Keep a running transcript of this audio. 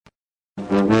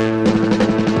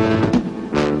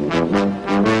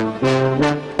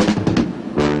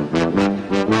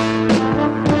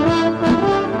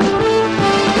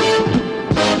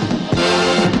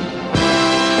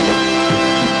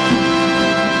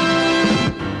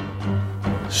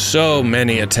So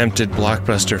many attempted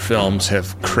blockbuster films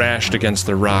have crashed against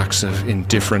the rocks of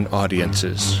indifferent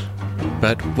audiences.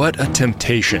 But what a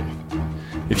temptation.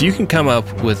 If you can come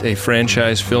up with a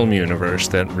franchise film universe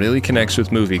that really connects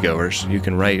with moviegoers, you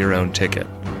can write your own ticket.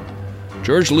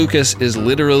 George Lucas is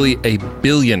literally a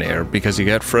billionaire because he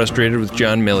got frustrated with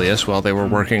John Milius while they were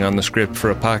working on the script for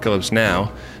Apocalypse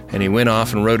Now, and he went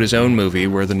off and wrote his own movie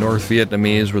where the North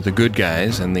Vietnamese were the good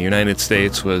guys and the United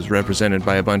States was represented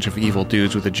by a bunch of evil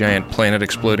dudes with a giant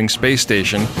planet-exploding space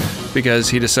station because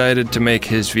he decided to make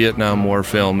his Vietnam War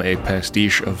film a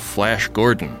pastiche of Flash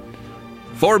Gordon.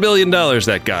 $4 billion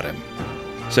that got him.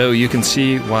 So you can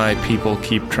see why people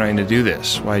keep trying to do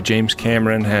this, why James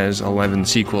Cameron has 11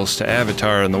 sequels to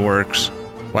Avatar in the works,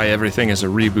 why everything is a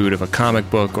reboot of a comic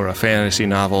book or a fantasy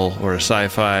novel or a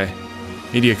sci-fi.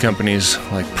 Media companies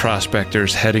like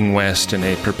prospectors heading west in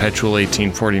a perpetual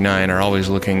 1849 are always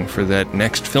looking for that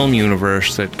next film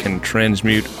universe that can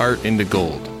transmute art into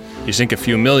gold. You sink a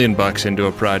few $1,000,000 into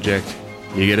a project,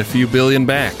 you get a few billion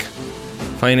back.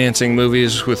 Financing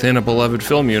movies within a beloved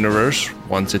film universe,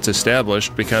 once it's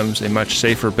established, becomes a much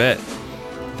safer bet.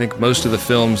 I think most of the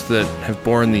films that have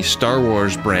borne the Star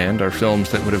Wars brand are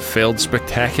films that would have failed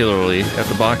spectacularly at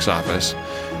the box office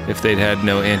if they'd had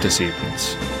no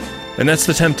antecedents. And that's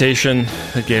the temptation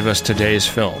that gave us today's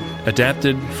film,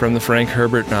 adapted from the Frank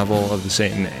Herbert novel of the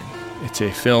same name. It's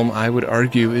a film I would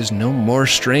argue is no more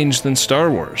strange than Star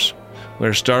Wars.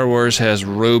 Where Star Wars has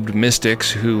robed mystics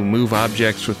who move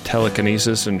objects with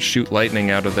telekinesis and shoot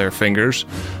lightning out of their fingers,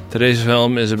 today's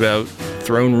film is about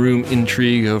throne room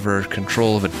intrigue over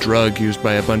control of a drug used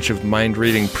by a bunch of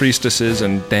mind-reading priestesses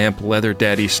and damp leather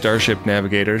daddy starship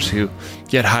navigators who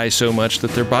get high so much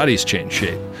that their bodies change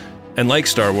shape. And like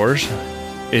Star Wars,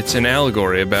 it's an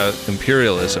allegory about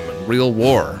imperialism and real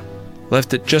war,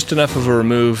 left at just enough of a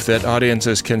remove that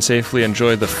audiences can safely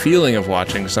enjoy the feeling of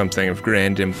watching something of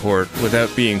grand import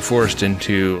without being forced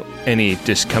into any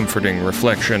discomforting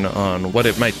reflection on what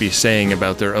it might be saying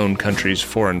about their own country's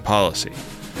foreign policy.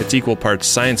 It's equal parts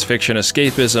science fiction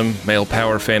escapism, male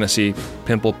power fantasy,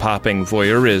 pimple-popping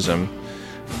voyeurism,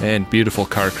 and beautiful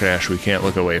car crash we can't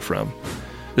look away from.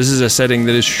 This is a setting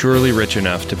that is surely rich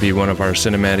enough to be one of our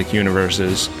cinematic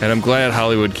universes, and I'm glad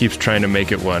Hollywood keeps trying to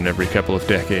make it one every couple of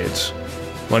decades.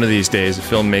 One of these days, a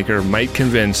filmmaker might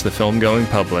convince the film-going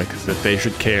public that they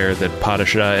should care that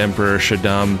Padishah Emperor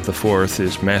Shaddam IV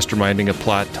is masterminding a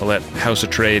plot to let House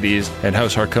Atreides and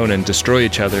House Harkonnen destroy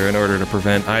each other in order to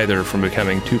prevent either from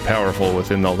becoming too powerful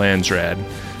within the Landsraad,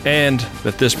 and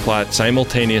that this plot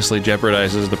simultaneously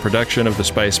jeopardizes the production of the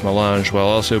spice melange while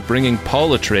also bringing Paul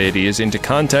Atreides into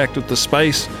contact with the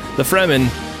spice, the Fremen,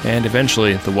 and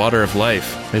eventually the water of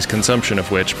life, his consumption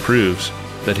of which proves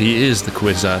that he is the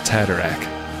Kwisatz Haderach.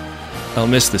 I'll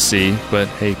miss the sea, but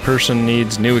a person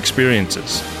needs new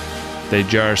experiences. They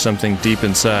jar something deep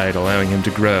inside, allowing him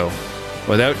to grow.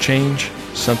 Without change,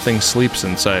 something sleeps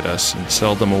inside us and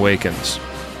seldom awakens.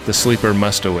 The sleeper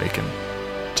must awaken.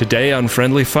 Today on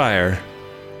Friendly Fire,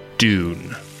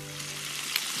 Dune.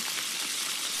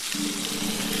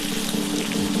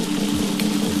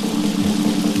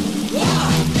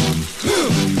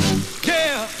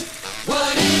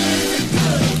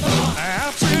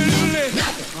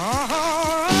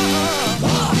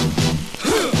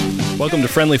 Welcome to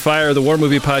Friendly Fire, the war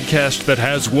movie podcast that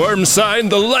has worm sign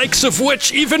the likes of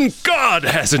which even God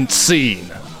hasn't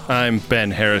seen. I'm Ben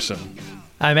Harrison.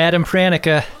 I'm Adam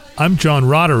Pranica. I'm John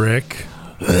Roderick.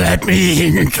 Let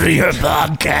me into your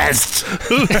podcast.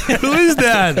 Who is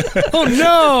that? Oh,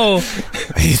 no.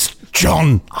 He's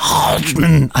John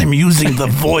Hodgman. I'm using the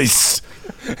voice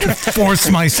to force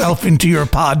myself into your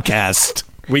podcast.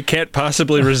 We can't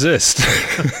possibly resist.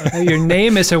 Your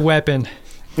name is a weapon.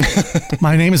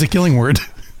 My name is a killing word.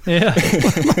 Yeah.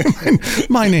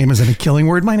 My name isn't a killing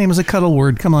word. My name is a cuddle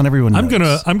word. Come on, everyone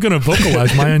knows. I'm gonna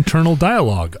vocalize my internal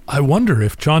dialogue. I wonder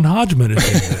if John Hodgman is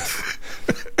in this.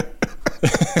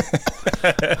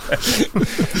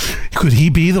 Could he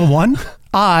be the one?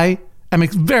 I am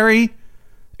very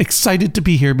excited to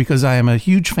be here because I am a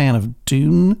huge fan of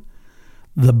Dune,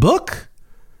 the book,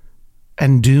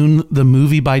 and Dune, the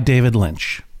movie by David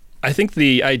Lynch. I think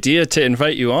the idea to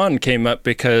invite you on came up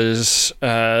because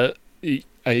I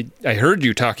heard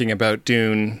you talking about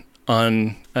Dune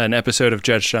on an episode of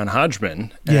Judge John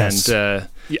Hodgman. Yes. And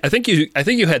I think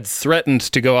you had threatened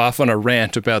to go off on a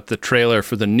rant about the trailer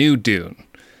for the new Dune,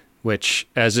 which,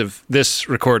 as of this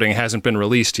recording, hasn't been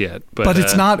released yet. But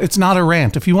it's not a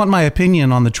rant. If you want my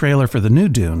opinion on the trailer for the new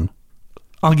Dune,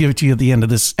 I'll give it to you at the end of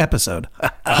this episode.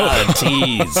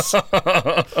 Tease.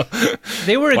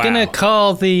 They were going to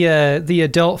call the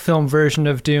adult film version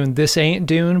of Dune This Ain't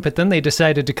Dune, but then they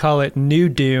decided to call it New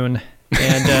Dune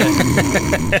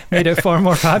and made it far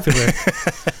more popular.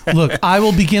 Look, I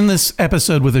will begin this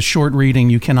episode with a short reading.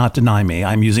 You cannot deny me.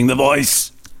 I'm using the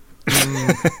voice.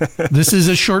 This is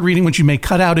a short reading which you may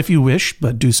cut out if you wish,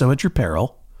 but do so at your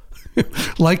peril.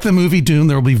 Like the movie Dune,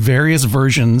 there will be various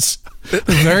versions,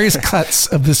 various cuts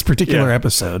of this particular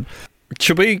episode.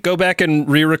 Should we go back and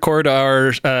re-record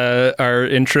our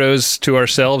intros to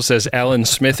ourselves as Alan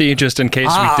Smithy, just in case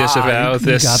we disavow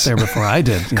this? You got there before I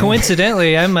did.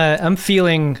 Coincidentally, I'm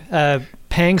feeling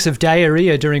pangs of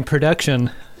diarrhea during production,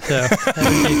 so that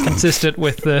would be consistent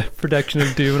with the production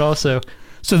of Dune also.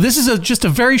 So this is just a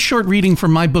very short reading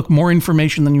from my book, More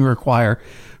Information Than You Require,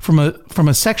 from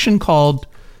a section called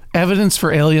Evidence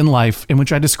for Alien Life, in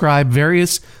which I describe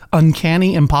various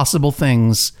uncanny, impossible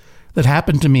things that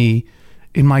happened to me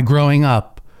in my growing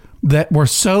up that were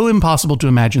so impossible to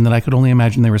imagine that I could only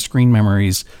imagine they were screen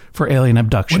memories for alien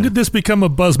abduction. When did this become a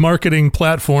buzz marketing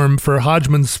platform for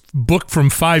Hodgman's book from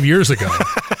 5 years ago?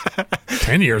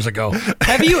 10 years ago.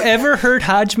 Have you ever heard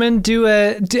Hodgman do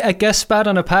a guest spot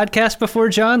on a podcast before,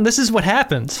 John? This is what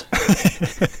happens.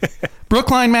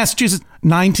 Brookline, Massachusetts,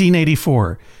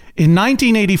 1984. In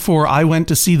 1984, I went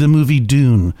to see the movie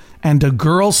Dune, and a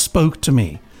girl spoke to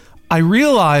me. I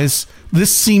realize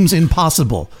this seems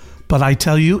impossible, but I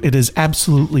tell you, it is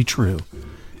absolutely true.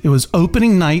 It was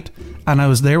opening night, and I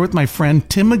was there with my friend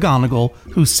Tim McGonigal,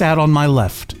 who sat on my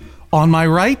left. On my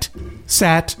right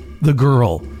sat the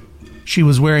girl. She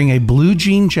was wearing a blue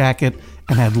jean jacket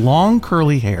and had long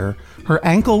curly hair. Her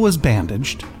ankle was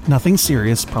bandaged, nothing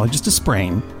serious, probably just a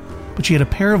sprain, but she had a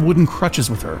pair of wooden crutches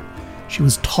with her. She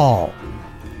was tall.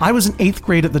 I was in 8th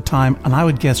grade at the time, and I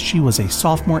would guess she was a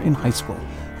sophomore in high school,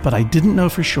 but I didn't know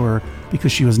for sure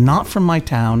because she was not from my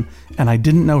town, and I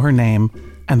didn't know her name,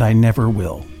 and I never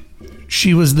will.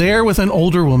 She was there with an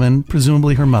older woman,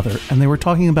 presumably her mother, and they were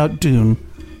talking about Dune,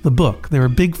 the book. They were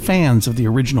big fans of the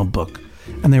original book,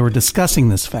 and they were discussing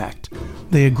this fact.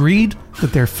 They agreed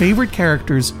that their favorite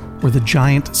characters were the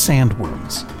giant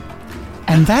sandworms.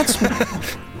 And that's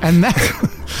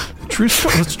true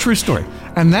story. It's a true story.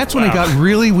 And that's when it got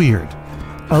really weird.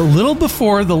 A little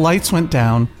before the lights went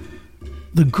down,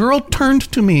 the girl turned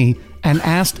to me and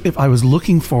asked if I was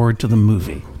looking forward to the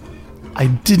movie. I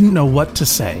didn't know what to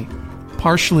say.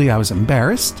 Partially, I was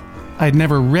embarrassed. I had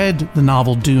never read the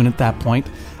novel Dune at that point.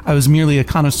 I was merely a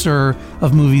connoisseur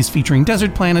of movies featuring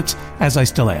desert planets, as I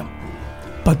still am.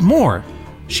 But more,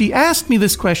 she asked me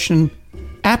this question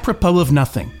apropos of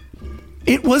nothing.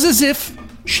 It was as if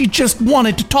she just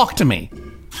wanted to talk to me.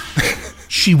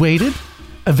 She waited.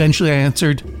 Eventually I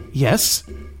answered, yes.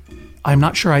 I'm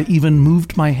not sure I even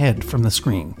moved my head from the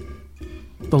screen.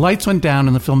 The lights went down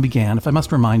and the film began. If I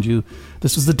must remind you,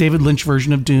 this was the David Lynch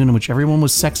version of Dune in which everyone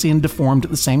was sexy and deformed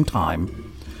at the same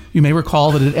time. You may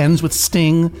recall that it ends with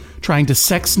Sting trying to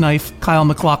sex knife Kyle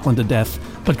MacLachlan to death,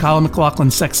 but Kyle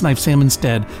MacLachlan sex knifes him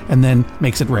instead and then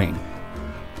makes it rain.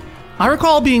 I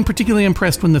recall being particularly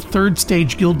impressed when the third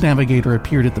stage guild navigator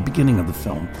appeared at the beginning of the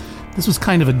film. This was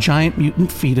kind of a giant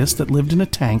mutant fetus that lived in a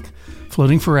tank,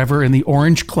 floating forever in the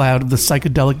orange cloud of the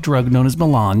psychedelic drug known as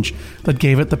melange that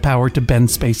gave it the power to bend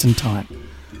space and time.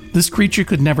 This creature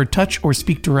could never touch or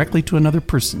speak directly to another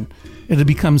person. It had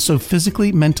become so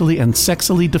physically, mentally, and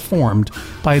sexily deformed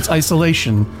by its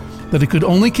isolation that it could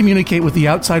only communicate with the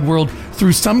outside world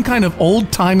through some kind of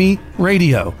old-timey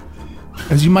radio.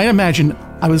 As you might imagine,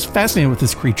 I was fascinated with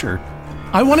this creature.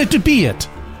 I wanted to be it.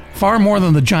 Far more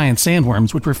than the giant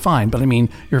sandworms, which were fine, but I mean,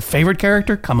 your favorite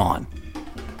character? Come on.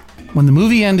 When the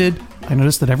movie ended, I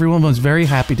noticed that everyone was very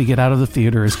happy to get out of the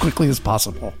theater as quickly as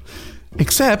possible.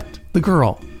 Except the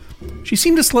girl. She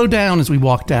seemed to slow down as we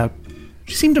walked out.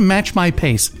 She seemed to match my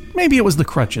pace. Maybe it was the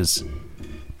crutches.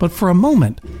 But for a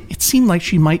moment, it seemed like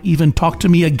she might even talk to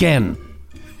me again.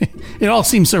 It all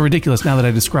seems so ridiculous now that I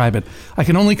describe it. I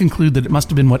can only conclude that it must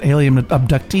have been what alien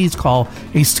abductees call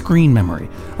a screen memory,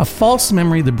 a false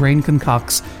memory the brain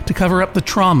concocts to cover up the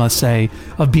trauma, say,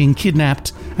 of being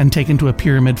kidnapped and taken to a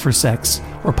pyramid for sex,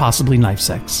 or possibly knife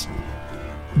sex.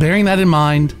 Bearing that in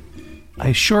mind,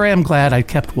 I sure am glad I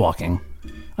kept walking.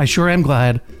 I sure am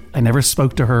glad I never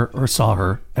spoke to her or saw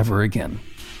her ever again.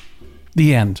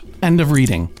 The end. End of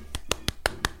reading.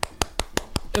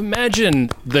 Imagine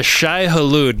the Shai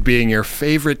Hulud being your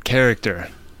favorite character.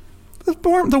 The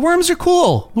worms are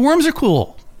cool. The worms are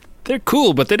cool. They're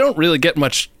cool, but they don't really get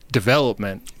much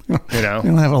development, you know? They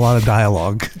don't have a lot of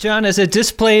dialogue. John, as a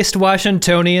displaced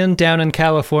Washingtonian down in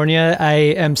California, I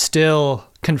am still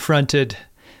confronted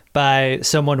by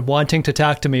someone wanting to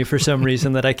talk to me for some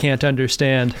reason that I can't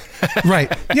understand.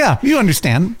 Right. Yeah, you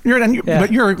understand.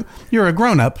 But you're a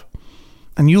grown-up,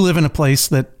 and you live in a place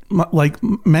that, like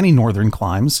many northern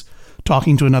climes,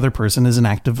 talking to another person is an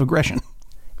act of aggression.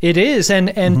 It is,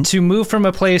 and to move from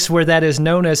a place where that is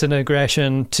known as an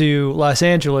aggression to Los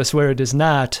Angeles, where it is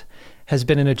not, has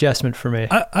been an adjustment for me.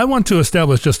 I want to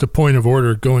establish just a point of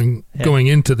order going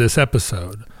into this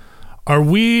episode. Are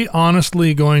we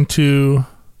honestly going to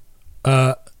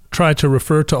try to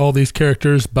refer to all these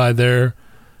characters by their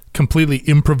completely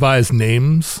improvised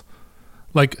names?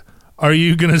 Like, are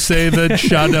you going to say that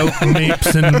Shadow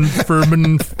Mapes and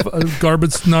Furman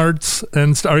Garbage-Snarts,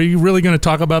 and are you really going to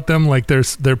talk about them like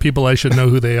they're people I should know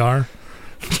who they are?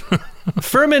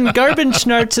 Furman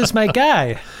Garbage-Snarts is my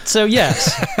guy, so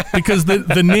yes. Because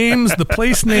the names, the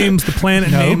place names, the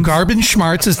planet names. No,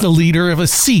 Garbage-Schmartz is the leader of a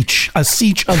siege of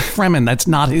Fremen. That's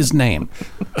not his name.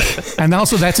 And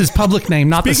also, that's his public name,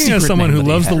 not the secret name. Speaking as someone who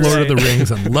loves The Lord of the Rings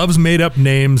and loves made-up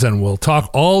names and will talk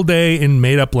all day in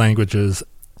made-up languages,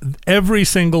 every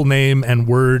single name and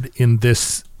word in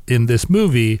this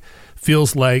movie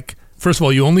feels like, first of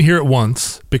all, you only hear it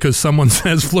once because someone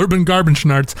says Flurban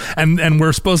Garbenschnarts and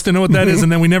we're supposed to know what that is,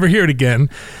 and then we never hear it again.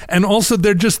 And also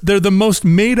they're the most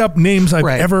made up names I've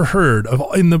ever heard of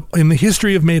in the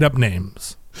history of made up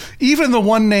names. Even the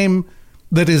one name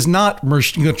that is not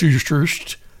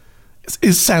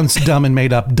sounds dumb and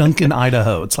made up, Duncan,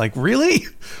 Idaho. It's like, really?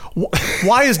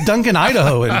 Why is Duncan,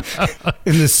 Idaho in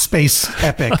this space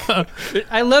epic?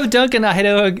 I love Duncan,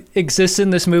 Idaho exists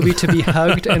in this movie to be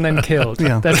hugged and then killed.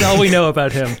 Yeah. That's all we know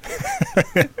about him.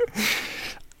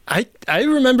 I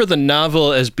remember the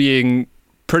novel as being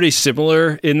pretty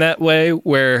similar in that way,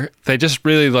 where they just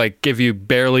really like give you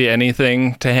barely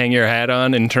anything to hang your hat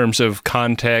on in terms of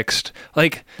context.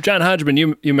 Like John Hodgman,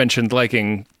 you mentioned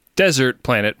liking desert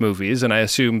planet movies, and I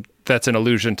assume that's an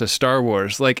allusion to Star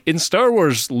Wars. Like in Star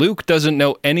Wars, Luke doesn't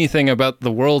know anything about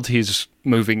the world he's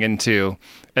moving into.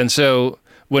 And so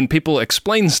when people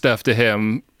explain stuff to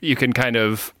him, you can kind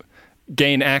of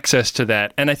gain access to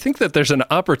that. And I think that there's an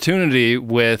opportunity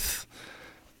with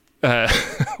the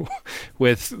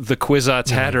Kwisatz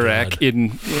Haderach in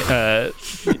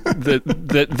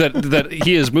that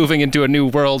he is moving into a new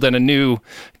world and a new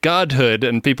godhood,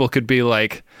 and people could be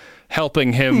like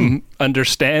helping him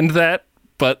understand that,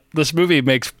 but this movie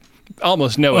makes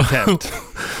almost no attempt.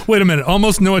 Wait a minute,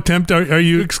 almost no attempt? Are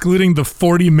you excluding the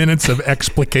 40 minutes of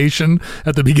explication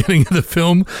at the beginning of the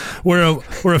film where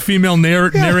a female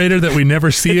narrator that we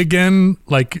never see again,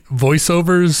 like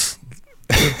voiceovers,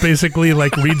 basically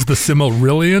like reads the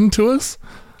Silmarillion to us?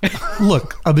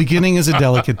 Look, a beginning is a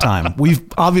delicate time. We've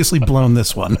obviously blown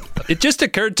this one. It just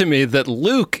occurred to me that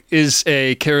Luke is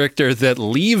a character that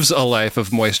leaves a life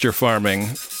of moisture farming,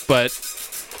 but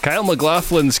Kyle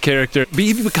MacLachlan's character,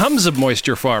 he becomes a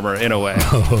moisture farmer in a way.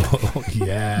 Oh,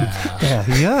 yeah.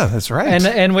 Yeah, that's right.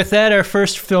 And with that, our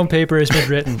first film paper has been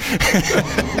written.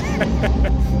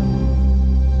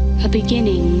 A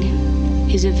beginning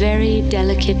is a very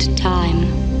delicate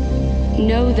time.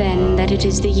 Know then that it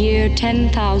is the year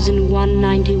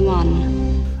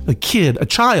 10,191. A kid, a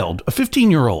child, a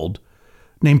 15-year-old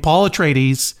named Paul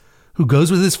Atreides, who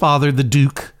goes with his father, the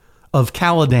Duke of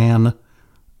Caladan,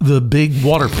 the big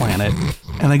water planet,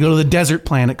 and they go to the desert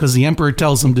planet because the Emperor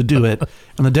tells them to do it.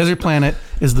 And the desert planet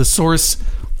is the source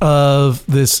of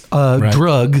this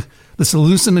drug, this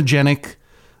hallucinogenic,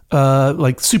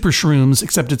 like super shrooms,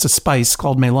 except it's a spice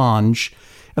called melange.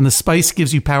 And the spice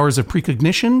gives you powers of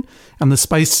precognition, and the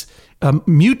spice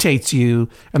mutates you,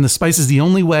 and the spice is the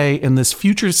only way in this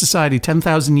future society,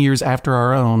 10,000 years after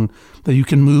our own, that you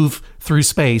can move through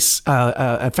space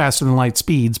at faster than light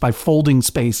speeds by folding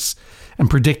space and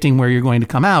predicting where you're going to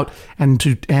come out, and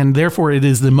therefore it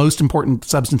is the most important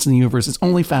substance in the universe. It's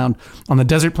only found on the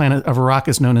desert planet of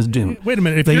Arrakis known as Dune. Wait a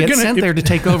minute. If they get sent there to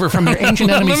take over from their ancient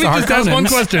enemies, the Harkonnens. Let me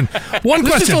just ask one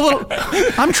question.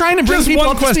 I'm trying to bring just people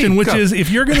one up question, to speed. Which is,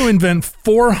 if you're going to invent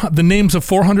the names of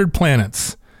 400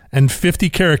 planets and 50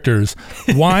 characters,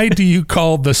 why do you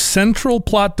call the central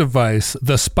plot device,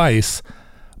 the spice,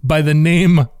 by the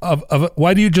name of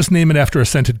why do you just name it after a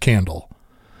scented candle?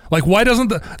 Like, why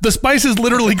doesn't the spice is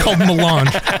literally called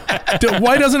melange?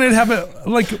 Why doesn't it have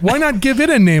why not give it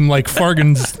a name like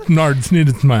Fargan's Nards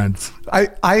Niddsmads?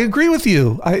 I agree with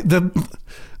you.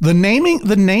 The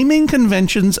naming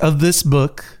conventions of this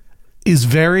book is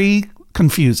very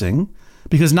confusing,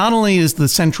 because not only is the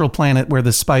central planet where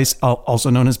the spice, also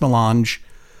known as melange,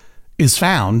 is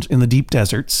found in the deep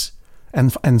deserts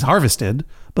and harvested,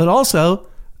 but also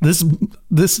this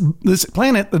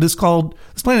planet that is called,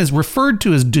 this planet is referred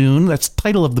to as Dune. That's the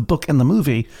title of the book and the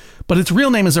movie, but its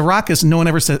real name is Arrakis, and no one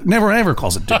ever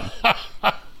calls it Dune.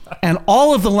 And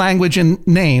all of the language and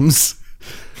names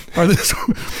are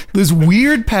this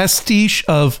weird pastiche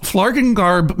of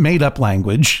Flarkengarb made up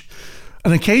language,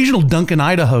 an occasional Duncan,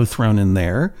 Idaho thrown in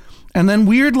there, and then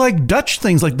weird like Dutch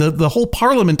things, like the whole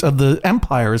parliament of the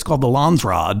empire is called the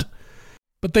Landsraad.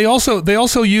 But they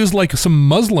also use like some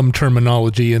Muslim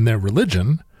terminology in their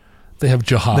religion. They have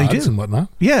jihads and whatnot.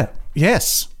 Yeah.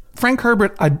 Yes. Frank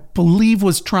Herbert, I believe,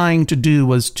 was trying to do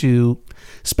was to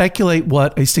speculate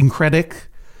what a syncretic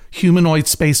humanoid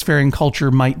spacefaring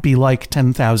culture might be like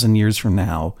 10,000 years from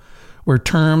now, where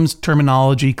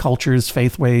terminology, cultures,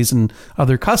 faithways, and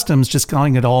other customs, just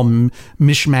calling it all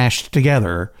mishmashed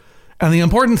together. And the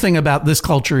important thing about this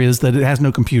culture is that it has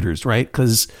no computers, right?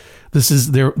 Because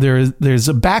there's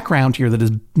a background here that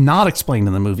is not explained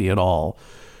in the movie at all,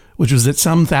 which was that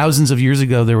some thousands of years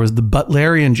ago, there was the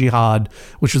Butlerian Jihad,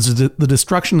 which was the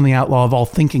destruction and the outlaw of all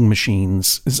thinking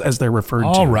machines, as they're referred to.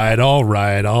 All right. What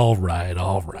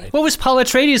was Paul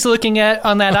Atreides looking at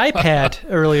on that iPad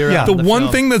earlier? Yeah, the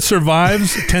one thing that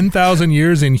survives 10,000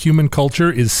 years in human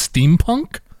culture is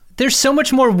steampunk? There's so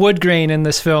much more wood grain in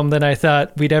this film than I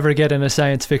thought we'd ever get in a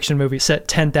science fiction movie set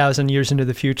 10,000 years into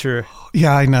the future.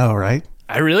 Yeah, I know, right?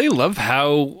 I really love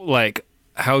how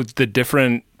the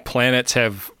different planets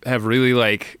have really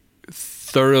like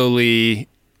thoroughly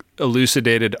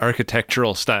elucidated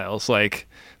architectural styles. Like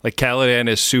Caladan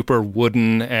is super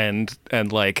wooden and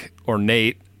like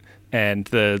ornate, and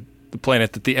the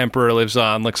planet that the Emperor lives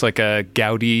on looks like a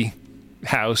Gaudi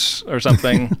house or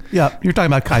something. Yeah, you're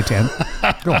talking about Khitan.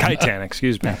 Khitan,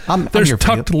 excuse me. I'm There's here for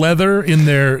tucked you. leather in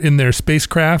their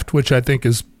spacecraft, which I think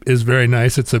is very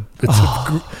nice. It's a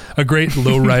great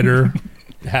lowrider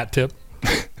hat tip.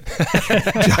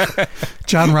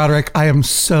 John Roderick, I am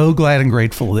so glad and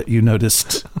grateful that you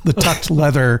noticed the tucked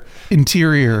leather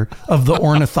interior of the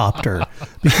ornithopter,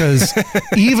 because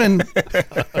even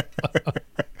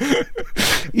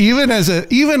as a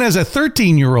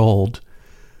 13-year-old,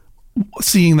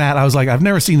 seeing that, I was like, I've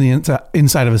never seen the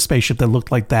inside of a spaceship that looked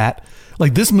like that.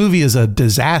 Like, this movie is a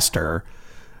disaster.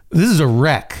 This is a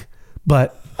wreck,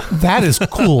 but that is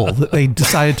cool that they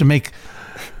decided to make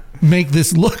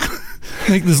this look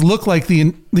like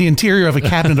the interior of a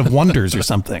Cabinet of Wonders or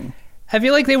something. I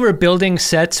feel like they were building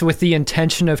sets with the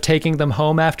intention of taking them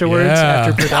home afterwards,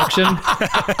 after production.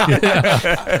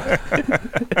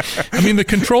 I mean, the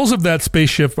controls of that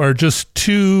spaceship are just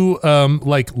two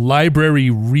like library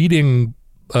reading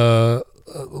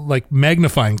like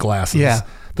magnifying glasses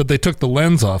that they took the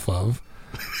lens off of.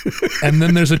 And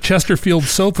then there's a Chesterfield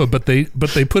sofa, but they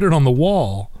put it on the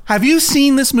wall. Have you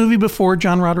seen this movie before,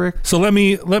 John Roderick? So let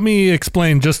me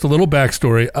explain just a little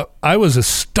backstory. I was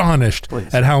astonished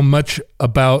at how much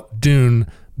about Dune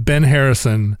Ben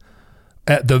Harrison,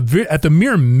 at the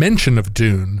mere mention of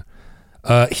Dune,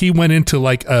 he went into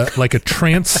like a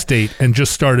trance state and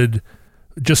just started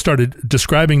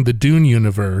describing the Dune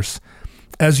universe,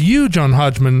 as you, John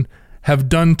Hodgman, have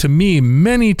done to me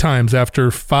many times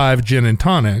after 5 gin and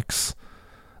tonics.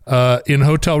 In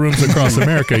hotel rooms across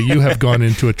America, you have gone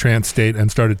into a trance state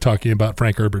and started talking about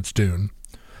Frank Herbert's Dune.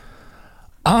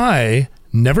 I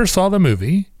never saw the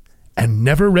movie and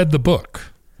never read the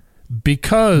book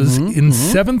because in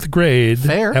 7th grade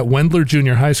at Wendler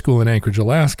Junior High School in Anchorage,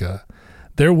 Alaska,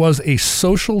 there was a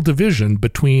social division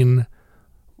between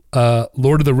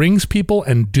Lord of the Rings people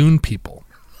and Dune people.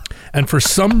 And for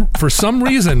some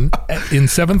reason, in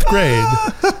 7th grade,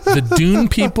 the Dune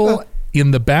people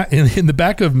in the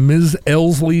back of Ms.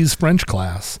 Elsley's French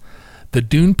class, the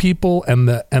Dune people and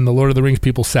the Lord of the Rings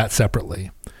people sat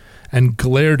separately and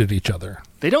glared at each other.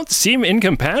 They don't seem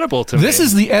incompatible to me. This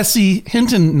is the S.E.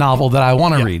 Hinton novel that I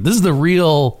want to read. This is the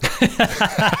real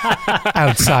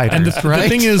Outsiders, and the right?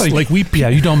 thing is,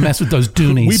 you don't mess with those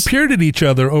Doonies. We peered at each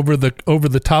other over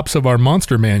the tops of our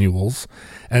monster manuals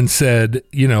and said,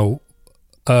 the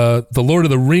Lord of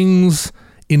the Rings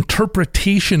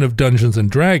interpretation of Dungeons and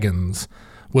Dragons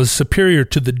was superior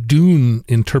to the Dune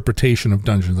interpretation of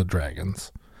Dungeons and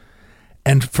Dragons.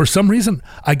 And for some reason,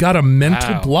 I got a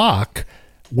mental block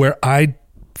where I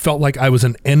felt like I was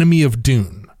an enemy of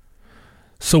Dune.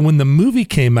 So when the movie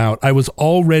came out, I was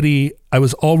already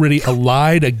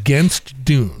allied against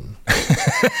Dune.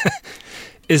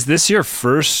 Is this your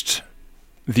first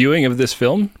viewing of this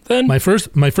film then? My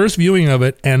first viewing of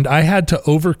it, and I had to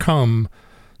overcome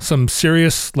some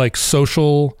serious like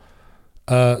social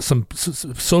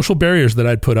barriers that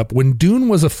I'd put up. When Dune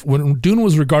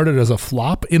was regarded as a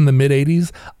flop in the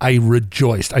mid-'80s, I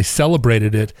rejoiced. I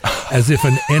celebrated it as if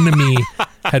an enemy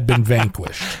had been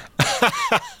vanquished.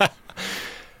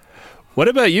 What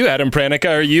about you, Adam Pranica?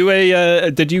 Are you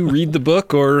did you read the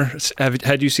book or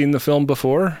had you seen the film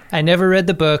before? I never read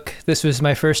the book. This was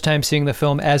my first time seeing the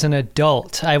film as an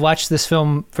adult. I watched this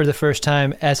film for the first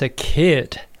time as a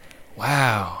kid.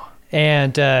 Wow.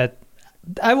 And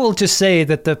I will just say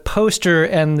that the poster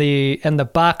and the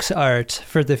box art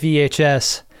for the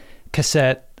VHS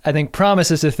cassette, I think,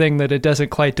 promises a thing that it doesn't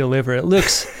quite deliver. It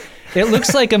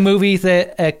looks like a movie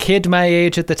that a kid my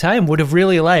age at the time would have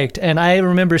really liked. And I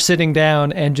remember sitting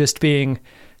down and just being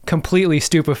completely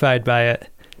stupefied by it.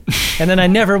 And then I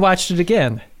never watched it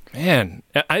again. Man,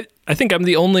 I think I'm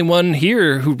the only one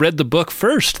here who read the book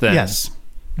first then. Yes.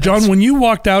 John, when you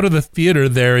walked out of the theater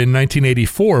there in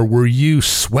 1984, were you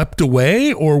swept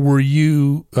away or were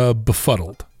you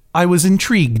befuddled? I was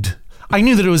intrigued. I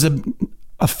knew that it was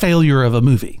a failure of a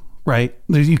movie, right?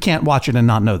 You can't watch it and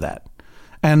not know that.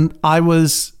 And I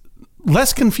was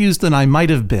less confused than I might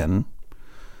have been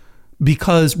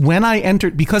because when I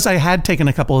entered, because I had taken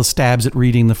a couple of stabs at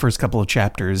reading the first couple of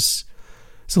chapters,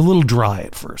 it's a little dry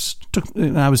at first.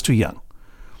 I was too young.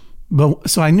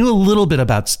 So I knew a little bit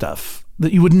about stuff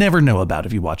that you would never know about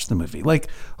if you watched the movie. Like,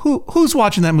 who's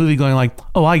watching that movie going like,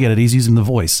 oh, I get it, he's using the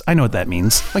voice. I know what that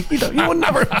means. Like, you would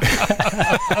never...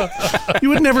 you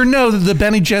would never know that the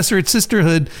Bene Gesserit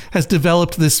sisterhood has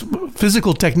developed this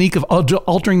physical technique of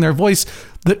altering their voice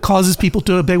that causes people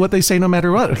to obey what they say no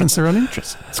matter what, against their own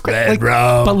interests. It's great. Red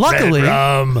rum, but luckily...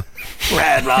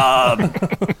 Red rum.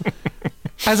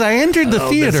 As I entered the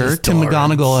theater, Tim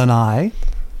McGonigal and I,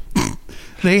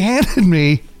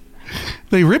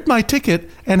 they ripped my ticket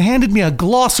and handed me a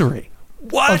glossary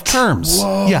of terms.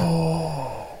 Whoa. Yeah.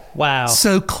 Wow.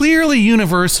 So clearly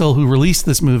Universal, who released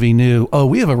this movie, knew,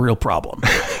 we have a real problem.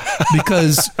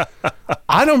 Because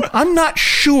I'm not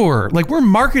sure. Like, we're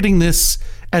marketing this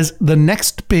as the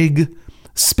next big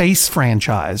space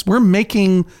franchise. We're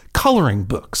making coloring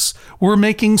books. We're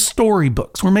making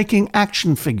storybooks. We're making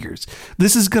action figures.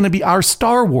 This is going to be our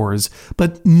Star Wars.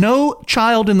 But no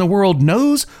child in the world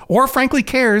knows or frankly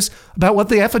cares about what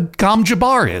the F of Gom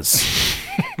Jabbar is.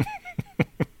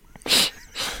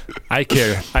 I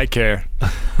care.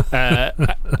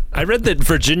 I read that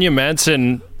Virginia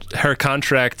Madsen, her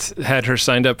contract had her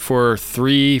signed up for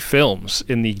 3 films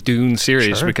in the Dune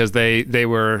series because they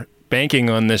were banking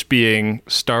on this being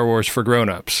Star Wars for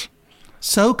grown-ups.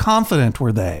 So confident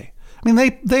were they. I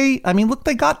mean, look,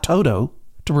 they got Toto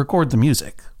to record the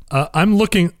music. I'm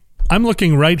looking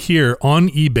right here on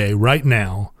eBay right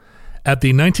now at the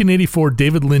 1984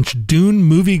 David Lynch Dune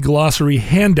movie glossary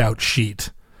handout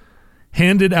sheet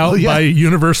handed out by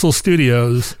Universal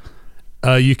Studios.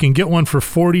 You can get one for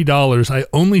 $40. I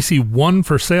only see one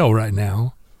for sale right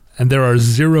now, and there are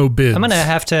 0 bids. I'm going to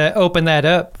have to open that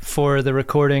up for the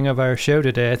recording of our show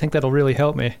today. I think that'll really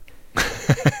help me.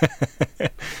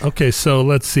 Okay, so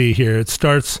let's see here. It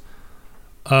starts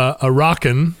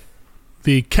Arakan,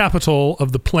 the capital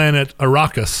of the planet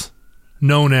Arrakis,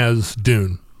 known as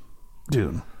Dune.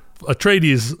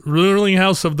 Atreides, ruling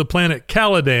house of the planet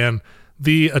Caladan.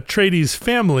 The Atreides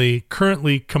family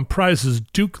currently comprises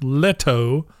Duke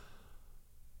Leto,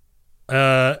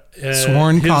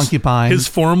 sworn concubine, his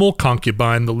formal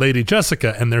concubine, the Lady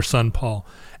Jessica, and their son Paul.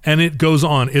 And it goes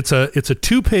on. It's a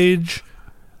 2-page.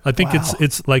 I think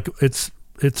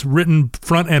it's written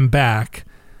front and back,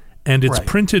 and it's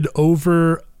printed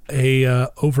over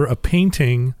a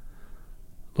painting,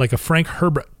 like a Frank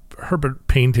Herbert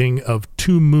painting of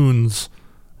 2 moons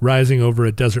rising over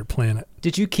a desert planet.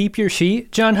 Did you keep your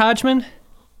sheet, John Hodgman?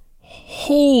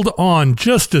 Hold on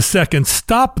just a second.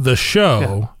 Stop the show.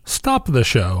 Yeah. Stop the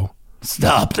show.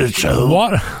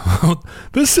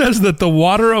 This says that the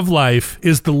water of life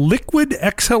is the liquid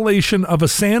exhalation of a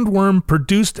sandworm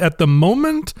produced at the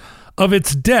moment of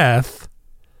its death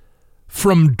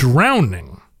from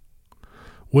drowning,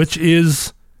 which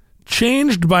is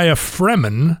changed by a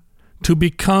Fremen to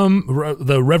become,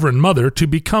 the Reverend Mother, to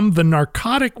become the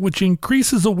narcotic which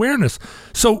increases awareness.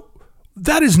 So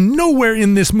that is nowhere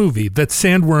in this movie that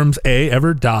sandworms, A,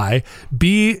 ever die,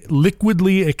 B,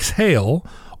 liquidly exhale,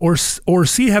 or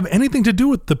C, have anything to do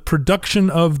with the production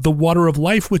of the water of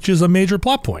life, which is a major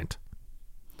plot point.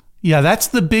 Yeah, that's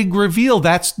the big reveal.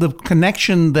 That's the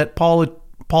connection that Paul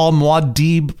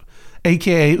Muad'Dib,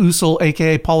 a.k.a. Usul,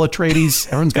 a.k.a. Paul Atreides,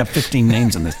 everyone's got 15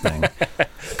 names in this thing,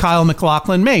 Kyle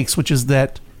MacLachlan makes, which is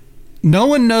that no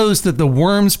one knows that the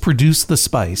worms produce the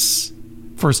spice,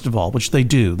 first of all, which they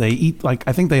do. They eat,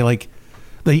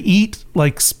 they eat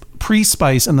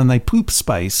pre-spice, and then they poop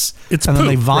spice. It's and poop,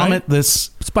 then they vomit right?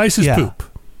 this. Spice is poop.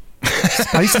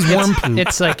 Spice is worm poop.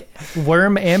 It's like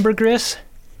worm ambergris.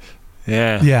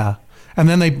 Yeah. Yeah. And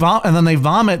then they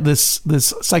vomit this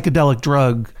psychedelic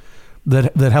drug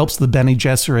that helps the Bene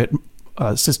Gesserit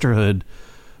sisterhood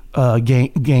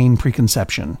gain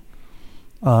preconception.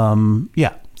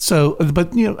 Yeah. So,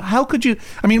 but how could you?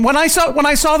 I mean, when I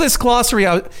saw this glossary,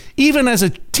 even as a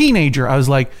teenager, I was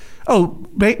like, oh,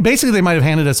 basically they might have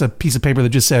handed us a piece of paper that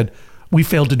just said, we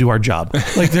failed to do our job.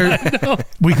 Like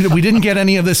we didn't get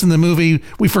any of this in the movie.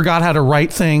 We forgot how to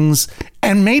write things,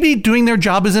 and maybe doing their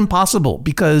job is impossible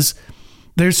because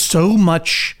there's so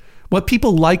much. What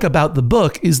people like about the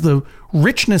book is the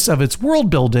richness of its world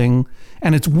building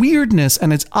and its weirdness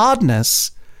and its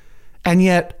oddness. And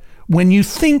yet when you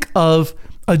think of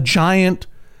a giant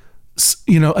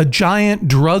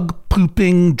drug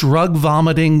pooping, drug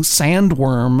vomiting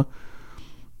sandworm,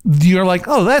 you're like,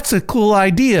 oh, that's a cool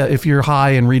idea if you're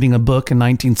high and reading a book in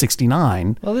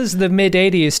 1969. Well, this is the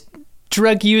mid-'80s.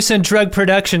 Drug use and drug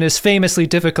production is famously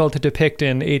difficult to depict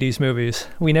in 80s movies.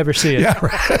 We never see it. Yeah,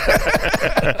 right.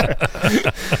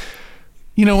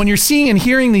 When you're seeing and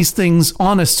hearing these things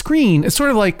on a screen, it's sort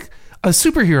of like a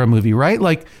superhero movie, right?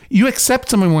 Like you accept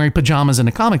someone wearing pajamas in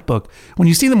a comic book. When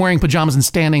you see them wearing pajamas and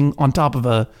standing on top of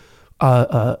a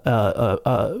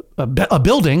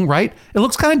building, right? It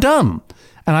looks kind of dumb.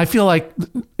 And I feel like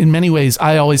in many ways,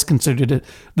 I always considered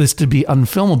this to be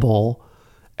unfilmable.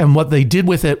 And what they did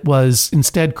with it was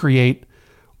instead create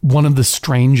one of the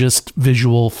strangest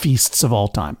visual feasts of all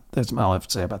time. That's all I have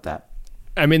to say about that.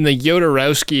 I mean, the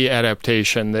Jodorowsky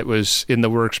adaptation that was in the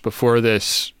works before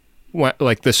this,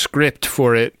 like the script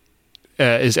for it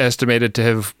is estimated to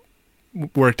have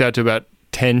worked out to about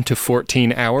 10 to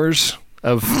 14 hours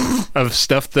of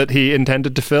stuff that he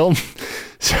intended to film.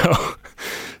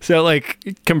 So like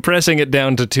compressing it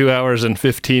down to 2 hours and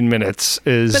 15 minutes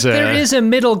is. But there is a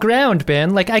middle ground,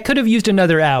 Ben. Like I could have used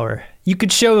another hour. You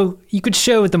could show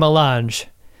the melange,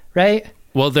 right?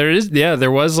 Well, there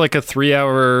was like a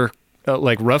 3-hour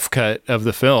like rough cut of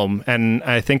the film, and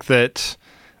I think that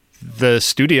the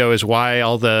studio is why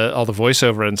all the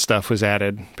voiceover and stuff was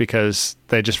added, because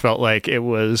they just felt like it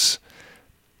was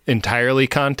entirely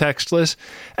contextless.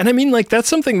 And I mean, like that's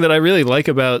something that I really like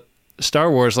about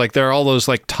Star Wars. Like there are all those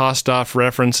like tossed off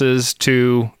references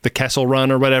to the Kessel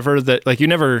Run or whatever that like you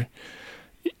never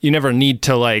need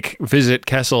to like visit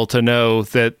Kessel to know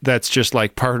that that's just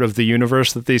like part of the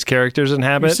universe that these characters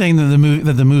inhabit. You're saying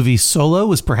that the movie Solo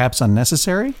was perhaps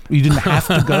unnecessary? You didn't have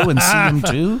to go and see him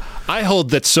too? I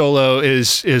hold that Solo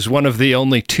is one of the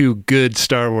only 2 good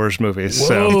Star Wars movies. Whoa.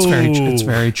 So it's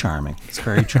very charming. It's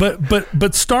very charming.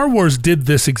 But Star Wars did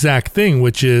this exact thing,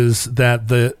 which is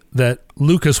that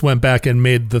Lucas went back and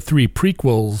made the 3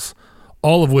 prequels,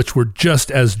 all of which were just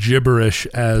as gibberish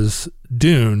as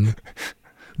Dune.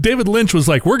 David Lynch was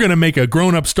like, we're going to make a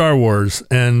grown-up Star Wars.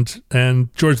 And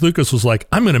George Lucas was like,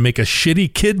 I'm going to make a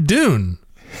shitty kid Dune.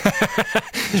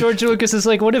 George Lucas is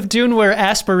like, what if Dune were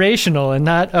aspirational and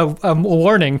not a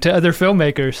warning to other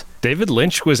filmmakers? David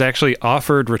Lynch was actually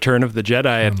offered Return of the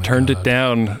Jedi and turned it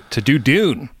down to do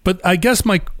Dune. But I guess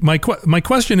my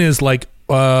question is like,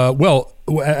 and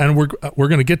we're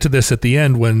going to get to this at the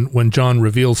end when John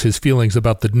reveals his feelings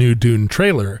about the new Dune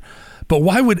trailer. But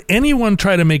why would anyone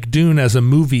try to make Dune as a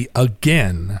movie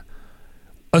again?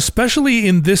 Especially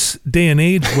in this day and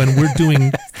age when we're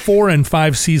doing 4 and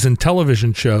 5 season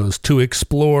television shows to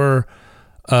explore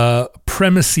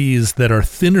premises that are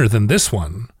thinner than this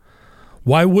one.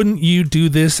 Why wouldn't you do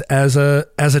this as a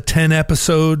 10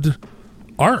 episode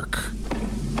arc?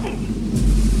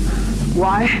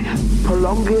 Why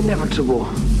prolong the inevitable?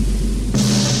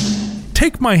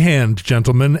 Take my hand,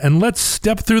 gentlemen, and let's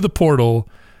step through the portal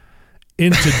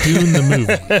into Dune the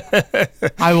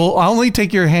movie. I will only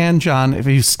take your hand, John, if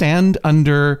you stand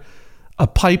under a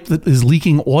pipe that is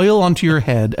leaking oil onto your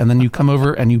head, and then you come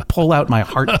over and you pull out my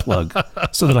heart plug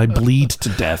so that I bleed to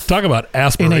death. Talk about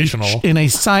aspirational. In a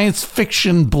science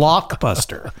fiction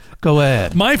blockbuster. Go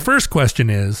ahead. My first question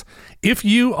is, if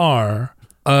you are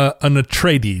an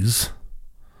Atreides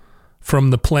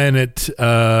from the planet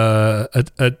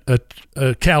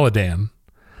Caladan,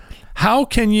 how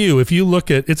can you, if you look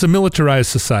at, it's a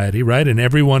militarized society, right? And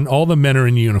all the men are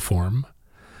in uniform.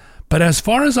 But as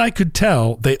far as I could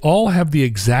tell, they all have the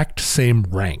exact same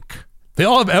rank. They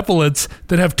all have epaulets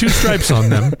that have 2 stripes on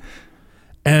them.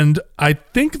 And I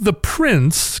think the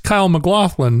prince, Kyle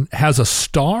MacLachlan, has a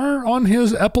star on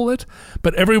his epaulet,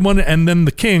 but everyone, and then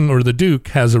the king or the duke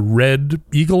has a red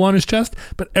eagle on his chest,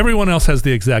 but everyone else has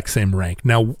the exact same rank.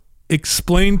 Now,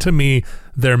 explain to me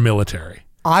their military.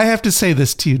 I have to say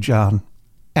this to you, John,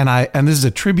 and this is a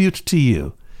tribute to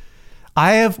you.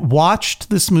 I have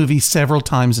watched this movie several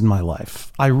times in my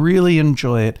life. I really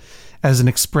enjoy it as an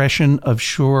expression of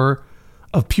pure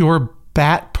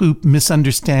bat poop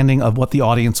misunderstanding of what the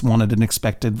audience wanted and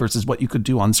expected versus what you could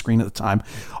do on screen at the time.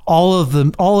 All of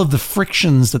the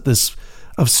frictions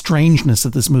of strangeness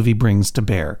that this movie brings to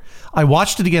bear. I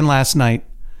watched it again last night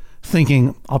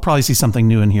thinking I'll probably see something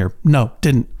new in here. No,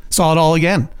 didn't. Saw it all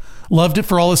again. Loved it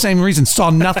for all the same reasons.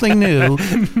 Saw nothing new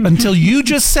until you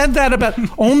just said that about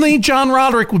only John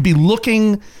Roderick would be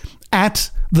looking at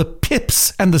the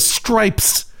pips and the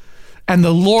stripes and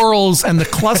the laurels and the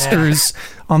clusters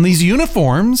on these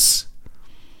uniforms.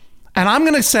 And I'm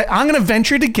going to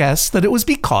venture to guess that it was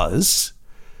because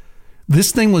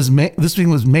this thing was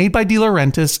made by De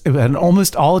Laurentiis, an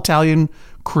almost all Italian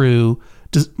crew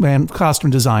and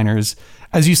costume designers.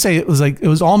 As you say, it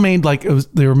was all made like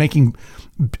they were making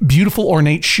beautiful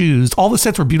ornate shoes. All the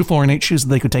sets were beautiful ornate shoes that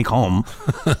they could take home.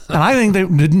 And I think they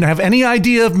didn't have any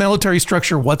idea of military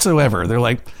structure whatsoever. They're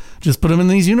like, just put them in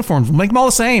these uniforms. We'll make them all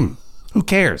the same. Who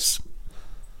cares?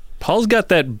 Paul's got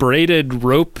that braided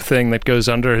rope thing that goes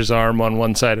under his arm on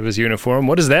one side of his uniform.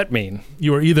 What does that mean?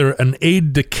 You are either an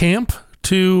aide de camp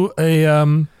to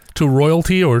to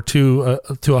royalty or to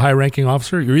a high-ranking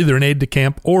officer. You're either an aide de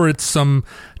camp or it's some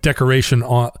decoration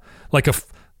on, like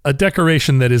a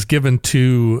decoration that is given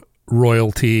to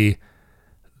royalty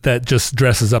that just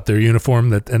dresses up their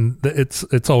uniform.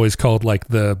 It's always called like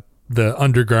the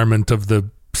undergarment of the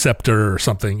scepter or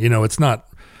something. You know, it's not.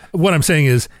 What I'm saying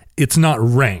is it's not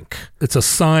rank. It's a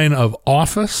sign of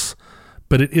office,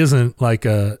 but it isn't like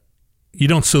you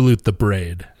don't salute the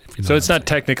braid. So it's not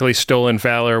technically stolen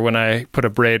valor when I put a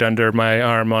braid under my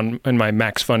arm in my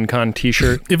Max FunCon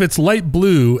t-shirt. If it's light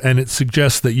blue and it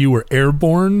suggests that you were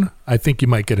airborne, I think you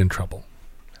might get in trouble.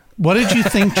 What did you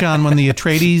think, John, when the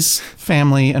Atreides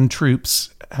family and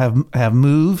troops have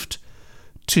moved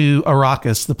to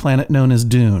Arrakis, the planet known as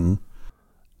Dune?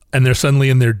 And they're suddenly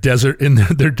in their desert tan.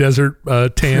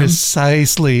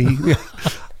 Precisely.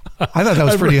 I thought that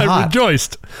was pretty hot.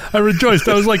 I rejoiced.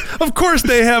 I was like, of course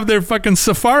they have their fucking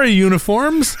safari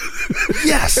uniforms.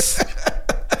 Yes.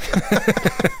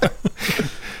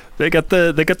 They got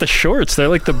the shorts. They're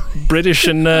like the British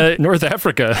in North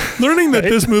Africa. Learning that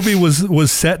this movie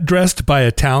was set dressed by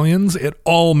Italians, it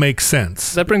all makes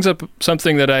sense. That brings up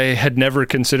something that I had never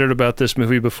considered about this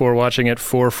movie before watching it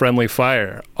for Friendly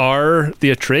Fire. Are the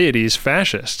Atreides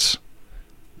fascists?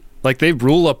 Like, they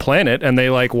rule a planet and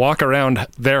they like walk around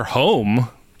their home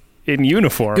in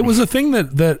uniform. It was a thing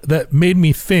that made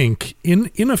me think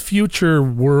in a future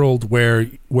world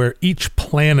where each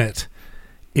planet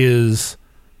is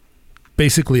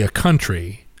basically a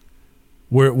country,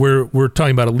 where we're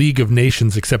talking about a League of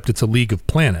Nations, except it's a League of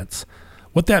Planets.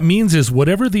 What that means is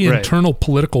whatever the internal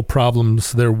political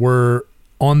problems there were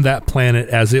on that planet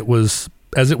as it was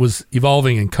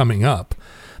evolving and coming up,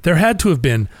 there had to have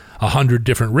been 100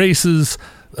 different races,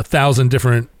 1,000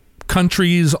 different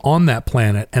countries on that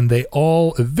planet, and they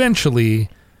all eventually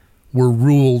were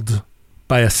ruled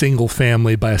by a single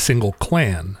family, by a single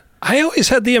clan. I always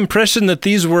had the impression that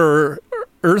these were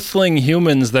Earthling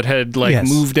humans that had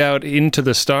moved out into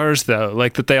the stars, though,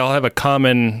 like that they all have a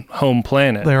common home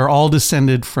planet. They are all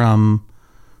descended from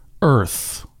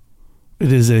Earth.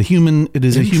 It is a human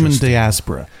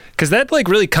diaspora. Because that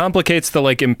really complicates the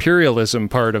imperialism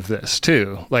part of this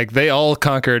too. Like they all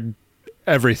conquered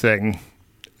everything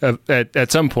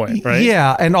at some point, right?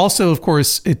 Yeah, and also of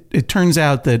course it turns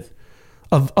out that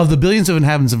of the billions of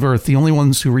inhabitants of Earth, the only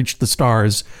ones who reached the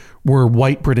stars were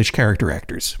white British character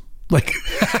actors.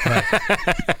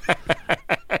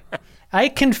 I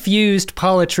confused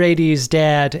Paul Atreides'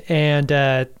 dad and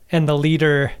the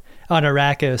leader on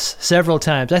Arrakis several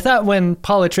times. I thought when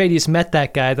Paul Atreides met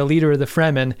that guy, the leader of the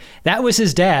Fremen, that was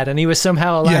his dad, and he was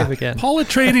somehow alive again. Paul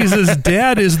Atreides'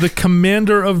 dad is the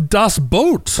commander of Das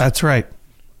Boot. That's right.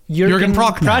 Jürgen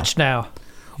Prochnow.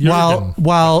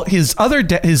 While his other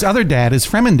dad, his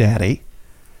Fremen daddy,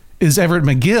 is Everett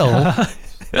McGill,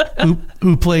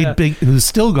 who played who's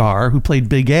Stilgar, who played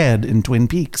Big Ed in Twin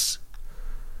Peaks.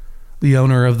 The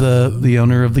owner of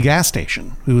the gas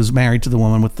station, who was married to the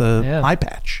woman with the eye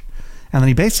patch. And then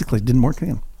he basically didn't work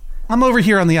again. I'm over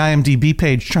here on the IMDb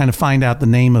page trying to find out the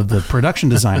name of the production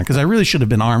designer because I really should have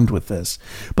been armed with this.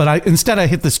 But instead I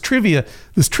hit this trivia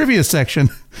section.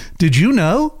 Did you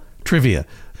know? Trivia.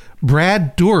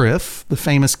 Brad Dourif, the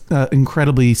famous,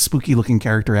 incredibly spooky-looking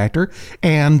character actor,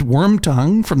 and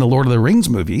Wormtongue from the Lord of the Rings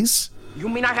movies. You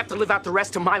mean I have to live out the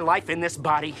rest of my life in this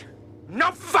body?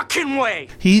 No fucking way!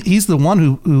 He's the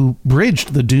one who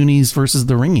bridged the Doonies versus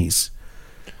the Ringies.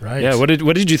 Right. Yeah. What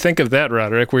did you think of that,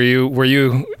 Roderick? Were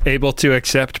you able to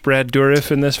accept Brad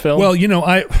Dourif in this film? Well,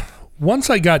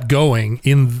 once I got going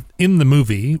in the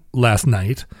movie last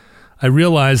night, I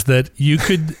realized that you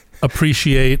could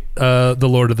appreciate The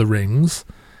Lord of the Rings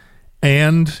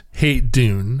and hate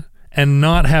Dune and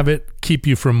not have it keep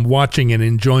you from watching and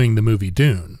enjoying the movie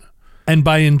Dune. And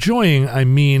by enjoying, I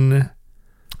mean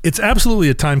it's absolutely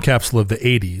a time capsule of the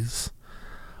 80s.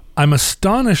 I'm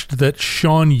astonished that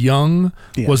Sean Young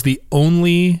was the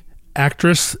only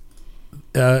actress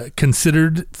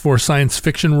considered for science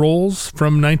fiction roles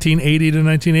from 1980 to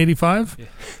 1985.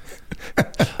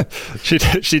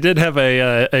 She did have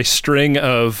a string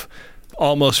of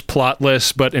almost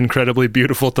plotless but incredibly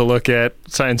beautiful to look at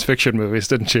science fiction movies,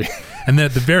 didn't she? And then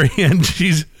at the very end,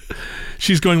 she's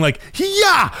going like,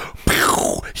 yeah,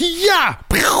 yeah,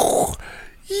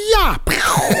 yeah,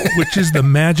 which is the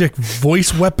magic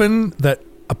voice weapon that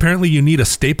apparently you need a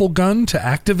staple gun to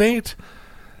activate.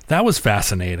 That was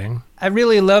fascinating. I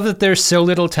really love that there's so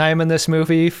little time in this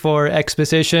movie for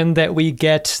exposition that we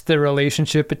get the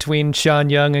relationship between Sean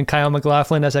Young and Kyle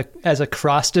MacLachlan as a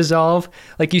cross dissolve.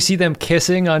 Like you see them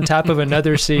kissing on top of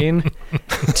another scene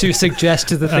to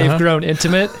suggest that they've grown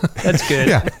intimate. That's good.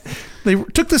 Yeah. They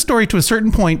took the story to a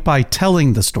certain point by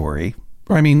telling the story,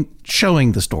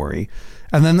 showing the story.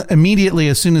 And then immediately,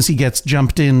 as soon as he gets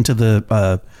jumped into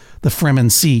the Fremen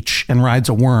Sietch and rides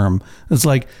a worm, it's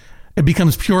like, it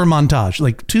becomes pure montage.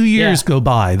 Like 2 years go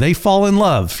by. They fall in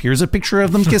love. Here's a picture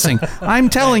of them kissing. I'm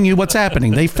telling you what's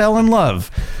happening. They fell in love.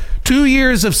 2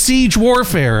 years of siege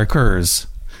warfare occurs.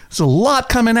 There's a lot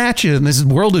coming at you in this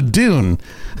world of Dune.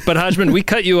 But Hodgman, we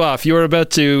cut you off. You were about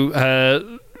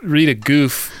to read a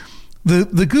goof.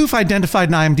 The goof identified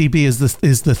in IMDb is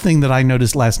the thing that I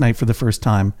noticed last night for the first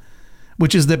time,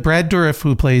 which is that Brad Dourif,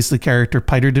 who plays the character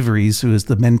Piter de Vries, who is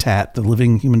the Mentat, the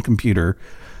living human computer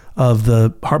of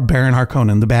the Baron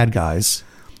Harkonnen, the bad guys,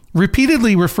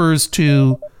 repeatedly refers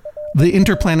to the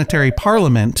Interplanetary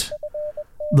Parliament,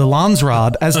 the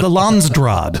Landsraad, as the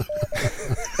Landsdraad.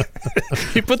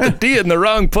 You put the D in the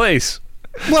wrong place.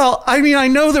 Well, I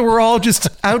know that we're all just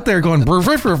out there going, but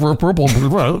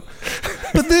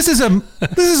this is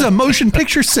a motion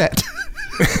picture set.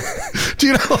 Do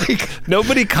you know, like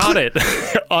nobody caught it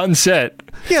on set?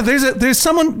 Yeah, there's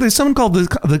someone called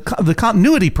the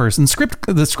continuity person,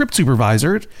 the script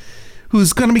supervisor,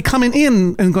 who's going to be coming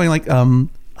in and going like,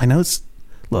 I know it's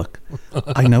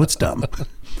dumb.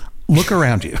 Look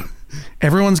around you.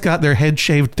 Everyone's got their head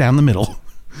shaved down the middle.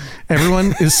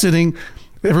 Everyone is sitting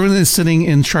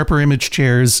in sharper image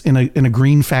chairs in a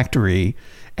green factory,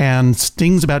 and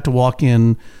Sting's about to walk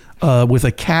in with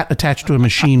a cat attached to a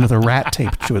machine with a rat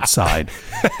taped to its side.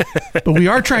 But we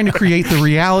are trying to create the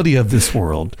reality of this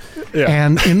world. Yeah.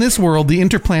 And in this world, the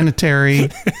Interplanetary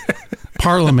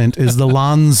Parliament is the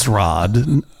Landsraad,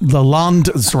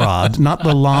 not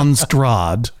the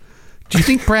Landsdraad. Do you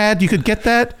think, Brad, you could get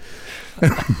that?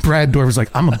 Brad Dourif was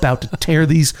like, I'm about to tear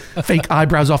these fake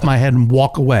eyebrows off my head and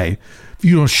walk away.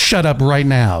 You don't shut up right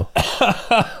now.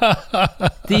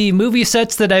 The movie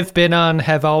sets that I've been on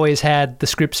have always had the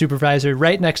script supervisor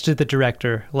right next to the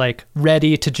director, like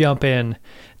ready to jump in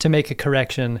to make a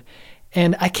correction.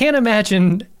 And I can't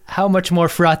imagine how much more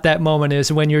fraught that moment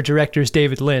is when your director is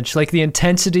David Lynch. Like the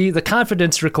intensity, the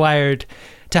confidence required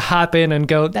to hop in and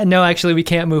go, no, actually, we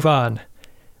can't move on.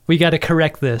 We got to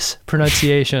correct this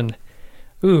pronunciation.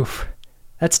 Oof,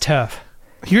 that's tough.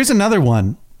 Here's another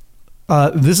one.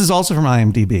 This is also from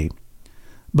IMDb.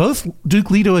 Both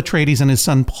Duke Leto Atreides and his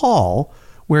son Paul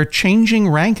wear changing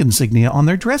rank insignia on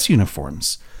their dress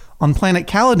uniforms. On planet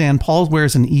Caladan, Paul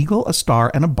wears an eagle, a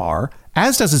star, and a bar,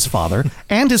 as does his father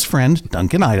and his friend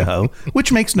Duncan Idaho,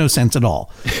 which makes no sense at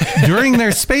all. During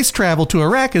their space travel to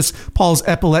Arrakis, Paul's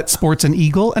epaulette sports an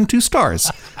eagle and 2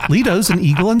 stars. Leto's an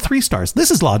eagle and 3 stars. This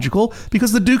is logical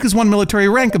because the Duke is 1 military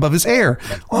rank above his heir.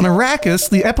 On Arrakis,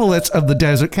 the epaulettes of the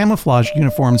desert camouflage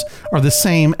uniforms are the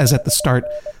same as at the start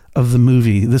of the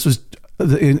movie. This was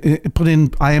put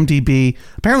in IMDb.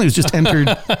 Apparently it was just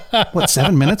entered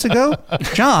 7 minutes ago?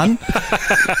 John,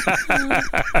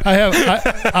 I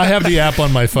have the app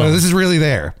on my phone. No, this is really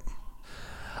there.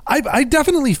 I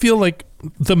definitely feel like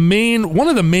one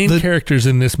of the main characters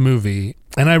in this movie,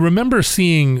 and I remember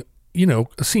seeing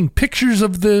pictures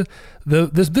of this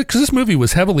because this movie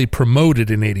was heavily promoted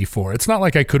in '84. It's not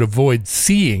like I could avoid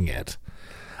seeing it.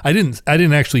 I didn't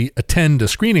actually attend a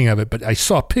screening of it, but I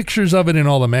saw pictures of it in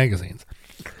all the magazines.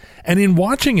 And in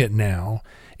watching it now,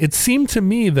 it seemed to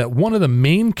me that one of the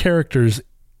main characters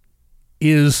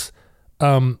is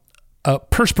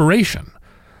perspiration.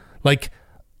 Like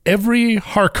every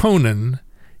Harkonnen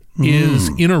is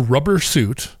in a rubber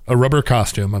suit, a rubber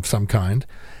costume of some kind,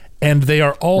 and they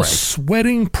are all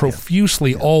sweating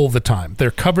profusely all the time.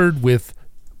 They're covered with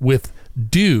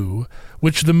dew,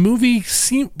 which the movie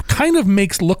kind of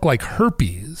makes look like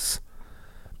herpes.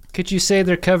 Could you say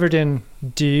they're covered in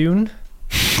Dune?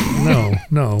 No,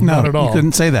 not at all. You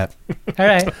couldn't say that. All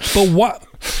right. But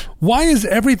why is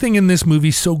everything in this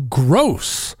movie so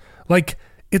gross? Like,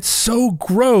 it's so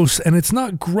gross, and it's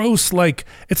not gross like,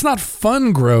 it's not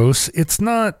fun gross. It's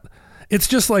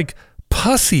just like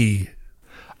pussy.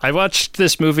 I watched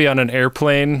this movie on an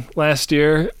airplane last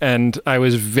year, and I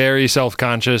was very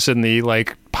self-conscious in the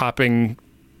like popping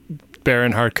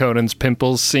Baron Harkonnen's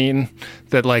pimples scene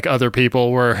that like other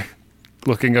people were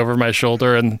looking over my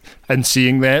shoulder and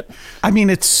seeing that. I mean,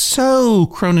 it's so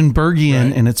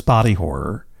Cronenbergian in its body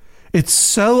horror. It's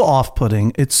so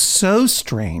off-putting. It's so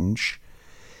strange.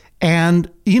 And,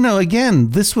 you know,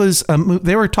 again, this was,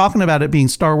 they were talking about it being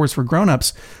Star Wars for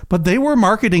grown-ups, but they were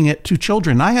marketing it to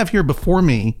children. I have here before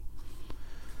me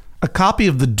a copy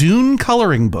of the Dune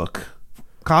coloring book,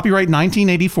 copyright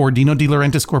 1984, Dino De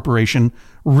Laurentiis Corporation,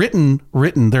 written,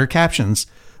 their captions,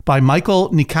 by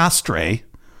Michael Nicastre.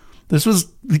 This was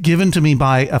given to me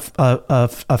by a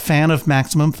fan of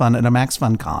Maximum Fun at a Max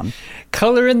Fun Con.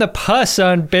 Color in the pus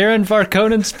on Baron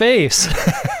Harkonnen's face.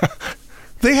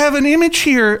 They have an image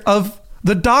here of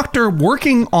the doctor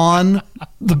working on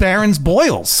the Baron's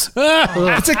boils.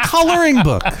 It's a coloring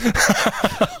book.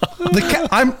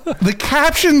 The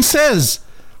caption says,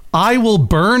 "I will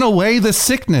burn away the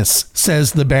sickness,"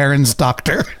 says the Baron's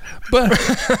doctor. But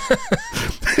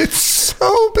it's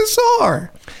so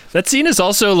bizarre. That scene is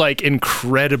also like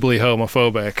incredibly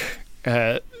homophobic.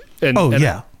 And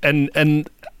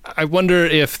I wonder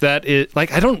if that is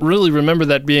like, I don't really remember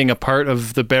that being a part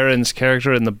of the Baron's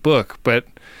character in the book, but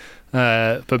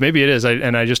maybe it is.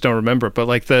 I just don't remember. But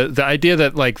like the idea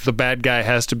that like the bad guy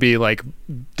has to be like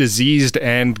diseased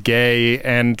and gay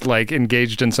and like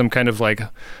engaged in some kind of like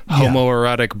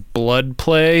homoerotic blood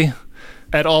play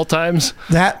at all times.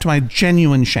 That, to my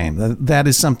genuine shame, that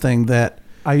is something that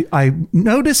I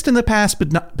noticed in the past, but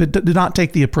did not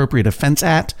take the appropriate offense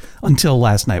at until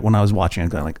last night when I was watching it,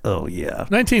 going like, oh yeah.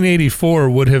 1984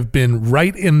 would have been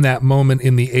right in that moment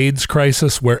in the AIDS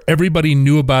crisis where everybody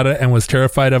knew about it and was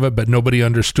terrified of it, but nobody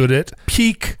understood it.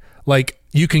 Peak, like,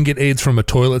 you can get AIDS from a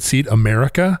toilet seat,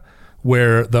 America,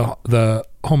 where the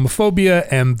homophobia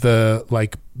and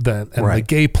the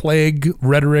gay plague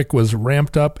rhetoric was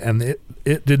ramped up, and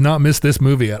it did not miss this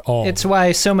movie at all. It's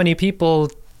why so many people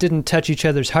didn't touch each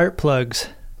other's heart plugs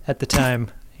at the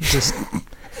time.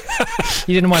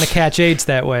 You didn't want to catch AIDS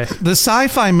that way. The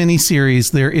sci-fi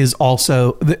miniseries, there is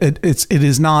also, it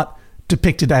is not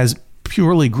depicted as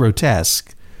purely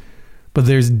grotesque, but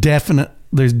there's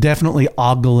definitely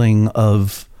ogling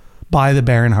by the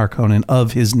Baron Harkonnen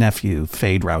of his nephew,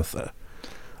 Fade Routha,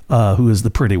 who is the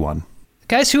pretty one.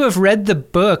 Guys who have read the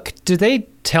book, do they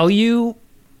tell you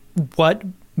what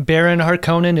Baron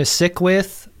Harkonnen is sick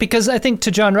with? Because I think,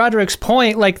 to John Roderick's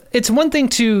point, like, it's one thing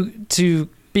to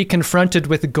be confronted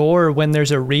with gore when there's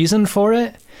a reason for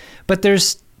it, but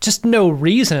there's just no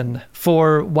reason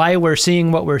for why we're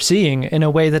seeing what we're seeing in a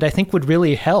way that I think would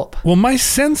really help. Well, my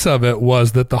sense of it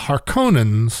was that the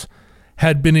Harkonnens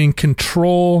had been in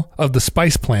control of the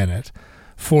Spice Planet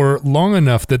for long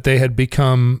enough that they had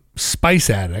become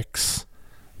spice addicts.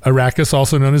 Arrakis,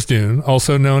 also known as Dune,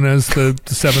 also known as the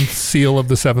seventh seal of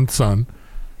the seventh son.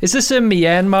 Is this a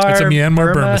Myanmar? It's a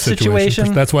Myanmar Burma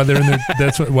situation. That's why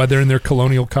they're in their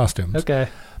colonial costumes. Okay.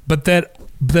 But that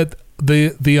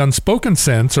the unspoken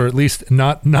sense, or at least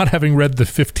not having read the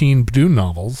 15 Dune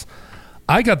novels,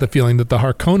 I got the feeling that the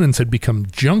Harkonnens had become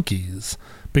junkies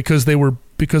because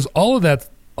all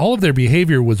of their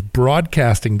behavior was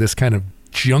broadcasting this kind of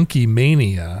junkie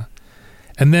mania,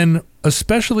 and then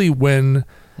especially when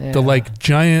the like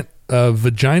giant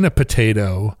vagina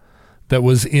potato that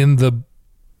was in the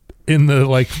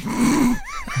like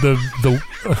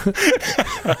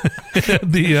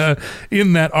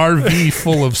in that RV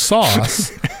full of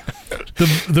sauce,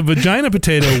 the vagina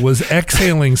potato was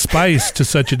exhaling spice to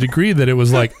such a degree that it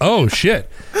was like, oh shit,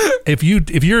 if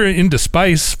you're into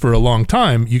spice for a long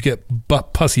time, you get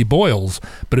pussy boils,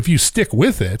 but if you stick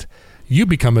with it, you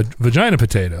become a vagina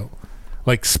potato.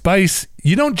 Like spice,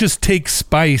 you don't just take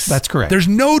spice. That's correct. There's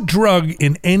no drug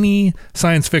in any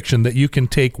science fiction that you can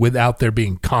take without there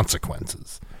being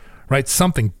consequences, right?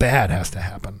 Something bad has to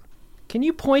happen. Can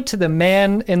you point to the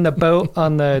man in the boat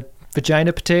on the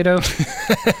vagina potato?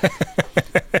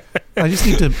 I just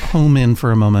need to home in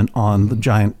for a moment on the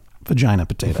giant vagina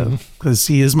potato because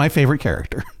he is my favorite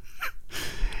character.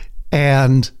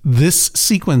 And this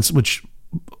sequence, which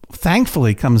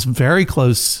thankfully comes very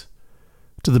close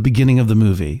to the beginning of the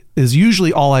movie, is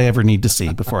usually all I ever need to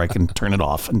see before I can turn it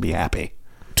off and be happy.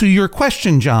 To your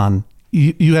question, John,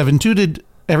 you have intuited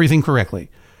everything correctly.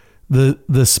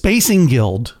 The Spacing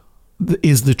Guild,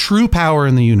 is the true power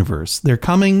in the universe. They're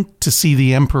coming to see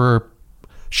the Emperor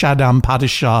Shaddam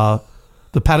Padishah,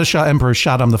 the Padishah Emperor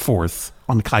Shaddam IV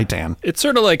on Khitan. It's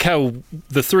sort of like how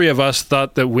the three of us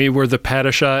thought that we were the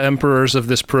Padishah emperors of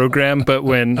this program, but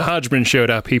when Hodgman showed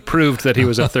up, he proved that he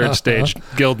was a third stage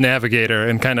guild navigator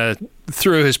and kind of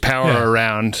threw his power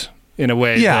around in a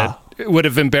way that would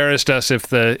have embarrassed us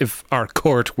if our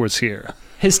court was here.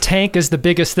 His tank is the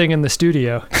biggest thing in the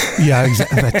studio. Yeah,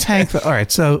 exactly. The tank. All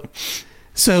right, so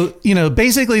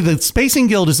basically the Spacing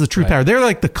Guild is the true power. They're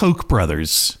like the Koch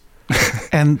brothers,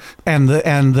 and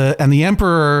the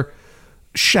Emperor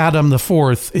Shaddam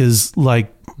IV is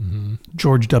like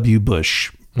George W.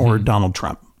 Bush or Donald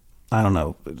Trump. I don't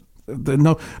know.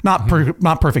 Not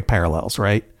perfect parallels,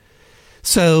 right?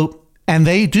 So, and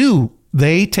they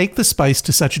take the spice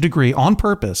to such a degree on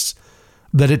purpose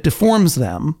that it deforms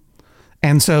them.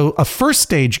 And so a first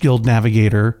stage guild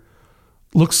navigator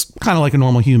looks kind of like a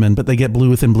normal human, but they get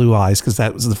blue within blue eyes because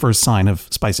that was the first sign of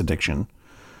spice addiction.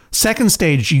 Second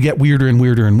stage, you get weirder and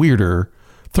weirder and weirder.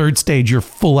 Third stage, you're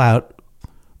full out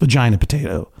vagina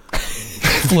potato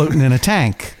floating in a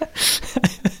tank.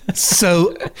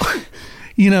 So,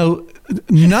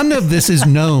 none of this is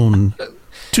known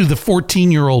to the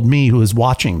 14-year-old me who is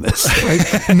watching this.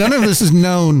 Right? None of this is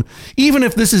known, even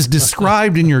if this is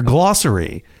described in your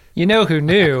glossary. You know who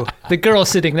knew? The girl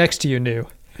sitting next to you knew.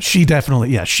 She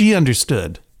definitely, she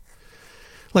understood.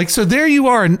 Like, so there you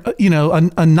are, a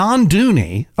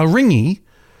non-Dooney, a ringy,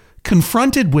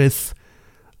 confronted with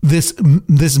this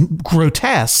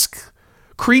grotesque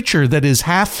creature that is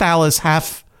half phallus,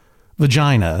 half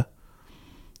vagina,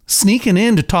 sneaking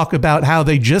in to talk about how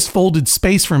they just folded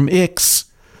space from Ix.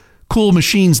 Cool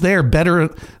machines there,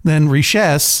 better than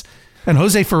Richesse. And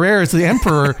Jose Ferrer as the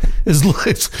Emperor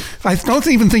I don't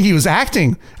even think he was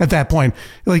acting at that point.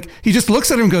 Like, he just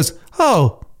looks at him and goes,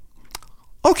 oh,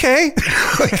 okay.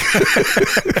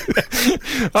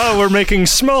 Oh, we're making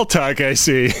small talk, I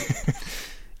see.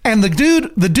 And the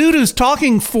dude who's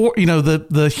talking for,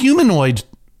 the humanoid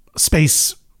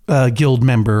space guild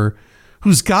member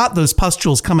who's got those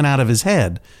pustules coming out of his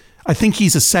head, I think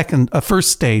he's a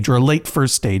first stage or a late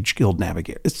first stage guild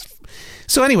navigator.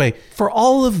 So anyway, for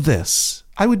all of this,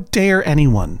 I would dare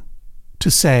anyone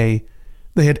to say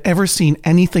they had ever seen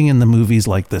anything in the movies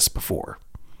like this before.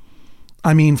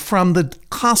 I mean, from the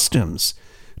costumes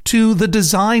to the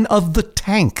design of the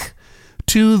tank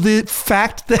to the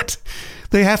fact that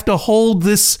they have to hold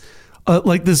this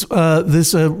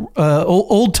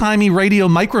old-timey radio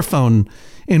microphone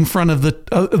in front of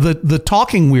the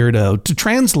talking weirdo to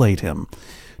translate him,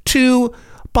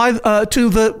 when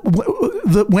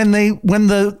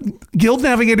the guild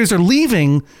navigators are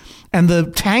leaving and the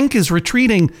tank is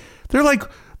retreating,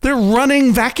 they're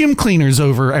running vacuum cleaners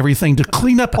over everything to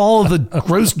clean up all of the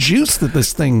gross juice that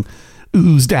this thing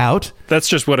oozed out. That's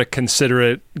just what a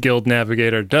considerate guild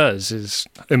navigator does, is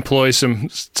employ some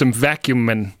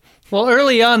vacuummen. Well,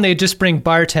 early on they just bring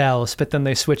bar towels, but then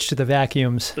they switch to the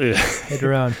vacuums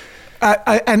later on.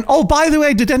 And by the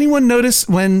way, did anyone notice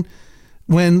when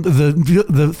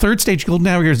the third stage guild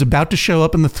navigator is about to show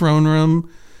up in the throne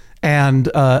room, and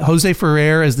Jose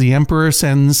Ferrer as the Emperor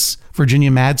sends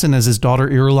Virginia Madsen as his daughter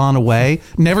Irulan away,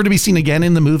 never to be seen again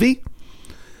in the movie?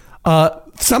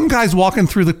 Some guys walking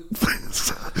through the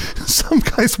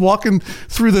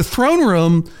throne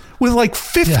room with like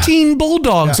 15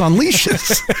 bulldogs on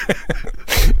leashes.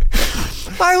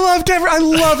 I love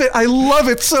it. I love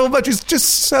it so much. It's just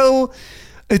so.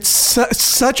 It's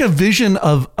such a vision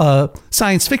of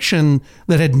science fiction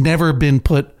that had never been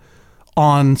put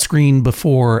on screen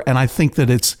before. And I think that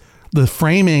it's the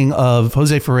framing of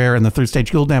Jose Ferrer and the Third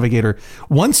Stage Guild Navigator.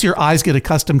 Once your eyes get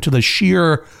accustomed to the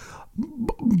sheer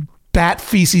bat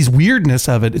feces weirdness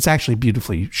of it, it's actually a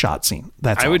beautifully shot scene.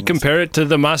 I would compare it to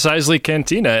the Mos Eisley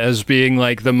Cantina as being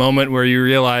like the moment where you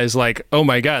realize, like, oh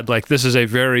my God, like this is a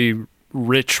very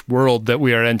rich world that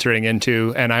we are entering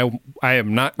into, and I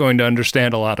am not going to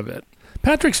understand a lot of it.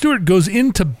 Patrick Stewart goes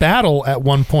into battle at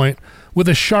one point with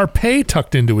a Shar-Pei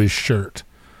tucked into his shirt,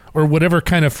 or whatever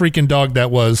kind of freaking dog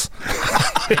that was.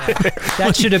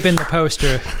 That should have been the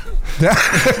poster.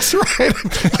 That's right.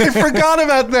 I forgot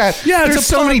about that. Yeah, there's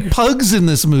so many pugs in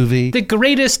this movie. The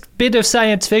greatest bit of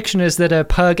science fiction is that a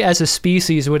pug as a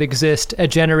species would exist a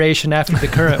generation after the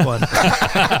current one.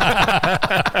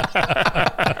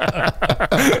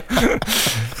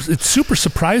 It's super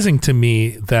surprising to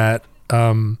me that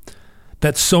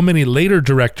that so many later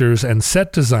directors and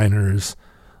set designers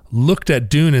looked at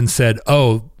Dune and said,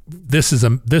 "Oh, this is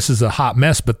a hot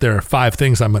mess, but there are 5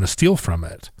 things I'm going to steal from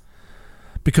it."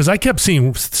 Because I kept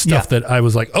seeing stuff that I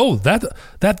was like, "Oh,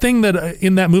 that thing that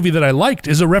in that movie that I liked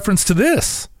is a reference to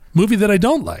this." movie that I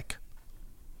don't like.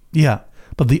 Yeah,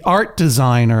 but the art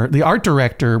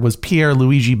director was Pier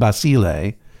Luigi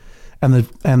Basile, and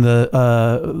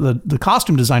the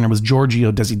costume designer was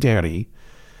Giorgio Desideri.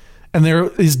 And there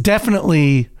is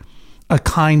definitely a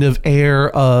kind of air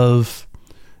of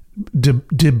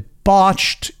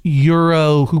debauched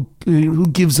Euro who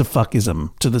gives a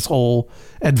fuckism to this whole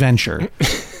adventure,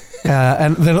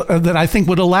 and that I think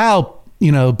would allow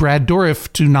Brad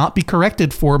Dourif to not be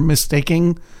corrected for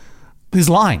mistaking his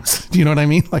lines. Do you know what I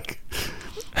mean? Like,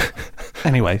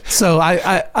 anyway, so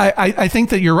I think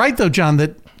that you're right though, John,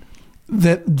 that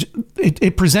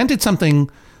it presented something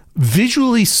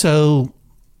visually so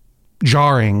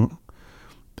jarring,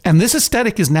 and this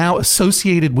aesthetic is now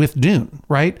associated with Dune,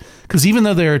 right? Because even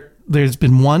though there's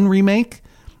been one remake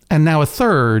and now a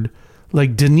third,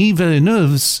 like Denis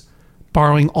Villeneuve's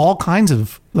borrowing all kinds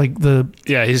of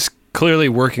he's clearly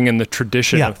working in the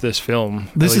tradition of this film.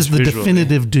 This is the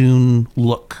definitive Dune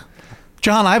look.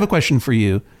 John, I have a question for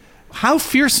you. How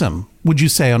fearsome would you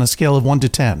say on a scale of 1 to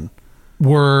 10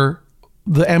 were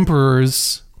the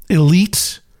Emperor's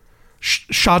elite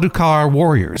Shadukar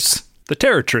warriors? The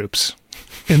Terror Troops.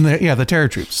 The Terror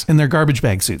Troops in their garbage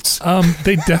bag suits.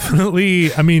 They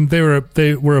definitely. I mean, they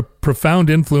were a profound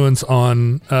influence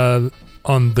on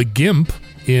the Gimp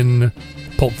in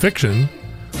Pulp Fiction.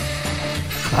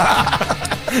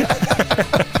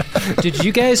 Did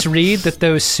you guys read that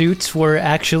those suits were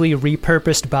actually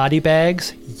repurposed body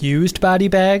bags, used body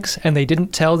bags, and they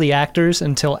didn't tell the actors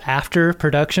until after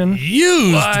production?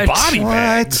 Used body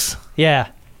bags? Yeah.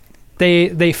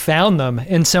 They found them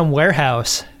in some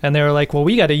warehouse, and they were like, well,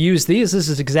 we got to use these. This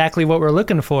is exactly what we're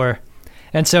looking for.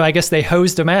 And so I guess they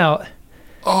hosed them out,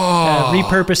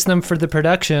 repurposed them for the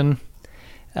production,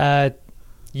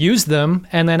 used them,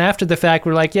 and then after the fact,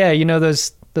 we're like, yeah,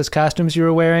 those costumes you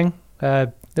were wearing,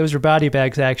 those were body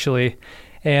bags, actually.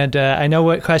 And I know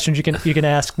what questions you can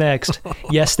ask next.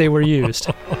 Yes, they were used.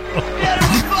 Get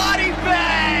a body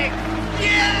bag!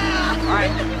 Yeah! All right.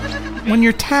 When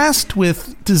you're tasked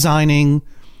with designing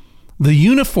the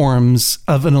uniforms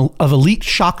of elite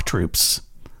shock troops,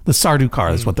 the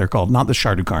Sardukar is what they're called, not the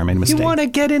Shardukar. I made a mistake. You want to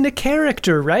get into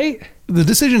character, right? The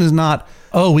decision is not,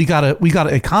 we gotta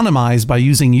economize by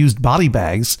using used body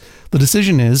bags. The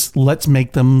decision is, let's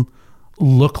make them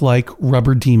look like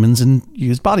rubber demons and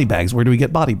use body bags. Where do we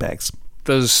get body bags?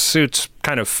 Those suits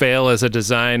kind of fail as a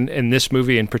design in this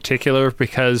movie in particular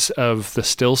because of the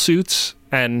still suits.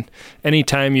 And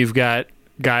anytime you've got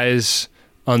guys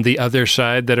on the other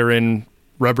side that are in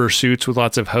rubber suits with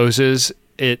lots of hoses,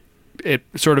 it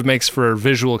sort of makes for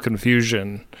visual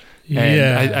confusion.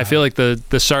 And I feel like the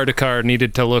Sardaukar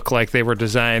needed to look like they were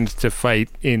designed to fight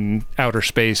in outer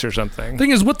space or something.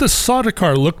 Thing is, what the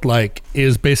Sardaukar looked like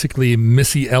is basically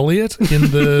Missy Elliott in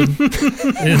the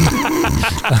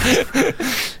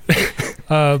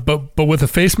but with a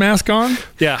face mask on.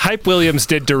 Yeah, Hype Williams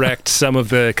did direct some of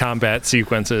the combat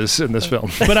sequences in this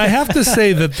film. But I have to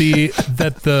say that the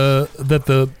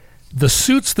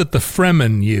suits that the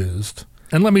Fremen used.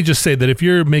 And let me just say that if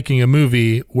you're making a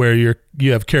movie where you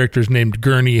have characters named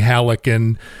Gurney Halleck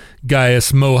and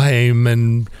Gaius Mohaim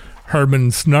and Herman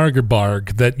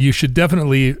Snargerbarg, that you should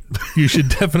definitely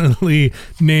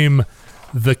name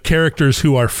the characters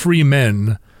who are free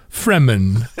men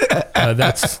Fremen.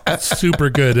 That's super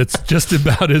good. It's just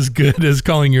about as good as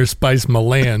calling your spice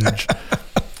melange.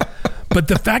 But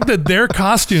the fact that their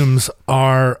costumes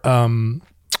are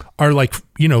like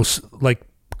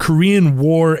Korean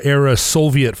War era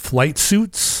Soviet flight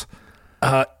suits,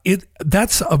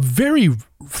 that's a very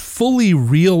fully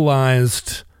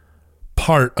realized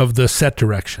part of the set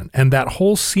direction. And that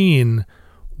whole scene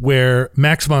where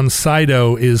Max von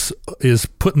Sydow is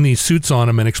putting these suits on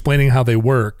him and explaining how they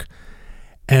work,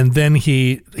 and then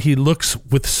he looks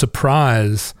with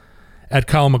surprise at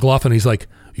Kyle MacLachlan. He's like,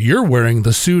 "You're wearing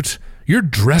the suit. You're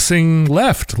dressing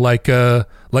left like a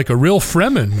real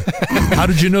Fremen. How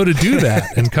did you know to do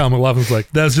that?" And Kyle MacLachlan's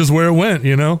like, "That's just where it went,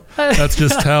 That's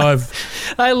just how I've."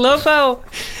 I love how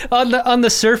on the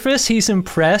surface he's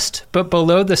impressed, but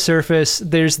below the surface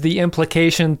there's the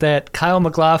implication that Kyle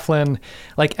MacLachlan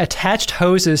attached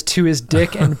hoses to his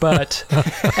dick and butt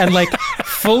and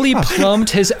fully plumbed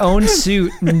his own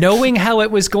suit, knowing how it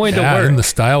was going to work in the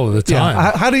style of the time.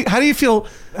 Yeah. How do you feel?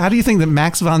 How do you think that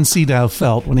Max von Sydow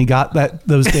felt when he got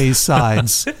those days'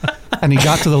 sides? And he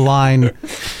got to the line,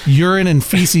 urine and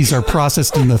feces are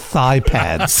processed in the thigh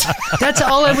pads. That's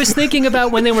all I was thinking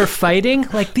about when they were fighting.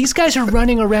 These guys are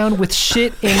running around with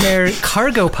shit in their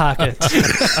cargo pockets.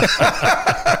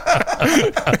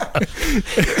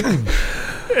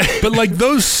 But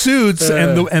those suits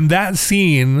and that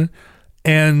scene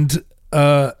and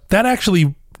that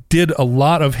actually did a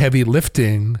lot of heavy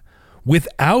lifting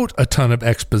without a ton of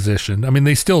exposition. I mean,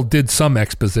 they still did some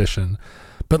exposition,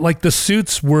 but like the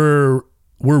suits were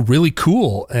really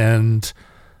cool, and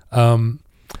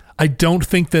I don't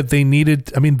think that they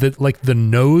needed. I mean, the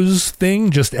nose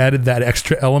thing just added that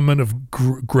extra element of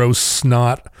gross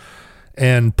snot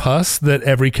and pus that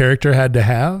every character had to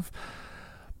have.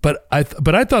 But I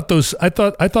thought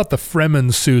the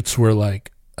Fremen suits were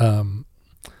like,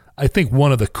 I think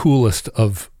one of the coolest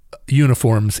of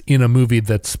uniforms in a movie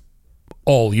that's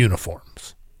all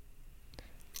uniforms.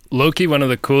 Loki, one of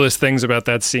the coolest things about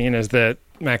that scene is that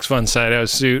Max von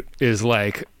Sydow's suit is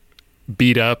like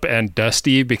beat up and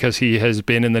dusty because he has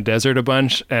been in the desert a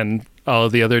bunch, and all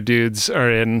of the other dudes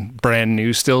are in brand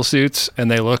new still suits,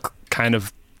 and they look kind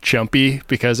of chumpy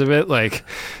because of it. Like,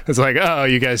 it's like, oh,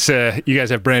 you guys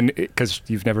have brand, because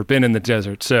you've never been in the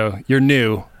desert, so you're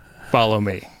new, follow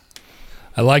me.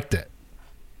 I liked it.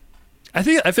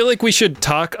 I feel like we should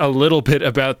talk a little bit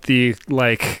about the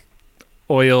like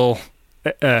oil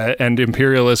and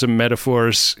imperialism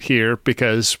metaphors here,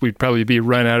 because we'd probably be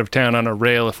run out of town on a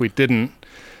rail if we didn't.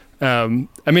 I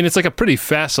mean, it's like a pretty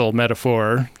facile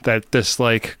metaphor that this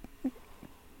like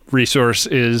resource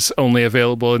is only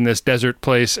available in this desert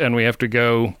place, and we have to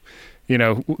go, you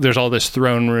know, there's all this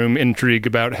throne room intrigue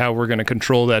about how we're going to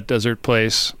control that desert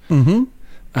place. Mm-hmm.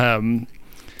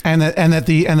 And that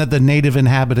the native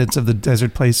inhabitants of the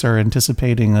desert place are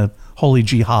anticipating a holy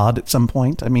jihad at some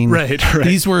point. I mean, right.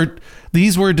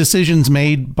 These were decisions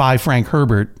made by Frank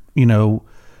Herbert. You know,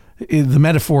 the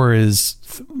metaphor is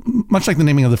much like the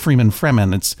naming of the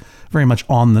Fremen. It's very much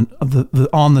on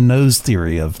the nose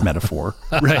theory of metaphor.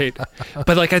 Right.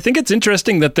 But like, I think it's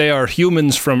interesting that they are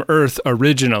humans from Earth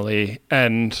originally,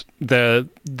 and the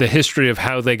history of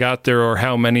how they got there or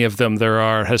how many of them there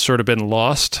are has sort of been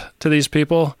lost to these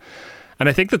people. And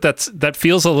I think that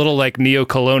feels a little like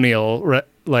neo-colonial,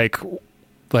 like,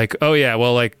 oh yeah,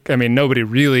 well, like, I mean, nobody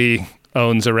really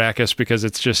owns Arrakis because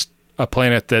it's just a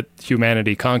planet that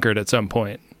humanity conquered at some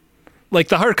point. Like,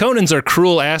 the Harkonnens are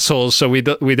cruel assholes, so we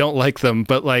don't like them,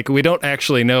 but like, we don't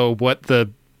actually know what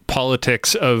the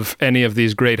politics of any of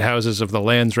these great houses of the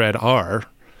Landsraad are.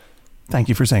 Thank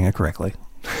you for saying it correctly.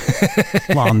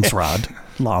 Landsraad.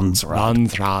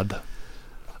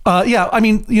 Yeah, I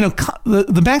mean, you know,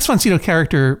 the Max von Sydow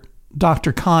character,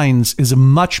 Dr. Kynes, is a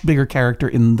much bigger character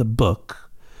in the book,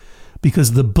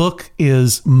 because the book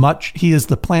is he is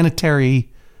the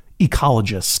planetary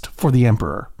ecologist for the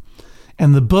Emperor.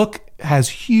 And the book has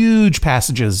huge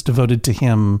passages devoted to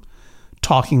him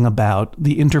talking about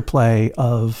the interplay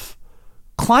of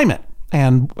climate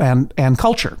and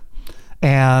culture.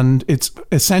 And it's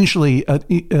essentially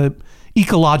a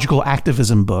ecological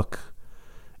activism book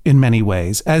in many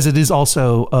ways, as it is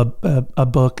also a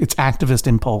book. Its activist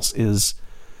impulse is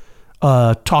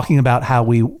talking about how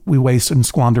we waste and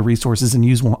squander resources and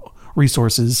use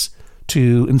resources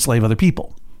to enslave other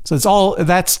people. So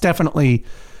that's definitely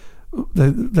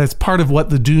that's part of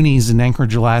what the Doonies in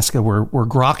Anchorage, Alaska were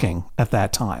grokking at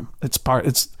that time. It's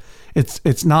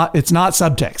not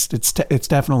subtext. It's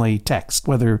definitely text,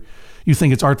 whether you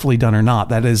think it's artfully done or not.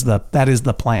 That is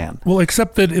the plan. Well,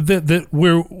 except that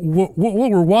what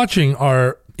we're watching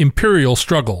are imperial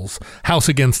struggles, house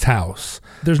against house.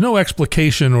 There's no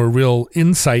explication or real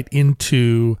insight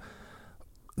into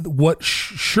what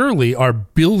surely are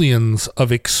billions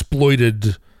of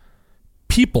exploited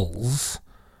peoples.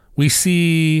 We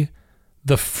see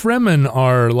the Fremen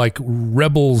are like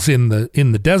rebels in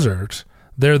the desert.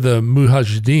 They're the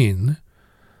Mujahideen,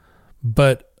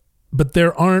 but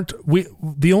there aren't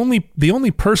the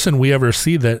only person we ever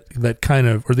see that kind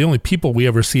of, or the only people we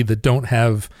ever see that don't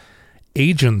have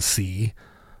agency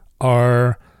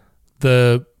are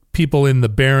the people in the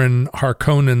Baron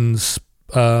Harkonnen's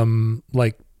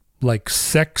like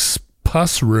sex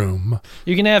pus room.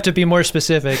 You're gonna have to be more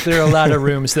specific. There are a lot of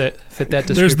rooms that fit that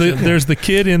description. There's the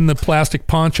kid in the plastic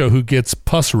poncho who gets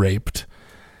pus raped,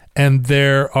 and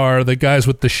there are the guys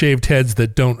with the shaved heads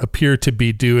that don't appear to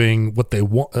be doing what they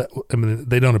want. I mean,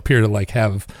 they don't appear to like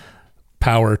have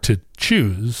power to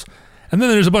choose. And then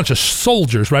there's a bunch of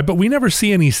soldiers, right? But we never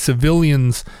see any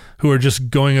civilians who are just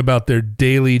going about their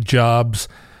daily jobs,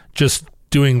 just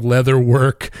doing leather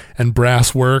work and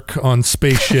brass work on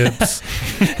spaceships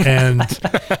and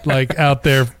like out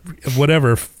there,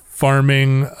 whatever,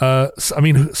 farming. I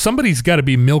mean, somebody's got to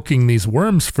be milking these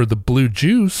worms for the blue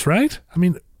juice, right? I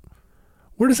mean,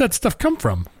 where does that stuff come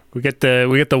from? We get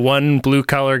the one blue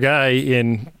collar guy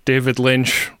in David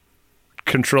Lynch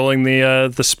controlling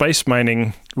the spice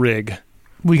mining rig.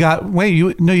 We got you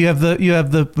have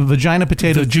the vagina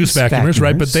potato juice vacuumers,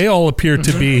 right? But they all appear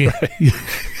to be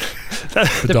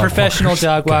The professional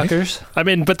dog walkers. I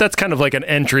mean, but that's kind of like an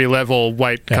entry-level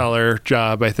white-collar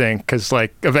job, I think, because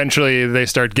like eventually they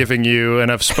start giving you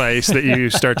enough spice that you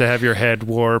start to have your head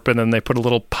warp, and then they put a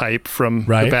little pipe from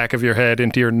the back of your head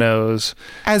into your nose.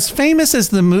 As famous as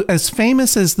the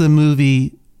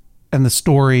movie and the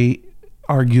story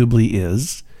arguably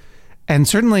is, and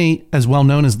certainly as well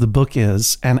known as the book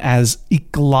is, and as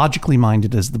ecologically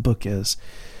minded as the book is,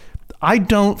 I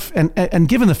don't, and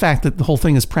given the fact that the whole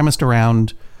thing is premised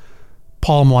around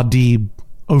Paul Muad'Dib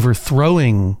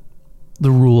overthrowing the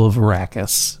rule of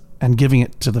Arrakis and giving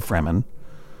it to the Fremen,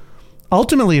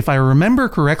 ultimately, if I remember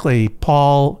correctly,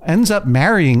 Paul ends up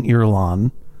marrying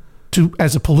Irulan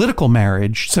as a political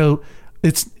marriage. So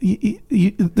it's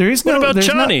there is no. What about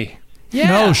Chani?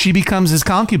 No, she becomes his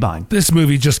concubine. This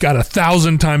movie just got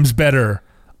 1,000 times better.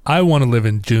 I want to live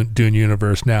in Dune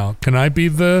universe now. Can I be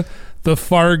the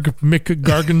Farg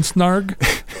McGargensnarg?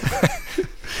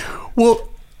 Well,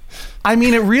 I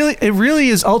mean, it really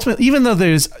is ultimately, even though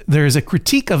there's a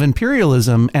critique of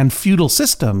imperialism and feudal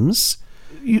systems,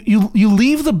 you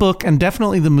leave the book and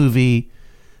definitely the movie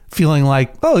feeling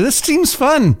like, oh, this seems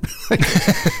fun.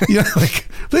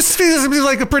 This seems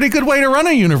like a pretty good way to run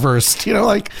a universe.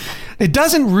 It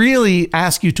doesn't really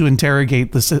ask you to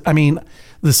interrogate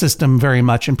the system very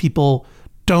much, and people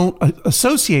don't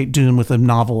associate Dune with a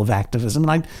novel of activism.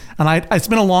 And it's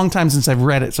been a long time since I've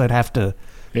read it, so I'd have to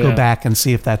go back and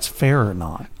see if that's fair or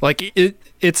not. Like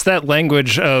it's that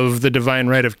language of the divine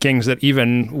right of kings that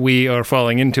even we are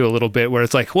falling into a little bit, where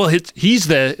it's like, well, he's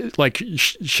the, like,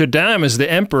 Shaddam is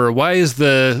the emperor. Why is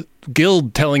the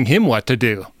guild telling him what to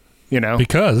do?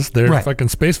 Because they're fucking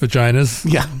space vaginas,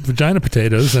 vagina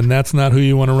potatoes, and that's not who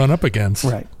you want to run up against.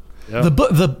 Right. Yep.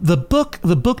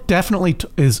 The book definitely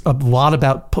is a lot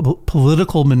about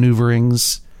political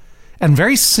maneuverings, and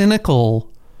very cynical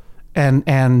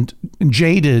and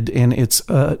jaded in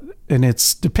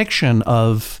its depiction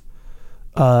of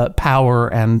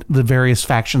power and the various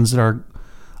factions that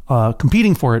are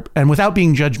competing for it, and without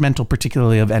being judgmental,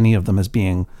 particularly of any of them as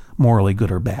being morally good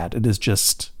or bad. It is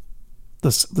just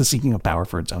the seeking of power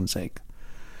for its own sake.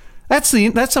 That's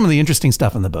some of the interesting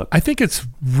stuff in the book. I think it's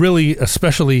really,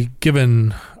 especially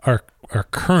given our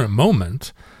current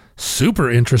moment, super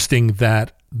interesting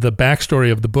that the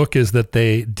backstory of the book is that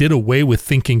they did away with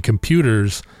thinking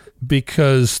computers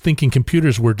because thinking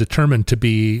computers were determined to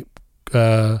be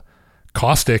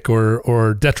caustic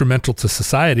or detrimental to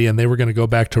society, and they were going to go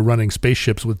back to running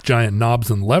spaceships with giant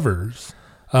knobs and levers.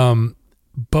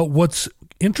 But what's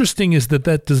interesting is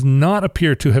that does not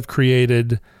appear to have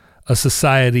created a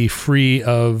society free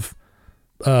of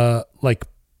like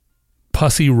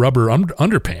pussy rubber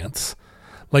underpants.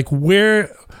 Like what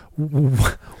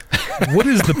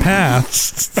is the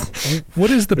path?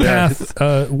 What is the path?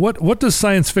 What does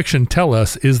science fiction tell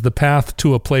us is the path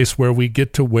to a place where we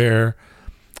get to wear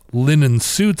linen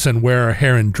suits and wear our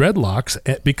hair in dreadlocks?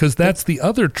 Because that's the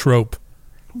other trope.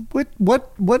 What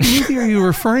movie are you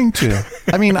referring to?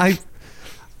 I mean,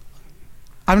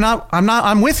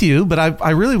 I'm with you, but I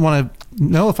really want to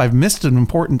know if I've missed an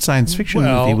important science fiction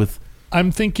movie with.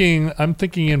 I'm thinking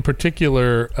in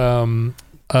particular in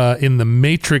the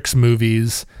Matrix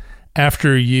movies,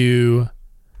 after you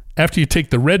take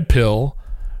the red pill,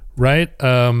 right?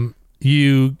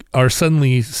 You are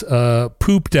suddenly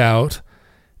pooped out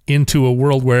into a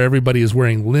world where everybody is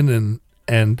wearing linen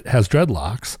and has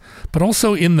dreadlocks. But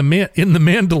also in the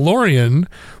Mandalorian,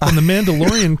 when the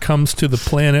Mandalorian comes to the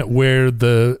planet where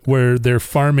they're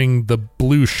farming the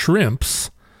blue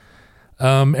shrimps,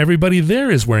 everybody there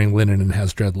is wearing linen and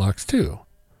has dreadlocks too.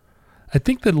 I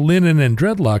think that linen and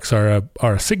dreadlocks are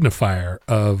a signifier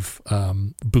of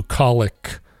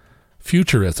bucolic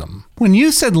futurism. When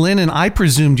you said linen, I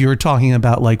presumed you were talking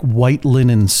about like white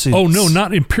linen suits. Oh no,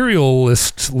 not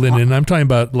imperialist linen. I'm talking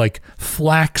about like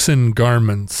flaxen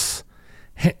garments,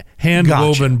 hand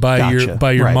woven by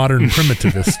your modern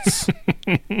primitivists.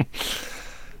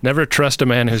 Never trust a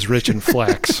man who's rich in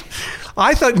flax.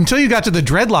 I thought until you got to the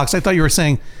dreadlocks, I thought you were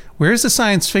saying, where's the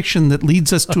science fiction that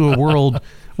leads us to a world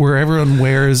where everyone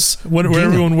wears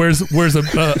everyone wears a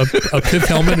pith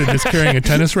helmet and is carrying a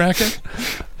tennis racket?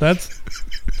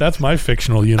 That's my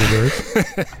fictional universe.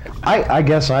 I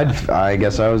guess I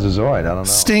was a Zoid. I don't know.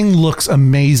 Sting looks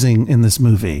amazing in this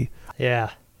movie.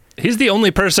 Yeah. He's the only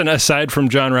person aside from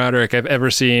John Roderick I've ever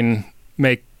seen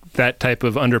make that type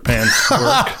of underpants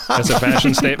work as a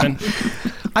fashion statement.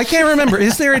 I can't remember.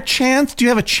 Is there a chance? Do you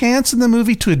have a chance in the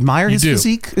movie to admire his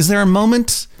physique? Is there a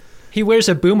moment? He wears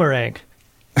a boomerang.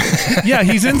 Yeah,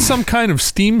 he's in some kind of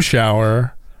steam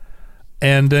shower,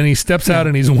 and then he steps out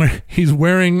and he's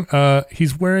wearing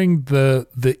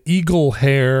the eagle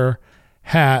hair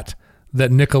hat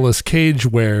that Nicolas Cage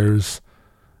wears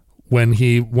when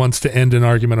he wants to end an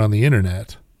argument on the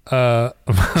internet.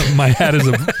 My hat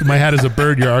is a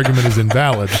bird. Your argument is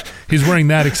invalid. He's wearing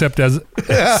that except as a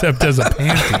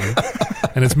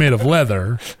panty, and it's made of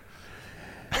leather.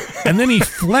 And then he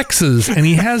flexes, and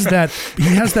he has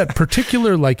that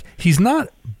particular, like, he's not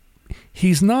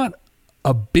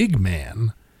a big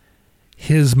man.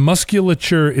 His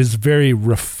musculature is very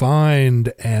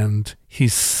refined, and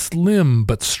he's slim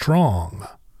but strong.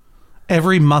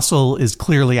 Every muscle is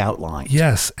clearly outlined.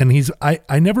 Yes, and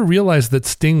I never realized that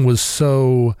Sting was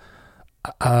so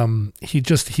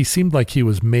he seemed like he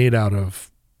was made out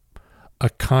of a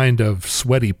kind of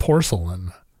sweaty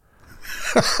porcelain.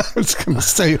 I was going to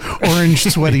say orange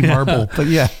sweaty marble, but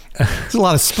yeah, there's a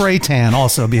lot of spray tan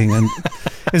also being in.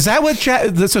 Is that what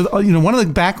one of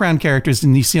the background characters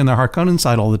and you see on the Harkonnen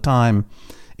side all the time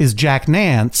is Jack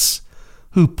Nance,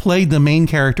 who played the main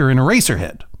character in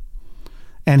Eraserhead.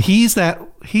 And he's that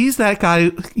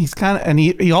guy. He's kind of, and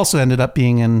he also ended up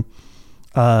being in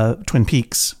Twin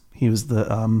Peaks. He was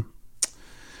the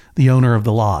owner of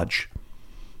the lodge.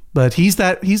 But he's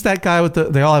that guy with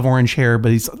they all have orange hair,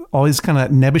 but he's always kind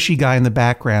of nebbishy guy in the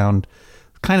background,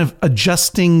 kind of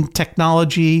adjusting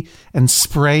technology and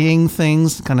spraying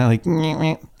things, kind of like, you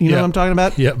know what I'm talking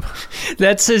about? Yep.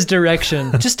 That's his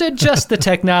direction. Just adjust the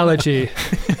technology.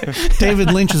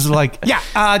 David Lynch is like,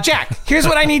 Jack, here's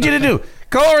what I need you to do.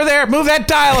 Go over there, move that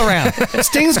dial around.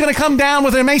 Sting's going to come down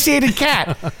with an emaciated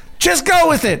cat. Just go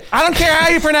with it. I don't care how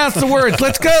you pronounce the words.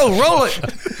 Let's go. Roll it.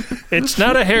 It's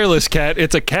not a hairless cat.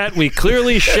 It's a cat we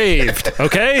clearly shaved,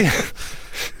 okay?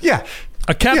 Yeah.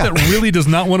 A cat that really does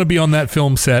not want to be on that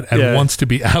film set and wants to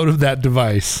be out of that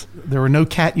device. There were no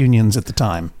cat unions at the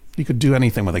time. You could do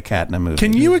anything with a cat in a movie.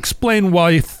 Can you explain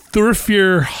why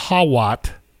Thurfir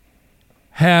Hawat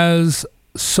has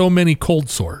so many cold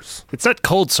sores? It's not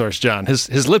cold sores, John.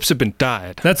 His lips have been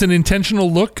dyed. That's an intentional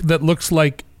look that looks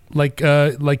like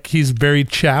he's very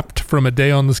chapped from a day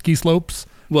on the ski slopes.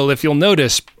 Well, if you'll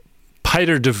notice,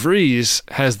 Pieter de Vries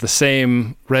has the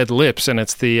same red lips, and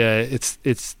it's this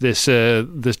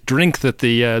drink that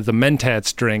the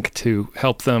Mentats drink to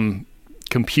help them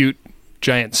compute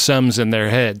giant sums in their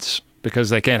heads because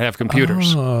they can't have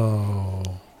computers. Oh,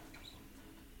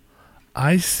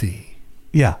 I see.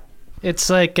 Yeah. It's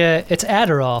like it's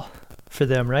Adderall for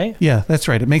them, right? Yeah, that's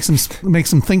right. It makes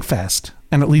them think fast,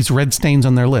 and it leaves red stains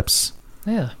on their lips.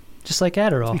 Yeah, just like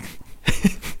Adderall.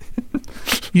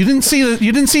 You didn't see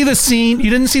the scene. You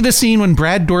didn't see the scene when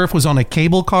Brad Dourif was on a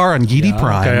cable car on Gidi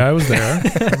Prime. Okay, I was there.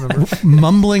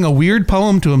 Mumbling a weird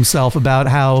poem to himself about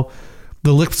how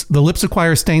the lips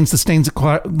acquire stains,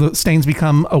 the stains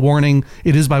become a warning.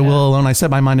 It is by will alone I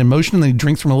set my mind in motion. And then he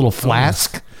drinks from a little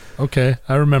flask. Okay,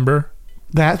 I remember.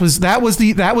 That was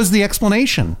the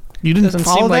explanation. You didn't Doesn't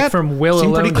follow seem that? like from will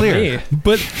Seemed alone pretty clear. to me.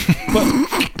 But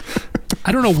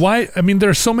I don't know why. I mean, there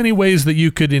are so many ways that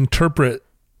you could interpret,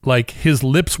 like, his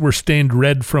lips were stained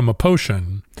red from a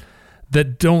potion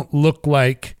that don't look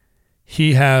like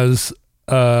he has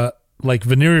like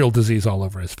venereal disease all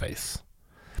over his face.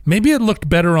 Maybe it looked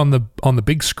better on the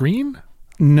big screen.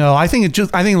 No, I think it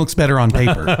looks better on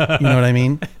paper. You know what I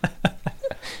mean?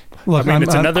 Look, I mean,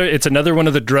 it's another one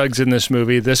of the drugs in this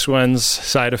movie. This one's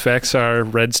side effects are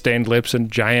red stained lips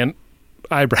and giant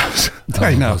eyebrows.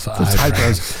 I know those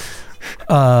eyebrows.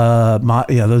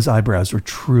 Those eyebrows were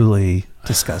truly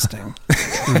disgusting.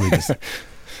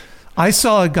 I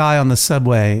saw a guy on the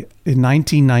subway in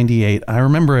 1998. I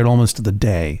remember it almost to the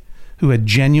day, who had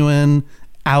genuine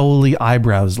owly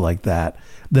eyebrows like that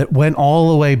went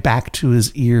all the way back to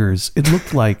his ears. It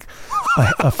looked like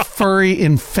a furry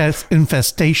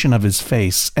infestation of his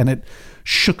face, and it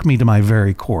shook me to my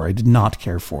very core. I did not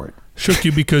care for it. Shook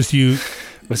you because you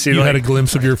had a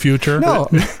glimpse of your future? No.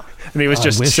 And he was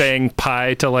just saying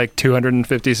pi to like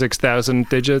 256,000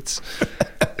 digits.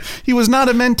 He was not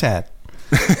a mentat.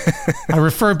 I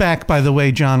refer back, by the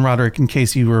way, John Roderick, in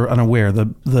case you were unaware,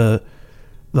 the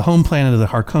home planet of the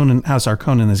Harkonnen, House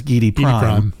Harkonnen is Gidi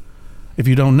Prime. If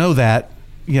you don't know that,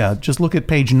 just look at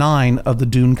page 9 of the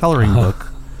Dune coloring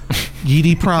book.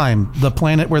 Gidi Prime, the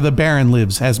planet where the Baron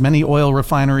lives, has many oil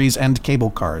refineries and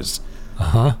cable cars.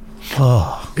 Uh-huh.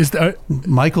 Oh, is that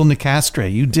Michael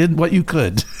Nicastre? You did what you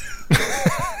could.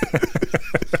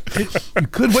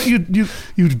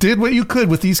 You did what you could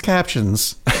with these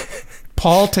captions.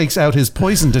 Paul takes out his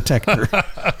poison detector.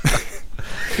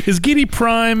 Is Gidi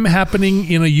Prime happening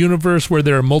in a universe where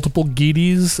there are multiple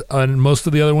Gidis and most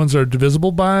of the other ones are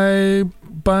divisible by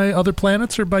other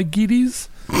planets or by Gidis?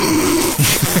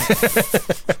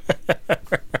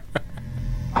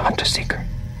 A hunter-seeker.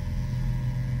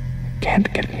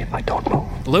 can't get me if I don't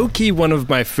move. Low-key, one of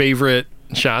my favorite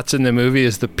shots in the movie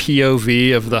is the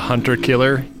POV of the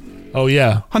hunter-killer. Oh,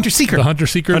 yeah. Hunter-seeker. The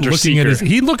hunter-seeker looking at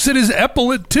he looks at his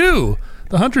epaulet, too.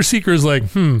 The hunter-seeker is like,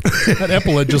 that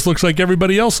epaulet just looks like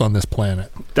everybody else on this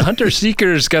planet. The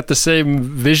hunter-seeker's got the same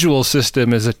visual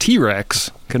system as a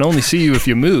T-Rex. Can only see you if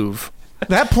you move.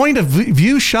 That point of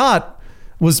view shot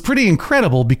was pretty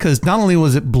incredible because not only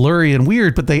was it blurry and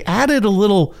weird, but they added a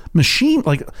little machine,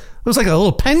 like it was like a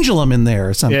little pendulum in there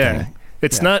or something. Yeah.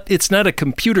 It's not a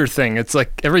computer thing. It's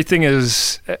like everything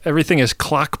is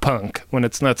clock punk when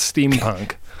it's not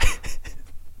steampunk.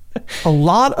 A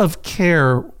lot of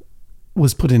care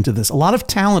was put into this. A lot of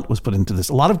talent was put into this.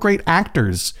 A lot of great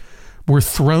actors were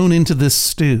thrown into this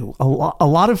stew. A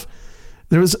lot of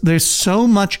there's so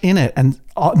much in it, and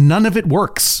none of it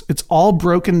works. It's all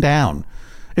broken down.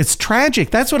 It's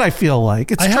tragic. That's what I feel like.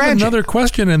 It's tragic. I have another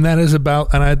question, and that is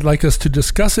about, and I'd like us to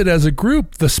discuss it as a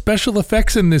group, the special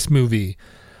effects in this movie.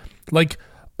 Like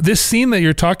this scene that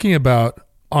you're talking about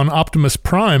on Optimus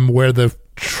Prime, where the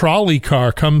trolley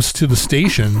car comes to the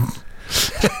station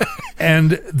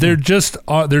and they're just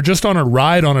on a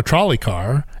ride on a trolley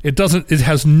car. It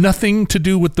has nothing to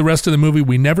do with the rest of the movie.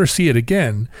 We never see it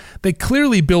again. They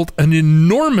clearly built an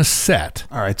enormous set.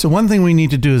 All right. So one thing we need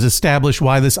to do is establish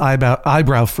why this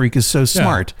eyebrow freak is so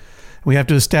smart. Yeah. We have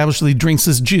to establish that he drinks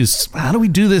this juice. How do we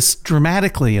do this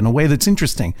dramatically in a way that's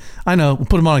interesting? I know. We'll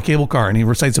put him on a cable car and he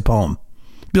recites a poem.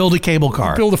 Build a cable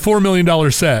car. Build a $4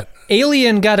 million set.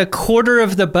 Alien got a quarter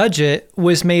of the budget,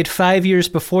 was made 5 years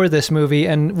before this movie,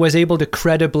 and was able to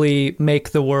credibly make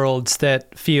the worlds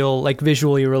that feel like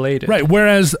visually related. Right.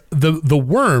 Whereas the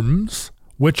worms,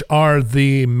 which are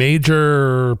the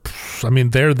major,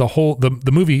 they're the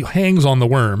movie hangs on the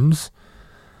worms.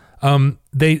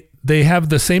 They have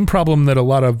the same problem that a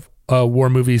lot of war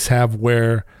movies have,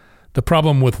 where the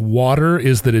problem with water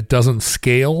is that it doesn't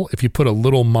scale. If you put a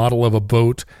little model of a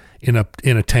boat in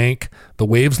a tank, the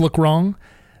waves look wrong.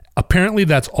 Apparently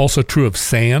that's also true of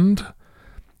sand,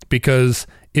 because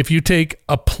if you take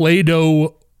a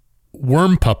Play-Doh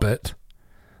worm puppet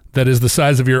that is the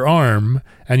size of your arm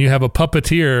and you have a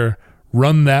puppeteer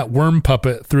run that worm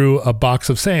puppet through a box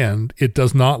of sand, it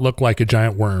does not look like a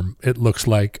giant worm. It looks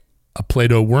like a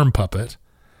Play-Doh worm puppet.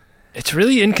 It's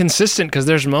really inconsistent because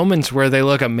there's moments where they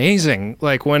look amazing.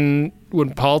 Like when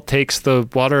Paul takes the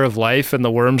water of life and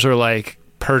the worms are like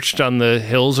perched on the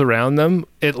hills around them,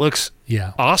 it looks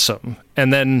awesome.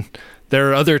 And then there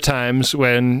are other times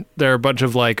when there are a bunch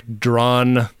of like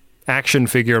drawn action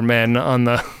figure men on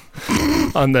the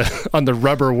on the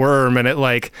rubber worm, and it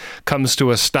like comes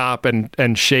to a stop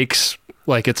and shakes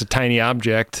like it's a tiny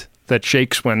object that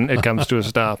shakes when it comes to a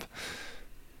stop.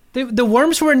 The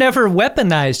worms were never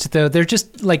weaponized, though. They're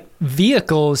just like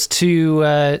vehicles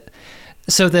to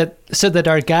so that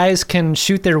our guys can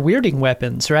shoot their weirding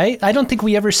weapons, right? I don't think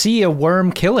we ever see a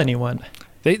worm kill anyone.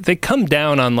 They come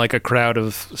down on like a crowd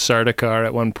of Sardaukar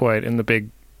at one point in the big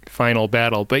final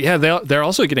battle. But yeah, they're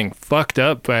also getting fucked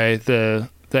up by the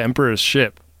Emperor's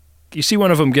ship. You see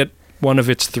one of them get one of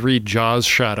its 3 jaws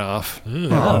shot off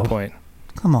at one point.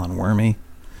 Come on, Wormy.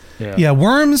 Yeah,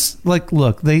 worms, like,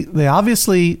 look, they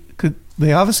obviously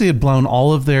had blown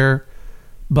all of their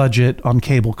budget on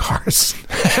cable cars.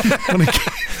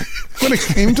 when it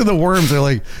came to the worms, they're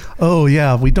like, oh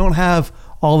yeah, we don't have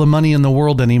all the money in the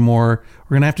world anymore.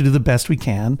 We're gonna have to do the best we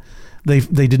can. They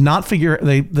did not figure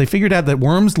they figured out that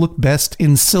worms look best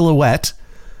in silhouette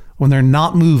when they're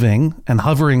not moving and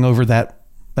hovering over that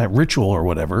ritual or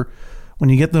whatever.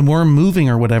 When you get the worm moving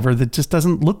or whatever, that just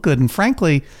doesn't look good. And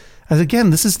frankly, as again,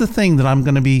 this is the thing that I'm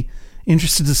going to be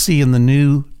interested to see in the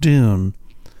new Dune.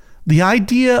 The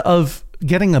idea of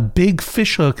getting a big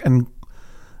fish hook and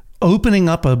opening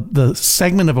up the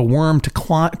segment of a worm to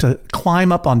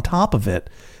climb up on top of it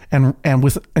and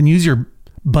use your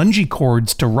bungee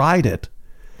cords to ride it.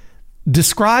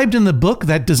 Described in the book,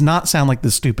 that does not sound like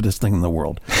the stupidest thing in the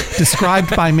world.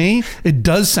 Described by me, it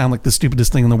does sound like the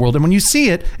stupidest thing in the world. And when you see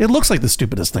it, it looks like the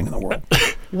stupidest thing in the world.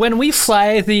 When we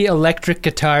fly the electric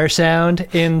guitar sound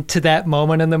into that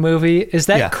moment in the movie, is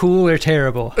that cool or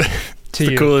terrible? It's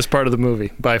the coolest part of the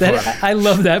movie, by far. I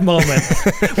love that moment.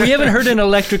 We haven't heard an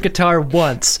electric guitar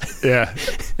once. Yeah.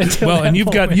 Well, and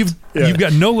you've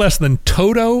got no less than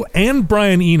Toto and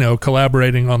Brian Eno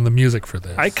collaborating on the music for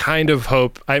this. I kind of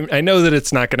hope. I know that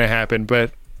it's not going to happen,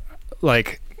 but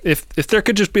like if there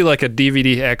could just be like a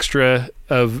DVD extra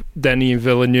of Denis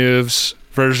Villeneuve's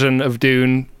version of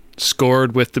Dune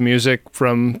scored with the music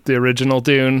from the original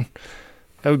Dune,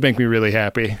 that would make me really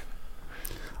happy.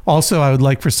 Also, I would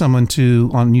like for someone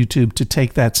on YouTube to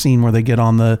take that scene where they get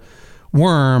on the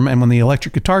worm, and when the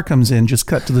electric guitar comes in, just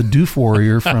cut to the Doof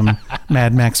Warrior from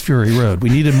Mad Max Fury Road. We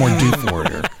needed more Doof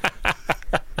Warrior.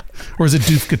 Or is it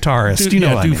Doof Guitarist? Doof, you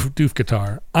know what Doof, I mean. Doof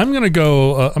Guitar. I'm gonna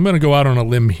go out on a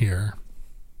limb here,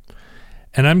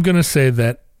 and I'm gonna say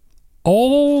that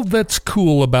all that's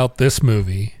cool about this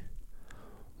movie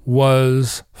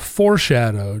was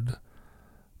foreshadowed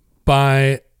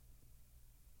by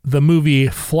the movie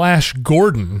Flash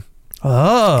Gordon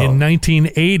in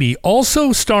 1980,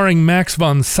 also starring Max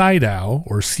von Sydow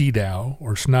or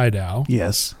Snydau.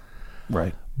 Yes,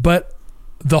 right. But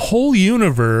the whole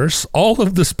universe, all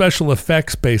of the special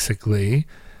effects, basically,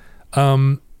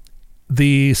 the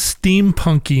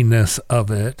steampunkiness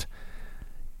of it,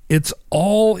 it's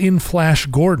all in Flash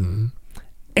Gordon.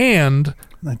 And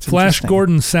Flash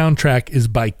Gordon's soundtrack is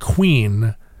by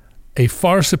Queen, a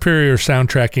far superior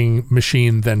soundtracking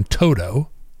machine than Toto.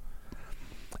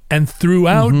 And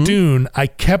throughout Dune, I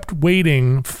kept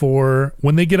waiting for,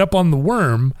 when they get up on the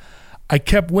worm, I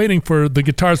kept waiting for the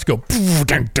guitars to go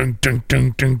ding, ding, ding,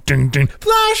 ding, ding, ding, ding.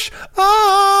 Flash!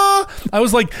 Ah! I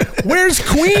was like, "Where's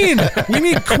Queen? We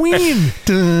need Queen."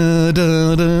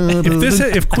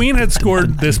 If Queen had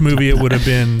scored this movie, it would have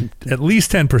been at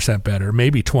least 10% better,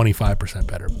 maybe 25%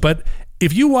 better. But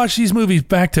if you watch these movies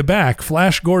back to back,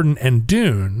 Flash Gordon and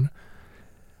Dune,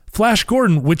 Flash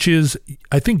Gordon, which is,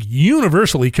 I think,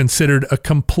 universally considered a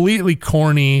completely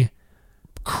corny,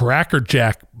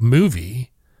 crackerjack movie.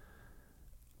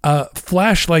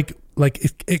 Flash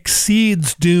it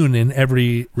exceeds Dune in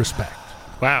every respect.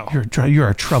 Wow, You're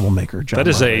a troublemaker, John. That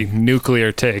is Roderick. a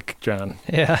nuclear take, John.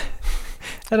 Yeah.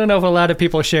 I don't know if a lot of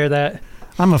people share that.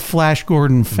 I'm a Flash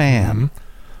Gordon fan.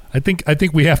 I think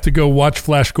we have to go watch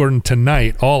Flash Gordon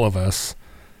tonight, all of us,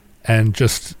 and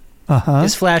just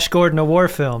Is Flash Gordon a war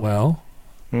film? well,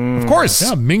 Of course.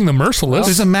 yeah, Ming the Merciless.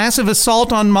 There's a massive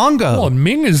assault on Mongo. Well,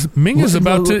 Ming is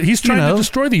about to. He's trying to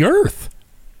destroy the Earth.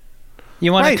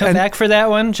 You want Right, to come and- back for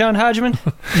that one, John Hodgman?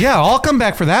 Yeah, I'll come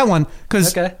back for that one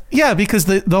because Okay. because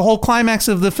the whole climax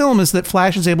of the film is that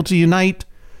Flash is able to unite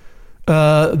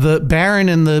the Baron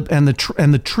and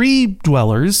the tree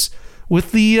dwellers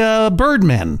with the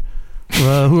Birdmen,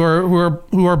 who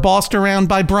are bossed around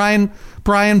by Brian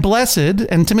Blessed,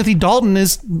 and Timothy Dalton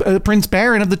is Prince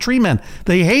Baron of the Tree Men.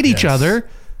 They hate each other.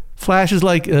 Flash is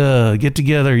like, get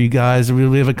together, you guys.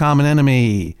 We have a common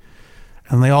enemy.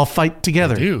 And they all fight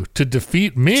together. They do, to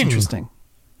defeat Ming. It's interesting.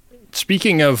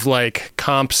 Speaking of like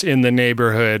comps in the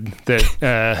neighborhood that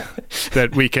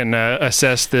that we can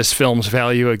assess this film's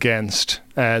value against,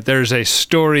 there's a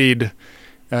storied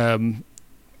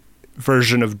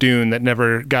version of Dune that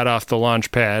never got off the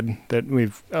launch pad that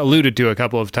we've alluded to a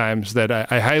couple of times that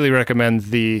I highly recommend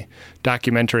the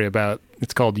documentary about.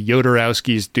 It's called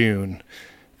Jodorowsky's Dune.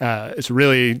 It's a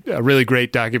really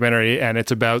great documentary, and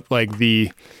it's about like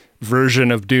the version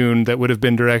of Dune that would have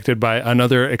been directed by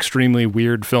another extremely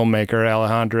weird filmmaker,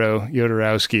 Alejandro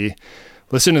Jodorowsky.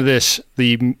 Listen to this.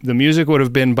 The music would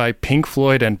have been by Pink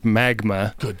Floyd and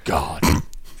Magma. Good God.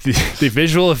 The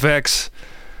visual effects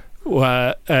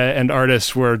and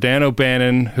artists were Dan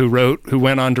O'Bannon, who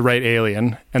went on to write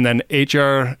Alien, and then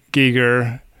H.R.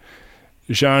 Giger,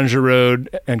 Jean Giraud,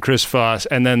 and Chris Foss.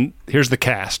 And then here's the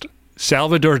cast.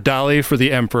 Salvador Dali for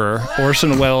the Emperor,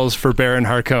 Orson Welles for Baron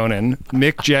Harkonnen,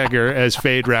 Mick Jagger as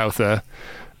Fade Routha,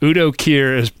 Udo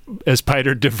Kier as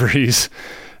Peter de Vries,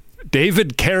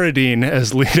 David Carradine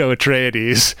as Leto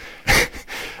Atreides.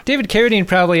 David Carradine,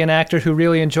 probably an actor who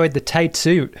really enjoyed the tight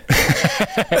suit.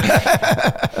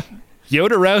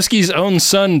 Jodorowsky's own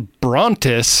son,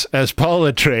 Brontis, as Paul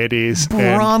Atreides.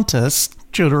 Brontis,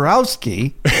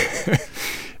 Jodorowsky.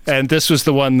 And this was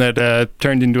the one that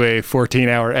turned into a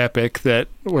 14-hour epic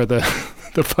where the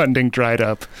funding dried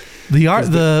up.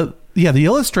 The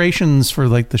illustrations for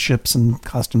like the ships and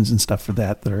costumes and stuff for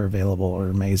that are available are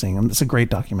amazing. And it's a great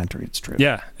documentary. It's true.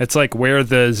 Yeah, it's like where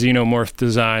the xenomorph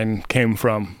design came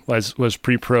from was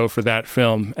pre-pro for that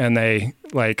film, and they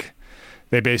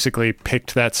basically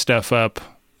picked that stuff up.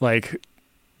 Like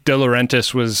De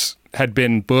Laurentiis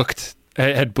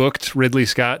had booked Ridley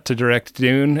Scott to direct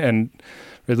Dune, and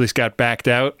Ridley Scott backed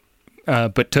out,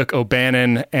 but took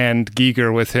O'Bannon and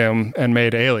Giger with him and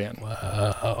made Alien.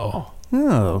 Wow.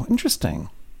 Oh, interesting.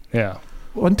 Yeah.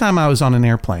 One time I was on an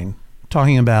airplane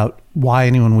talking about why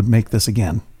anyone would make this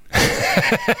again.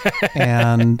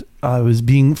 And I was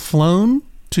being flown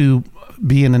to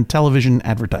be in a television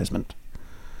advertisement.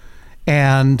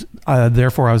 And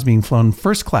therefore I was being flown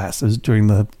first class. It was during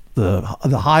the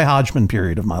high Hodgman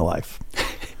period of my life.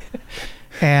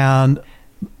 And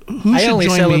I only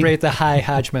celebrate the high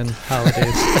Hodgman holidays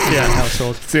in my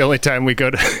household. It's the only time we go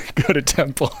go to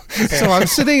temple. So I'm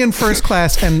sitting in first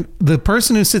class, and the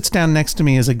person who sits down next to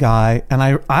me is a guy, and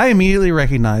I immediately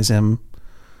recognize him.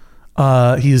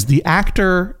 He is the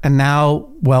actor and now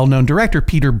well-known director,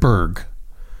 Peter Berg.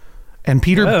 And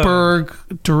Peter Berg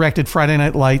directed Friday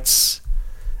Night Lights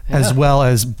as well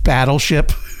as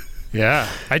Battleship. Yeah,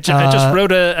 I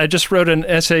just wrote an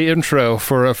essay intro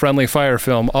for a Friendly Fire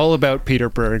film all about Peter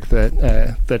Berg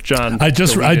that John. I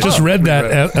just read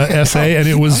that essay and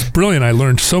it was brilliant. I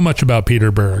learned so much about Peter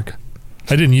Berg.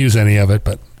 I didn't use any of it,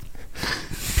 but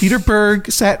Peter Berg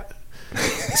sat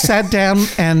down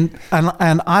and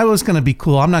I was going to be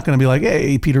cool. I'm not going to be like,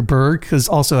 hey, Peter Berg, because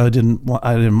also I didn't want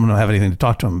to have anything to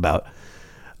talk to him about.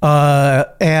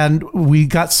 And we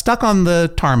got stuck on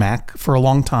the tarmac for a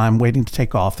long time waiting to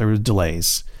take off. There were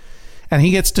delays. And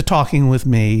he gets to talking with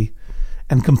me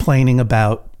and complaining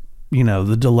about,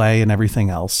 the delay and everything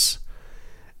else.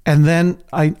 And then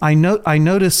I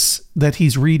notice that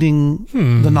he's reading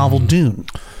the novel Dune.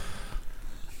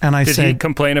 And I Did he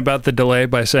complain about the delay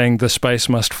by saying the spice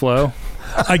must flow?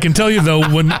 I can tell you though,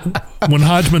 when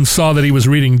Hodgman saw that he was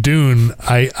reading Dune,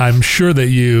 I'm sure that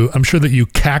you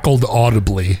cackled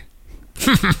audibly.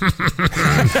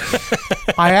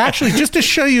 I actually, just to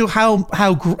show you how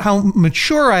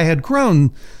mature I had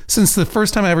grown since the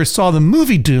first time I ever saw the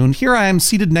movie Dune, here I am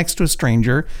seated next to a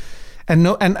stranger, and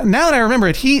now that I remember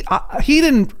it, he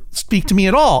didn't speak to me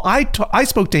at all. I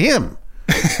spoke to him.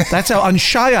 That's how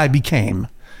unshy I became.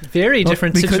 Very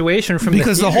different situation from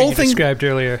the whole thing you described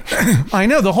earlier. I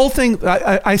know the whole thing.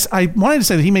 I wanted to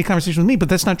say that he made conversation with me, but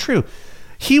that's not true.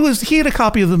 He had a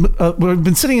copy of the. We've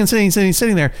been sitting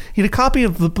there. He had a copy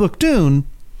of the book Dune,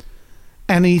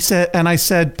 and I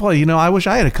said, "Boy, I wish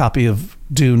I had a copy of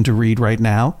Dune to read right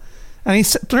now." And he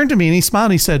turned to me and he smiled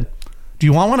and he said, "Do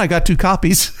you want one? I got 2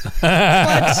 copies." I'm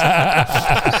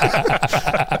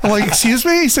like, "Excuse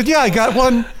me?" He said, "Yeah, I got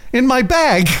one in my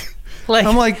bag."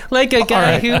 I'm like a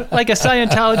guy who, like a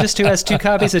Scientologist who has 2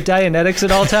 copies of Dianetics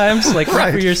at all times, like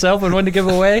one for yourself and one to give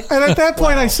away. And at that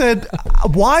point I said,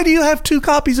 "Why do you have 2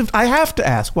 copies of, I have to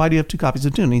ask, why do you have 2 copies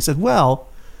of Dune?" And he said, "Well,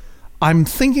 I'm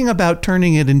thinking about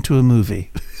turning it into a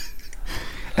movie."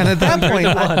 And at that point,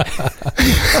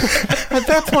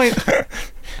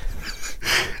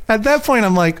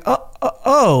 I'm like,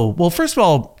 oh, well, first of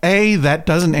all, A, that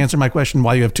doesn't answer my question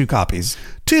why you have 2 copies.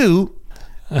 2,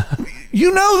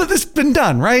 you know that this has been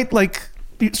done, right? Like,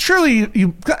 surely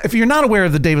you if you're not aware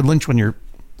of the David Lynch one, you're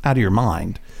out of your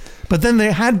mind. But then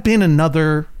there had been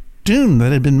another Dune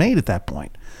that had been made at that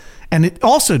point, and it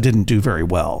also didn't do very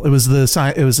well. It was the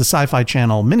Sci-Fi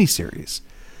Channel miniseries.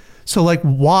 So, like,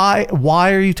 why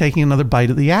are you taking another bite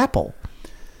of the apple?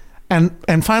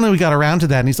 And finally we got around to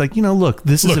that, and he's like, look,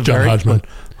 this is John Hodgman.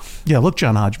 Look,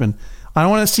 John Hodgman, I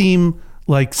don't want to seem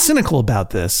like cynical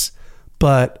about this,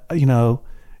 but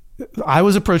I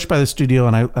was approached by the studio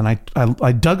and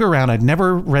I dug around. I'd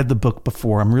never read the book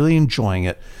before. I'm really enjoying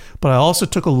it, but I also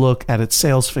took a look at its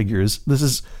sales figures. This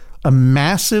is a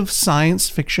massive science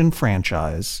fiction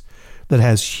franchise that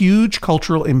has huge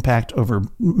cultural impact over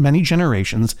many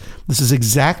generations. This is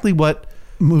exactly what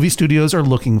movie studios are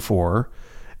looking for.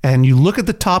 And you look at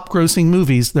the top grossing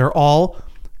movies, they're all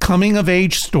coming of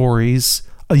age stories,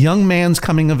 a young man's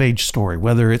coming of age story,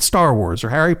 whether it's Star Wars or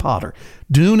Harry Potter.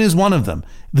 Dune is one of them.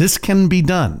 This can be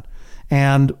done.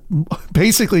 And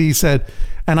basically he said,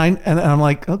 and I'm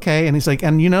like, okay. And he's like,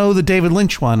 and the David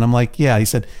Lynch one? I'm like, yeah. He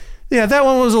said, yeah, that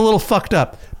one was a little fucked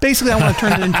up. Basically, I want to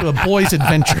turn it into a boy's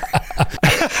adventure.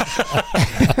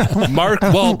 Mark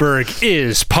Wahlberg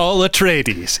is Paul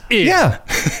Atreides. Yeah.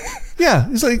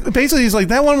 He's like,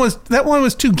 that one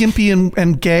was too gimpy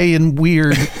and gay and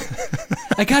weird.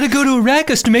 I got to go to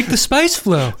Arrakis to make the spice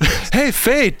flow. Hey,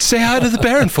 Fate, say hi to the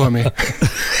Baron for me.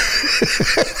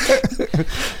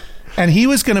 And he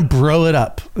was going to bro it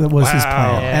up. That was his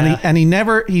plan. Yeah. And he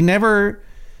never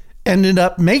ended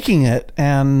up making it.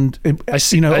 And I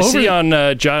see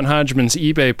on John Hodgman's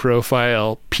eBay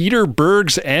profile, Peter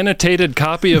Berg's annotated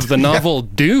copy of the novel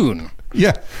Dune.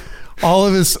 Yeah. All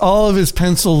of his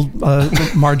pencil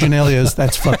marginalias.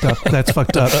 That's fucked up. That's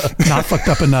fucked up. Not fucked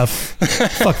up enough.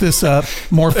 Fuck this up.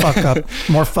 More fuck up.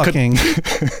 More fucking.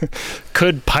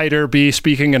 Could Piter be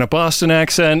speaking in a Boston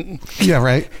accent? Yeah,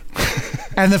 right.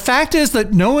 And the fact is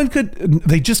that no one could.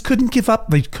 They just couldn't give up.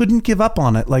 They couldn't give up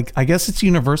on it. Like, I guess it's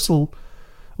Universal.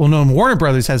 Well, no, Warner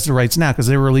Brothers has the rights now because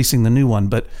they're releasing the new one.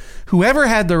 But whoever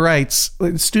had the rights,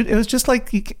 it was just like,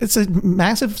 it's a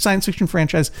massive science fiction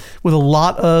franchise with a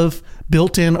lot of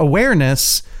built-in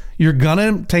awareness. You're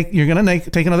gonna take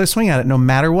another swing at it, no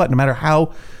matter what, no matter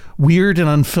how weird and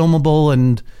unfilmable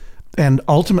and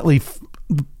ultimately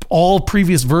all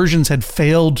previous versions had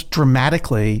failed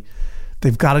dramatically.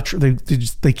 They've got to.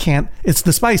 They can't. It's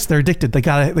the spice. They're addicted. They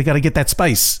got to get that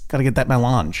spice. Got to get that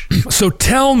melange. So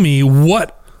tell me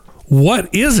what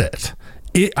is it?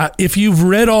 If you've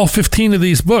read all 15 of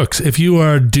these books, if you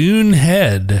are a Dune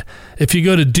head, if you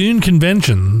go to Dune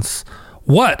conventions,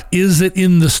 what is it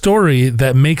in the story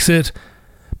that makes it?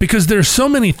 Because there's so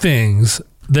many things.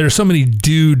 There are so many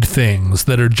dude things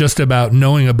that are just about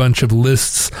knowing a bunch of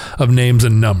lists of names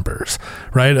and numbers,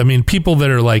 right? I mean, people that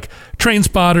are like train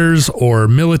spotters or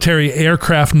military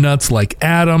aircraft nuts like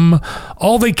Adam,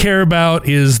 all they care about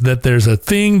is that there's a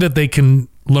thing that they can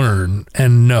learn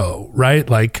and know, right?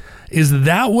 Like, is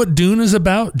that what Dune is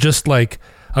about? Just like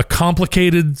a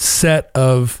complicated set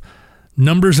of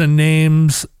numbers and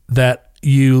names that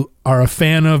you are a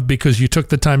fan of because you took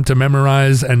the time to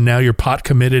memorize and now you're pot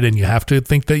committed and you have to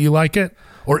think that you like it?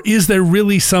 Or is there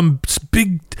really some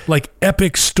big, like,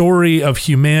 epic story of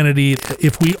humanity?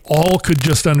 If we all could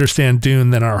just understand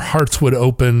Dune, then our hearts would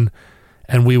open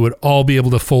and we would all be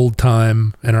able to fold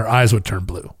time and our eyes would turn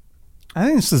blue. I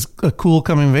think this is a cool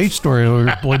coming of age story where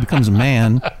a boy becomes a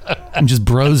man and just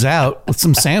bros out with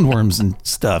some sandworms and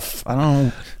stuff. I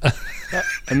don't know.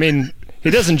 I mean, he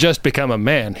doesn't just become a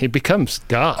man. He becomes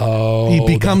God. Oh, he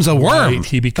becomes a worm. Right.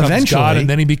 He becomes eventually. God, and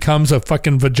then he becomes a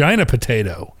fucking vagina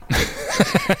potato.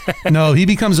 No, he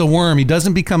becomes a worm. He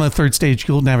doesn't become a third stage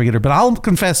guild navigator. But I'll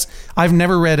confess, I've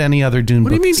never read any other Dune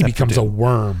book. What do you mean he becomes a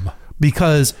worm?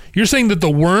 Because you're saying that the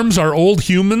worms are old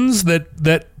humans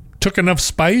that took enough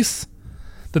spice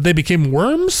that they became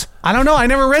worms? I don't know. I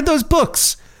never read those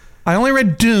books. I only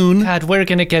read Dune. God, we're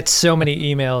going to get so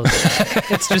many emails.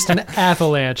 It's just an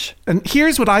avalanche. And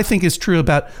here's what I think is true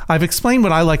about... I've explained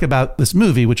what I like about this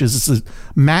movie, which is it's a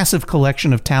massive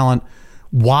collection of talent,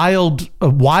 a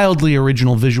wildly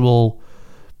original visual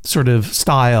sort of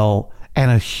style, and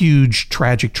a huge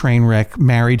tragic train wreck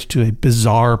married to a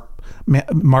bizarre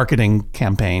marketing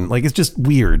campaign. Like, it's just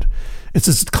weird. It's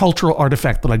this cultural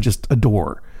artifact that I just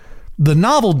adore. The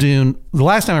novel Dune, the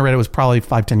last time I read it was probably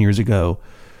 5-10 years ago.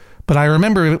 But I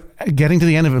remember getting to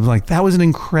the end of it, I was like, that was an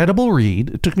incredible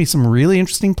read. It took me some really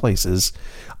interesting places.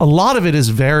 A lot of it is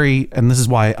and this is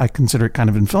why I consider it kind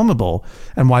of unfilmable,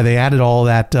 and why they added all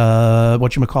that,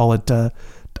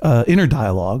 inner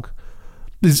dialogue.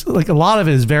 There's, like, a lot of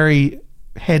it is very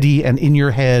heady and in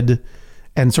your head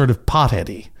and sort of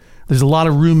potheady. There's a lot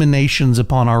of ruminations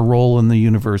upon our role in the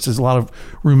universe. There's a lot of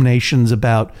ruminations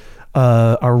about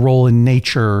our role in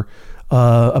nature,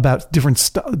 about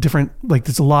different, like,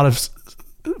 there's a lot of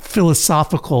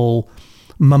philosophical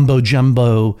mumbo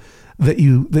jumbo that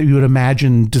you would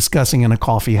imagine discussing in a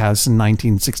coffee house in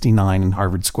 1969 in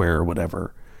Harvard Square or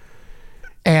whatever.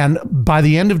 And by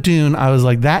the end of Dune, I was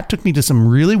like, that took me to some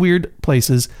really weird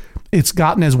places. It's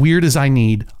gotten as weird as I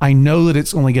need. I know that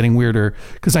it's only getting weirder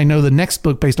because I know the next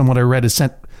book, based on what I read, is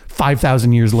set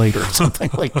 5,000 years later or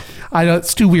something. Like, I know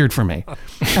it's too weird for me.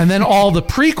 And then all the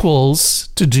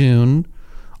prequels to Dune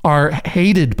are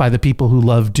hated by the people who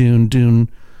love Dune,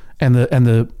 and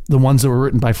the ones that were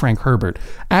written by Frank Herbert.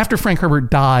 After Frank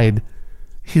Herbert died,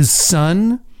 his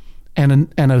son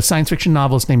and a science fiction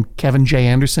novelist named Kevin J.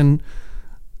 Anderson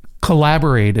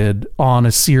collaborated on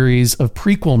a series of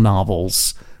prequel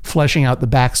novels fleshing out the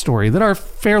backstory that are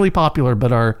fairly popular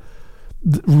but are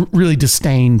really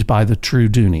disdained by the true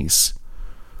Doonies.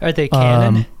 Are they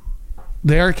canon?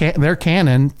 They're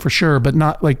canon for sure, but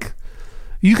not like...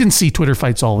 You can see Twitter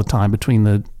fights all the time between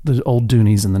the old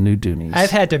Doonies and the new Doonies.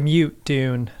 I've had to mute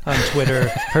Dune on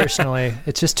Twitter personally.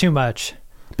 It's just too much.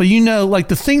 But like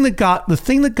the thing that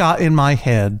got in my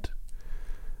head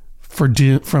from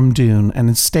Dune, and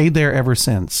it's stayed there ever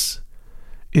since,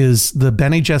 is the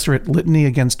Bene Gesserit litany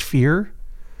against fear.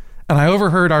 And I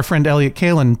overheard our friend Elliot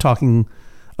Kalin talking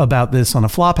about this on a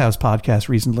Flophouse podcast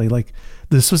recently. Like,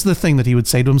 this was the thing that he would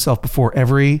say to himself before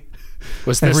every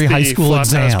high school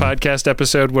exam. Podcast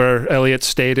episode where Elliot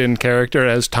stayed in character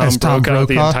as Tom Brokaw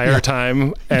the entire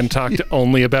time and talked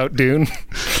only about Dune?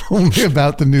 Only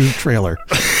about the new trailer.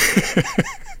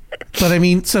 But I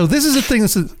mean, so this is a thing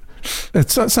that's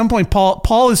at some point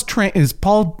Paul's Bene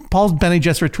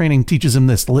Gesserit training teaches him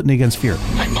this, the litany against fear.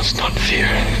 I must not fear.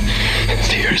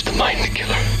 Fear is the mind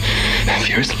killer.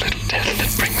 Fear is the little death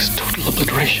that brings total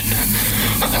obliteration.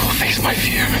 I will face my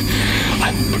fear.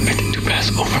 I will permit it to pass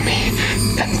over me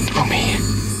and through me.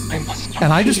 I must not.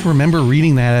 And I just remember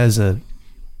reading that as a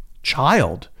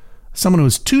child, someone who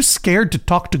was too scared to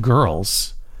talk to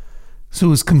girls, so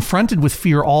was confronted with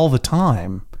fear all the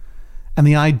time. And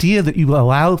the idea that you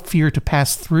allow fear to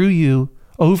pass through you,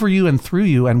 over you and through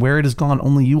you, and where it has gone,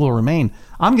 only you will remain.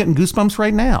 I'm getting goosebumps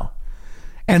right now.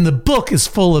 And the book is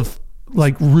full of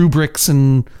like rubrics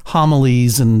and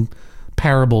homilies and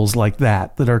parables like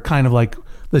that are kind of like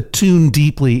that tune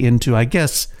deeply into, I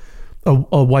guess, a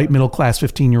white middle class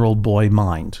 15-year-old boy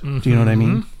mind. Do you know what I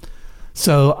mean?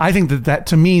 So I think that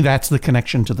to me, that's the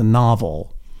connection to the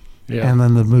novel. Yeah. And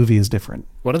then the movie is different.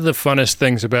 One of the funnest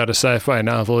things about a sci-fi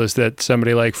novel is that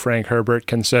somebody like Frank Herbert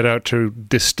can set out to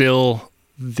distill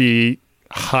the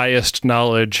highest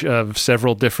knowledge of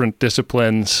several different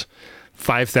disciplines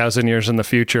 5,000 years in the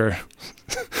future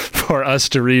for us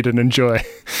to read and enjoy.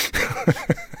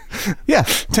 Yeah,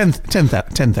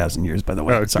 10,000 years, by the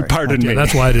way. Oh, sorry. Pardon me.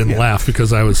 That's why I didn't laugh,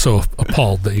 because I was so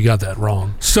appalled that you got that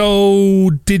wrong.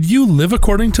 So did you live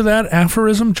according to that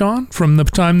aphorism, John? From the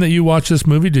time that you watched this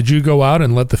movie, did you go out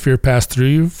and let the fear pass through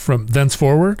you from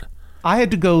thenceforward? I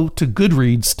had to go to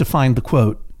Goodreads to find the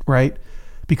quote, right?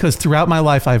 Because throughout my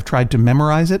life, I've tried to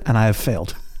memorize it and I have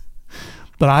failed.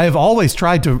 But I have always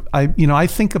tried to, I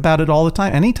think about it all the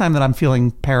time. Anytime that I'm feeling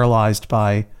paralyzed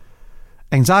by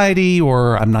anxiety,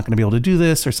 or I'm not going to be able to do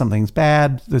this, or something's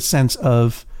bad, the sense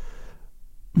of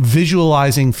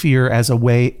visualizing fear as a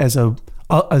way, as a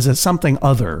something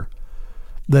other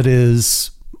that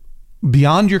is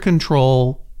beyond your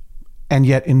control and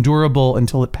yet endurable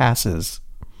until it passes,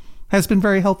 has been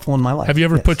very helpful in my life. Have you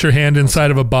ever put your hand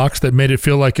inside of a box that made it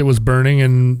feel like it was burning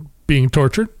and being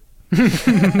tortured?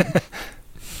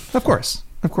 Of course.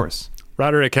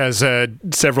 Roderick has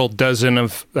several dozen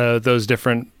of those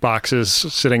different boxes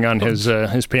sitting on his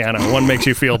piano. One makes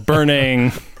you feel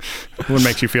burning. One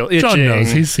makes you feel itching. John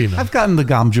knows. He's seen them. I've gotten the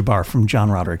gom jabbar from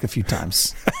John Roderick a few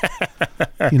times.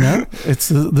 It's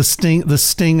the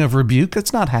sting of rebuke.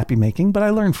 It's not happy making, but I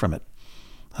learned from it.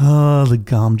 Oh, the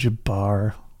gom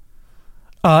jabbar.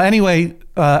 Anyway,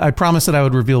 I promised that I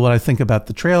would reveal what I think about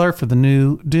the trailer for the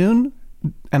new Dune,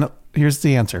 and here's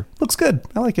the answer. Looks good.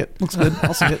 I like it. Looks good.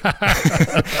 I'll see it.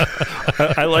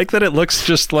 I like that it looks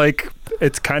just like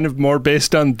it's kind of more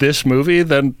based on this movie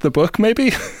than the book,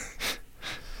 maybe.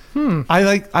 I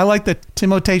like that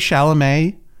Timothée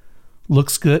Chalamet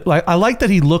looks good. I like that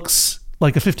he looks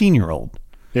like a 15-year-old.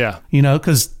 Yeah.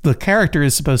 Because the character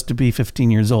is supposed to be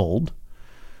 15 years old.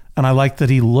 And I like that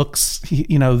he looks,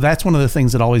 that's one of the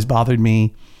things that always bothered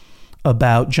me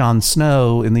about Jon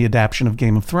Snow in the adaptation of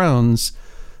Game of Thrones.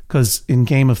 Because in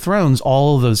Game of Thrones,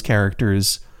 all of those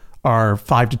characters are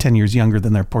 5 to 10 years younger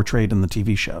than they're portrayed in the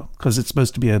TV show. Because it's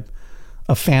supposed to be a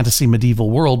fantasy medieval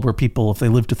world where people, if they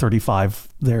live to 35,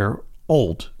 they're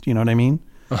old. Do you know what I mean?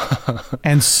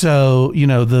 And so,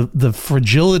 the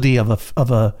fragility of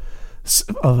a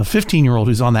 15-year-old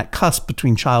who's on that cusp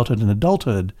between childhood and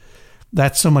adulthood,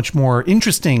 that's so much more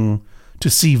interesting to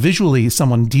see visually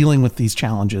someone dealing with these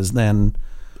challenges than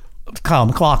Kyle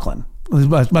MacLachlan.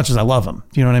 As much as I love him,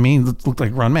 you know what I mean? He looked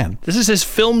like a grown man. This is his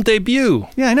film debut.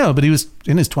 Yeah, I know, but he was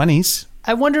in his 20s.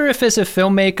 I wonder if as a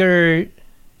filmmaker,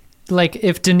 like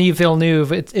if Denis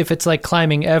Villeneuve, if it's like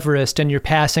climbing Everest and you're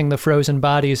passing the frozen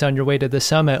bodies on your way to the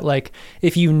summit, like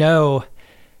if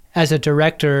as a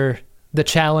director, the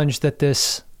challenge that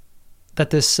this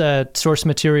source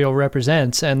material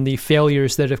represents and the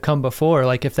failures that have come before,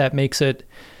 like if that makes it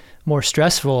more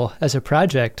stressful as a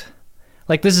project.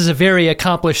 Like, this is a very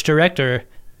accomplished director.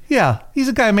 Yeah, he's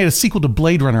a guy who made a sequel to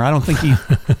Blade Runner. I don't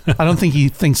think he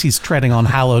thinks he's treading on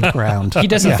hallowed ground. He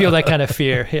doesn't feel that kind of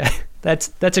fear. Yeah,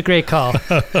 that's a great call.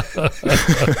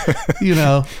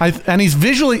 And he's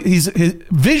visually.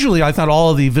 I thought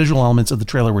all of the visual elements of the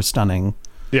trailer were stunning.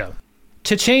 Yeah.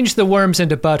 To change the worms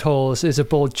into buttholes is a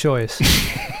bold choice.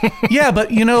 Yeah,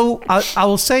 but I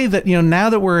will say that now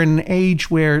that we're in an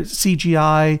age where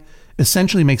CGI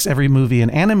essentially makes every movie an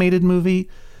animated movie,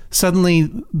 suddenly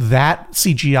that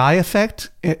CGI effect,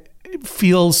 it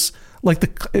feels more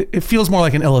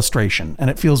like an illustration, and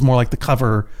it feels more like the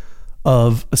cover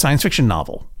of a science fiction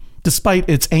novel, despite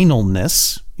its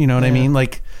analness. You know what I mean?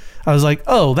 Like, I was like,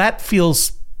 oh, that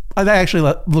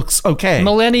actually looks okay.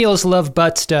 Millennials love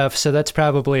butt stuff, so that's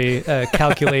probably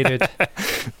calculated.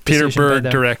 Peter Berg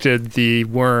directed the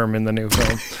worm in the new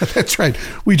film. That's right.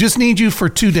 We just need you for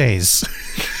 2 days.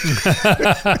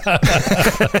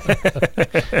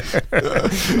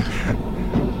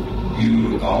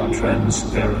 You are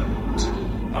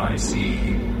transparent. I see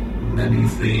many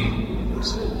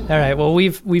things. All right, well,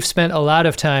 we've spent a lot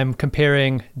of time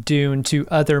comparing Dune to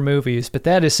other movies, but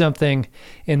that is something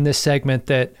in this segment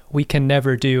that we can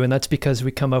never do, and that's because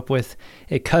we come up with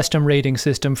a custom rating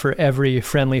system for every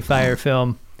Friendly Fire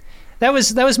film. That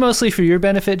was mostly for your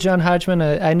benefit, John Hodgman.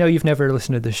 I know you've never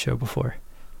listened to this show before.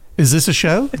 Is this a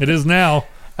show? It is now.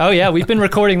 Oh, yeah, we've been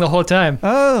recording the whole time.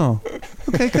 Oh,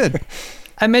 okay, good.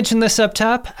 I mentioned this up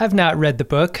top. I've not read the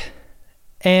book,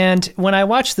 and when I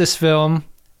watched this film,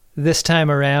 this time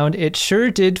around, it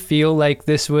sure did feel like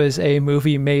this was a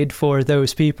movie made for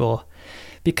those people,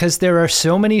 because there are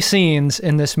so many scenes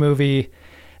in this movie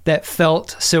that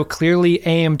felt so clearly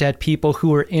aimed at people who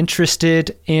were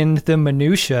interested in the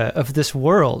minutia of this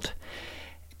world,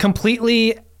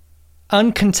 completely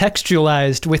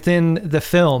uncontextualized within the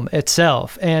film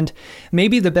itself. And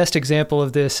maybe the best example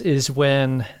of this is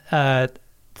when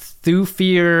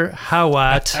Thufir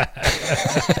Hawat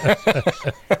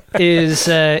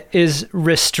is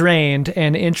restrained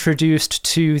and introduced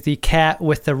to the cat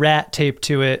with the rat taped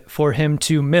to it for him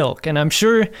to milk. And I'm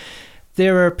sure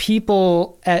there are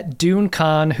people at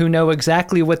DuneCon who know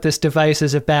exactly what this device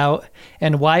is about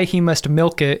and why he must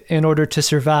milk it in order to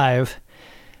survive.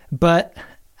 But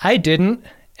I didn't,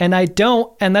 and I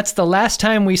don't, and that's the last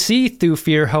time we see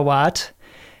Thufir Hawat.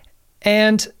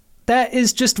 And that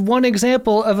is just one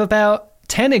example of about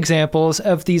 10 examples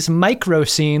of these micro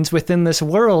scenes within this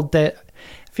world that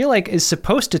I feel like is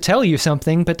supposed to tell you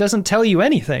something, but doesn't tell you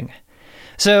anything.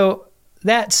 So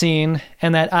that scene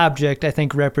and that object, I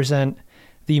think, represent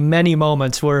the many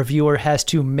moments where a viewer has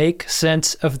to make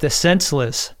sense of the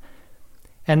senseless.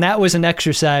 And that was an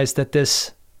exercise that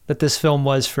this film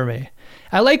was for me.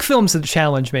 I like films that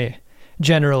challenge me,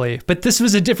 generally, but this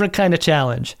was a different kind of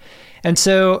challenge. And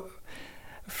so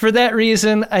for that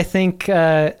reason, I think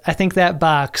that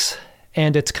box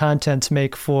and its contents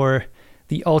make for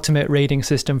the ultimate rating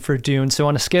system for Dune. So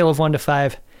on a scale of 1 to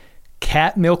 5,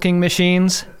 cat milking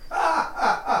machines,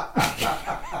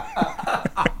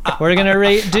 we're going to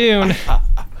rate Dune.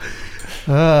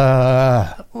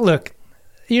 Look,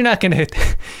 you're not going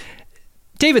to...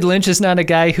 David Lynch is not a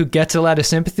guy who gets a lot of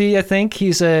sympathy, I think.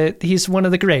 He's one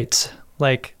of the greats.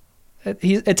 Like,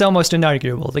 it's almost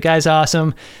inarguable. The guy's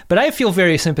awesome, but I feel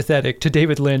very sympathetic to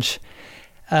David Lynch.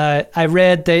 I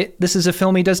read that this is a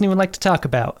film he doesn't even like to talk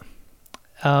about.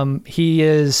 He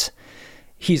was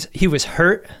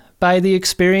hurt by the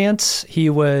experience.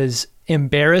 He was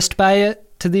embarrassed by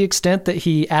it to the extent that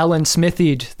he Alan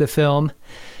Smithied the film,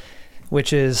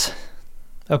 which is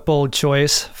a bold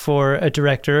choice for a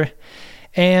director.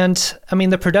 And I mean,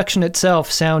 the production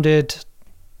itself sounded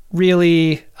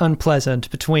really unpleasant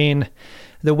between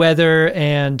the weather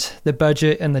and the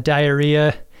budget and the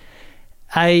diarrhea.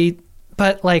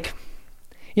 But like,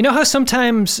 you know how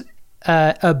sometimes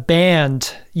a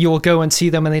band, you'll go and see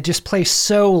them and they just play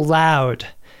so loud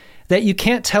that you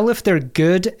can't tell if they're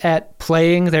good at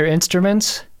playing their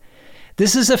instruments?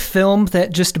 This is a film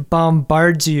that just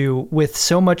bombards you with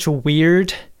so much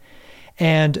weird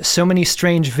and so many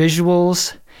strange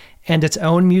visuals and its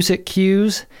own music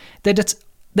cues that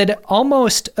it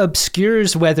almost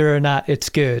obscures whether or not it's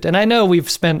good. And I know we've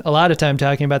spent a lot of time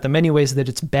talking about the many ways that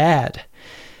it's bad,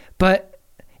 but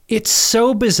it's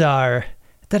so bizarre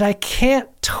that I can't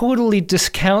totally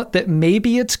discount that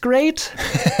maybe it's great.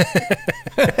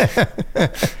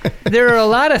 There are a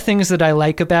lot of things that I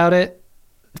like about it,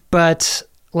 but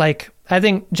like, I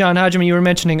think, John Hodgman, you were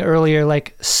mentioning earlier,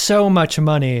 like, so much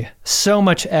money, so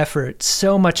much effort,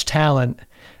 so much talent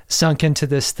sunk into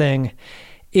this thing.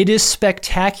 It is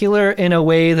spectacular in a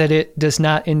way that it does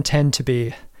not intend to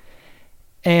be.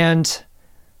 And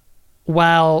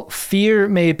while fear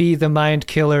may be the mind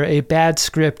killer, a bad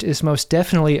script is most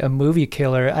definitely a movie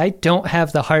killer. I don't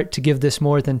have the heart to give this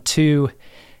more than 2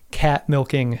 cat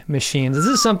milking machines. This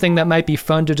is something that might be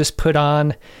fun to just put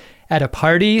on at a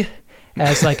party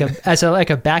as like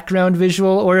a background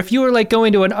visual, or if you were like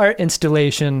going to an art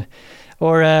installation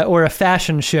or a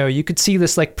fashion show, you could see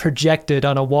this like projected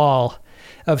on a wall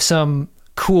of some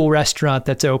cool restaurant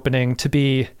that's opening to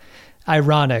be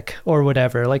ironic or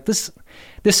whatever. Like this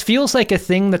feels like a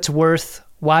thing that's worth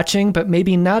watching, but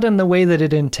maybe not in the way that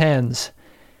it intends.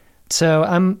 So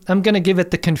I'm going to give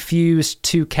it the confused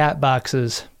 2 cat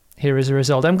boxes here as a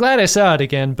result. I'm glad I saw it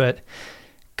again, but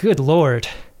good Lord.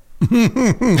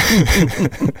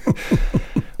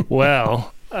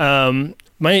 Well,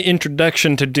 my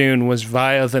introduction to Dune was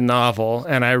via the novel,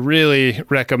 and I really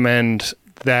recommend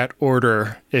that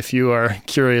order if you are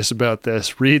curious about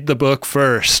this. Read the book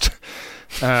first,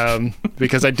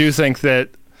 because I do think that,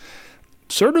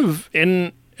 sort of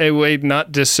in a way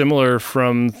not dissimilar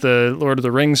from the Lord of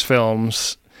the Rings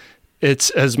films,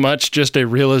 it's as much just a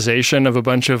realization of a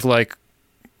bunch of like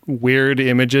weird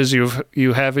images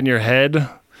you have in your head.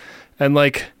 And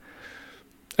like,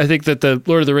 I think that the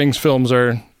Lord of the Rings films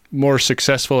are more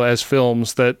successful as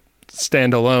films that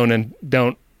stand alone and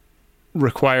don't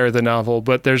require the novel,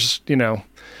 but there's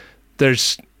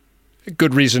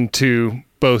good reason to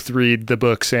both read the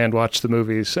books and watch the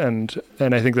movies, and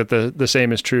I think that the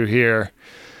same is true here.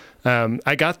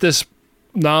 I got this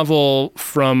novel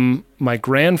from my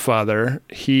grandfather.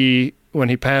 He when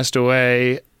he passed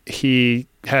away, he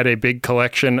had a big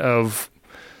collection of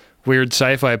weird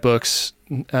sci-fi books,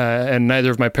 and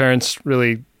neither of my parents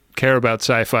really care about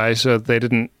sci-fi, so they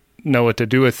didn't know what to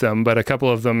do with them. But a couple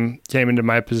of them came into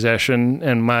my possession,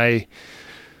 and my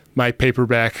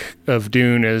paperback of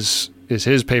Dune is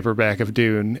his paperback of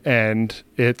Dune, and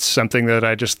it's something that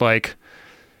I just like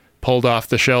pulled off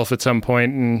the shelf at some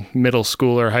point in middle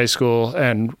school or high school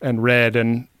and read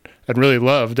and really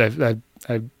loved. I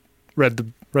read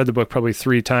the book probably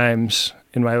 3 times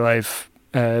in my life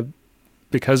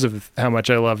because of how much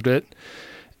I loved it.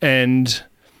 And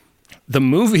the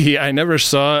movie I never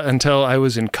saw until I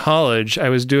was in college. I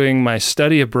was doing my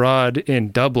study abroad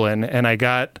in Dublin, and I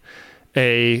got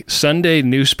a Sunday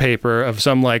newspaper of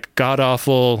some like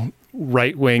god-awful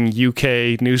right-wing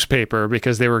UK newspaper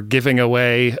because they were giving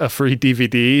away a free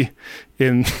DVD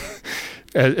in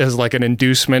as like an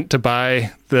inducement to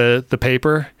buy the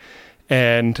paper.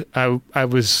 And I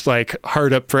was like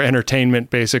hard up for entertainment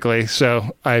basically.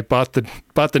 So I bought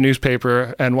the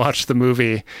newspaper and watched the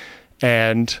movie,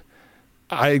 and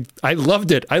I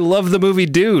loved it. I love the movie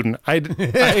Dune. I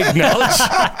acknowledge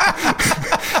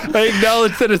I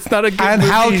acknowledge that it's not a good movie. And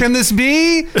how can this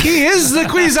be? He is the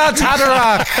Kwisatz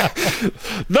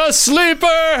Haderach. The sleeper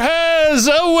has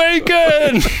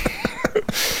awakened.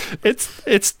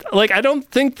 It's like, I don't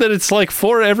think that it's like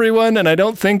for everyone, and I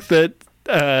don't think that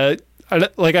I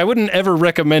wouldn't ever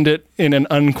recommend it in an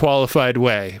unqualified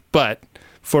way. But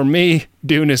for me,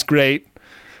 Dune is great.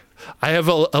 I have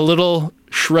a little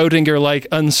Schrodinger-like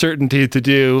uncertainty to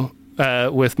do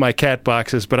with my cat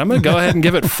boxes, but I'm going to go ahead and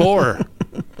give it 4.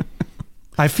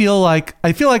 I feel like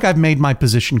I've made my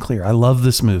position clear. I love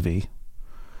this movie.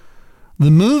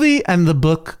 The movie and the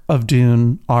book of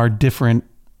Dune are different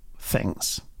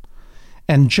things.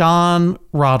 And John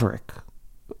Roderick,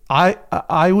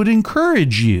 I would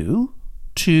encourage you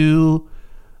to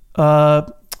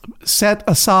set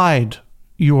aside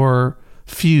your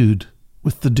feud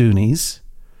with the Doonies,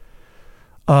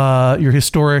 your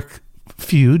historic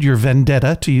feud, your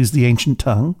vendetta, to use the ancient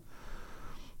tongue.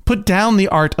 Put down the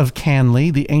art of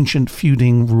Canley, the ancient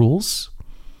feuding rules,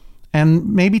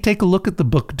 and maybe take a look at the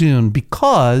book Dune,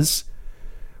 because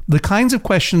the kinds of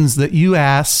questions that you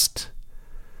asked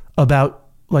about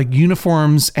like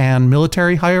uniforms and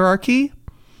military hierarchy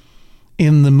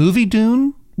in the movie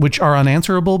Dune, which are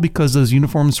unanswerable because those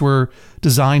uniforms were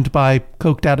designed by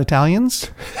coked out Italians,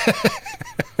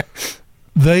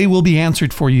 they will be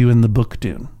answered for you in the book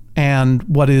Dune. And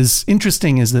what is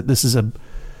interesting is that this is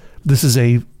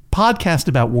a podcast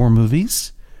about war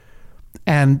movies,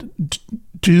 and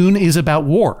Dune is about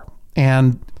war.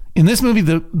 And in this movie,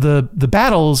 the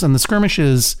battles and the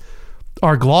skirmishes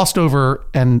are glossed over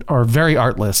and are very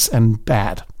artless and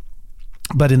bad.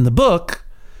 But in the book,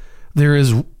 there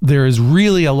is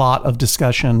really a lot of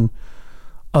discussion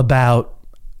about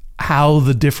how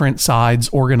the different sides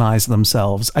organize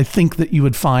themselves. I think that you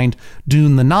would find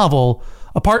Dune the novel,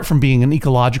 apart from being an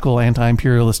ecological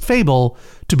anti-imperialist fable,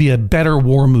 to be a better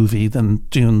war movie than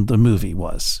Dune the movie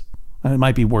was. And it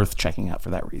might be worth checking out for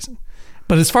that reason.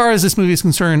 But as far as this movie is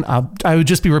concerned, I would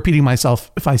just be repeating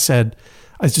myself if I said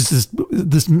it's just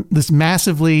this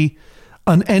massively,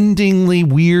 unendingly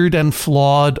weird and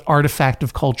flawed artifact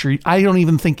of culture. I don't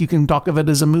even think you can talk of it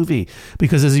as a movie,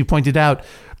 because as you pointed out,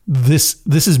 this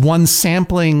is one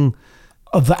sampling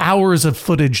of the hours of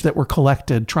footage that were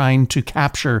collected trying to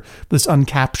capture this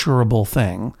uncapturable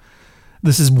thing.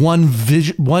 This is one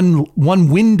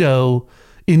window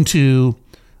into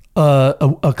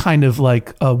a kind of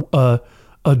like a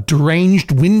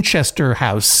deranged Winchester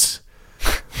house,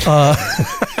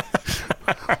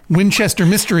 Winchester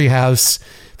mystery house,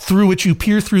 through which you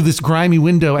peer through this grimy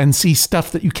window and see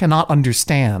stuff that you cannot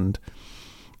understand.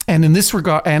 And in this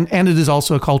regard, and it is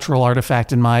also a cultural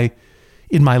artifact in my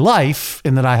life,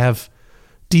 in that I have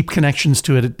deep connections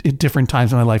to it at different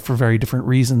times in my life for very different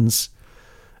reasons,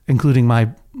 including my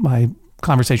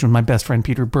conversation with my best friend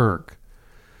Peter Berg.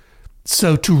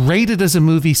 So to rate it as a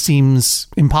movie seems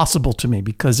impossible to me,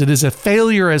 because it is a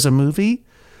failure as a movie,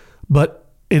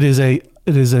 but it is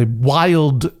a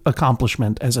wild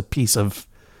accomplishment as a piece of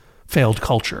failed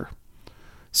culture.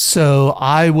 So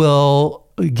I will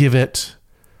give it,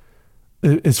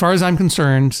 as far as I'm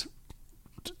concerned,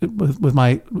 with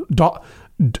my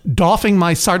doffing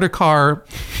my Sardaukar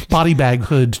body bag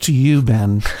hood to you,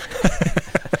 Ben,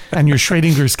 and your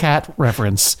Schrodinger's cat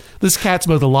reference. This cat's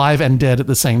both alive and dead at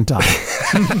the same time.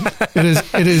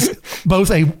 It is both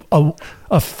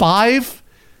a 5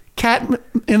 cat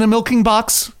in a milking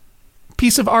box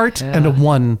piece of art and a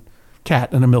 1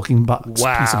 cat in a milking box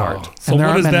piece of art. So and there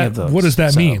aren't many of those. What does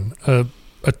that mean? A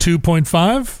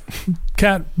 2.5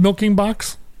 cat milking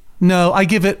box? No, I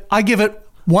give it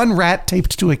one rat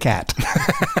taped to a cat.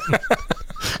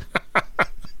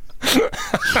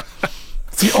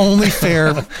 It's the only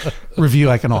fair review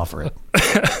I can offer it.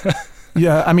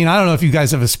 Yeah, I mean, I don't know if you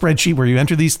guys have a spreadsheet where you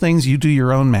enter these things. You do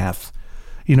your own math.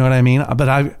 You know what I mean? But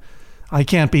I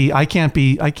can't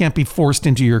be forced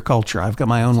into your culture. I've got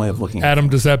my own way of looking at it. Adam,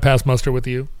 does that pass muster with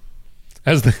you?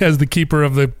 As the keeper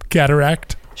of the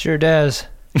cataract? Sure does.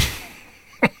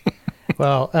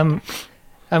 Well,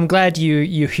 I'm glad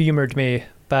you humored me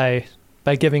by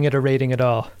giving it a rating at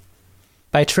all.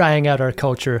 By trying out our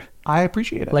culture. I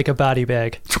appreciate it. Like a body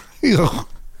bag.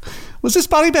 Was this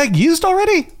body bag used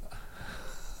already?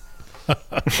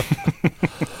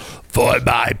 For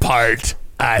my part,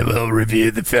 I will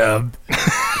review the film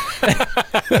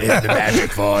in the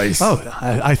magic voice. Oh,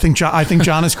 I think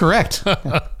John is correct.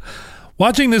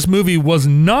 Watching this movie was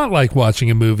not like watching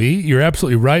a movie. You're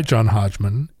absolutely right, John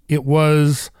Hodgman. It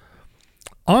was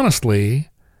honestly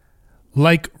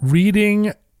like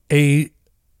reading a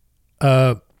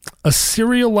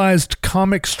serialized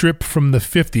comic strip from the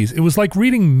 50s. It was like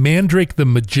reading Mandrake the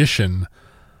Magician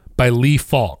by Lee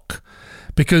Falk,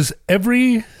 because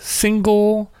every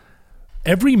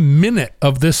minute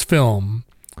of this film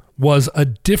was a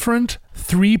different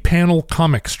 3-panel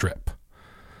comic strip.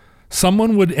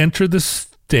 Someone would enter the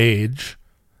stage.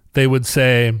 They would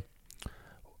say,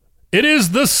 "It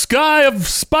is the sky of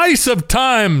spice of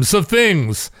times of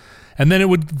things." And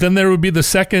then there would be the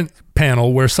second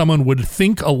panel where someone would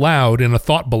think aloud in a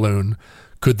thought balloon.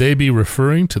 Could they be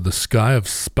referring to the sky of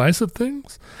spice of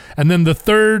things? And then the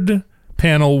third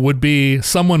panel would be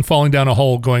someone falling down a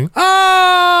hole going,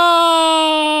 "Ah!"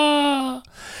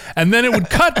 And then it would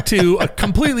cut to a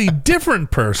completely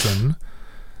different person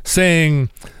saying,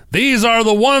 "These are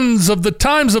the ones of the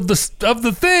times of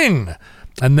the thing."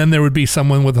 And then there would be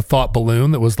someone with a thought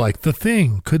balloon that was like, "The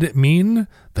thing, could it mean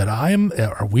that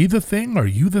are we the thing? Are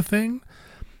you the thing?"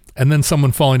 And then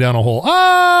someone falling down a hole.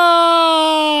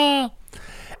 "Ah!"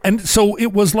 And so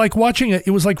it was like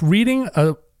it was like reading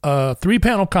a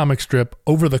 3-panel comic strip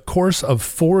over the course of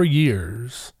 4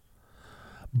 years,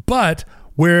 but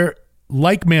where,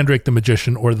 like Mandrake the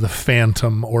Magician or The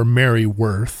Phantom or Mary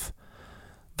Worth,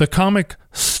 the comic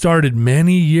started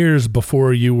many years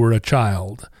before you were a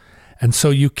child. And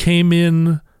so you came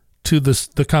in to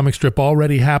the comic strip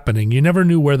already happening. You never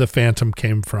knew where the Phantom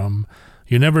came from.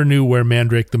 You never knew where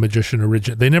Mandrake the Magician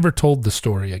originated. They never told the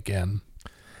story again.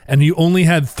 And you only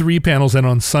had 3 panels, and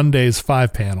on Sundays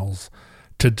 5 panels,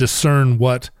 to discern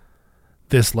what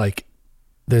this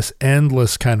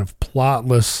endless kind of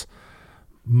plotless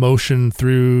motion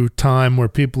through time where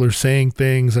people are saying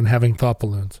things and having thought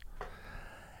balloons.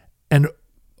 And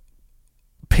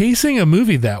pacing a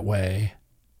movie that way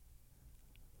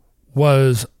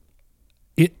was,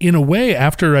 in a way,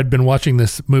 after I'd been watching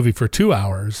this movie for 2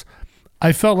 hours,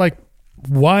 I felt like,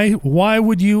 why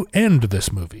would you end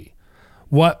this movie?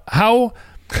 How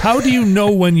do you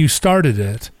know when you started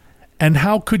it, and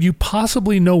how could you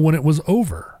possibly know when it was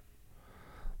over?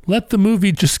 Let the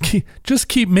movie just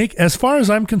keep making. As far as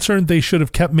I'm concerned, they should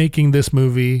have kept making this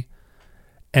movie,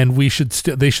 and they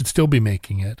should still be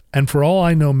making it. And for all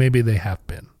I know, maybe they have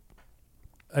been.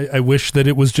 I wish that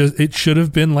it should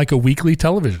have been like a weekly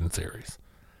television series.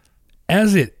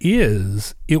 As it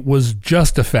is, it was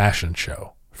just a fashion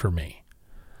show for me.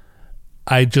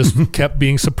 I just kept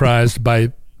being surprised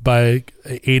by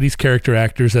 80s character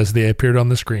actors as they appeared on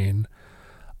the screen.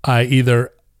 I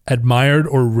either admired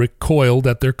or recoiled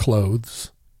at their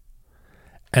clothes,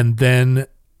 and then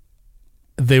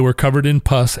they were covered in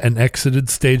pus and exited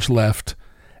stage left,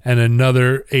 and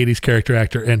another 80s character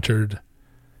actor entered,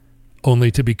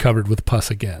 only to be covered with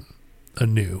pus again,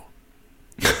 anew.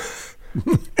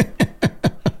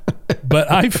 But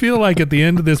I feel like at the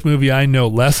end of this movie, I know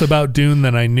less about Dune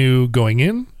than I knew going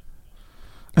in.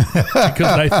 Because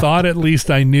I thought at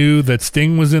least I knew that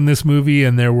Sting was in this movie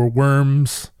and there were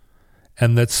worms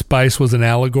and that spice was an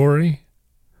allegory.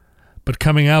 But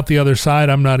coming out the other side,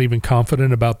 I'm not even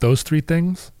confident about those 3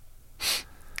 things.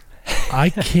 I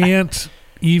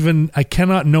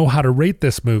cannot know how to rate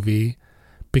this movie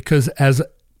because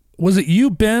was it you,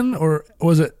 Ben, or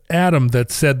was it Adam that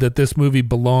said that this movie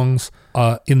belongs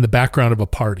in the background of a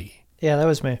party? Yeah, that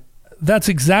was me. That's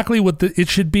exactly what it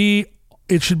should be.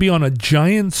 It should be on a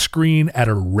giant screen at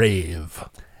a rave.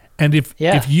 And if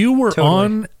you were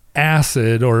on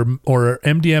acid or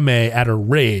MDMA at a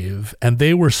rave and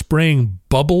they were spraying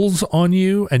bubbles on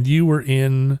you and you were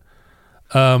in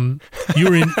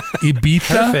Ibiza,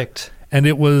 perfect, and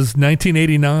it was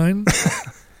 1989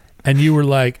 and you were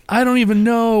like, I don't even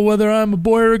know whether I'm a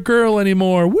boy or a girl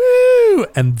anymore. Woo! woo,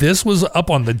 and this was up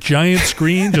on the giant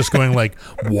screen, just going like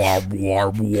warb,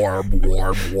 warb, warb,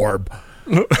 warb, warb.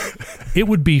 It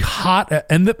would be hot,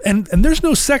 and there's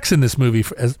no sex in this movie.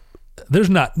 There's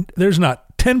not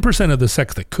 10% of the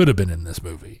sex that could have been in this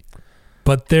movie,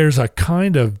 but there's a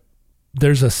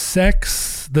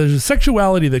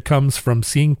sexuality that comes from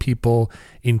seeing people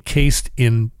encased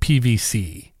in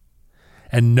PVC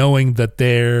and knowing that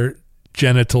their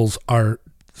genitals are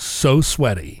so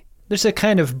sweaty. There's a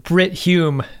kind of Brit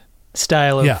Hume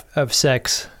style of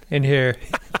sex in here.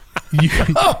 You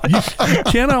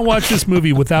cannot watch this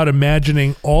movie without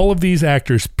imagining all of these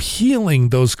actors peeling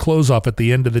those clothes off at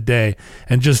the end of the day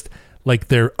and just like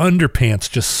their underpants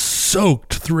just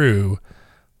soaked through.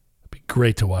 It'd be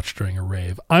great to watch during a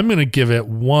rave. I'm going to give it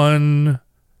one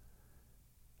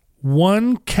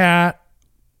cat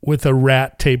with a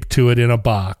rat taped to it in a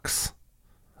box,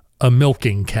 a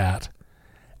milking cat,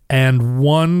 and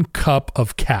 1 cup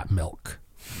of cat milk.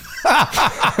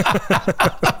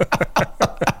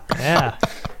 Yeah.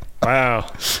 Wow.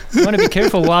 You want to be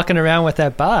careful walking around with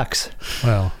that box.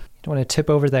 Well, you don't want to tip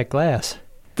over that glass.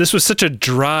 This was such a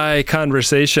dry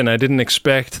conversation. I didn't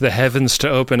expect the heavens to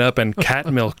open up and cat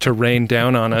milk to rain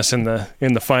down on us in the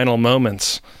final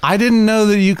moments. I didn't know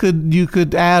that you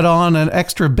could add on an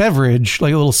extra beverage,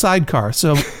 like a little sidecar.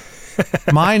 So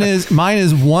mine is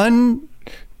one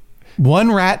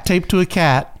rat taped to a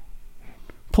cat,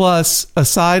 plus a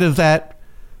side of that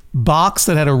box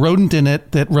that had a rodent in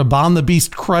it that Raban the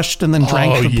Beast crushed and then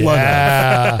drank the blood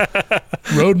out.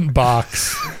 Rodent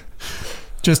box.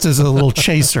 Just as a little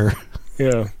chaser.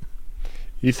 Yeah.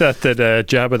 You thought that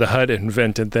Jabba the Hutt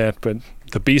invented that, but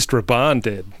the Beast Raban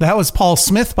did. That was Paul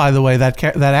Smith, by the way, that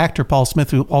actor Paul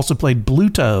Smith, who also played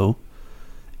Bluto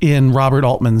in Robert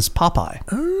Altman's Popeye.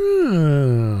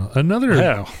 Oh, another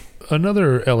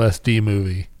LSD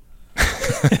movie.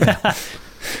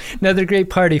 Another great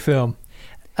party film.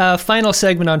 Final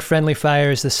segment on Friendly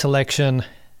Fire is the selection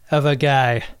of a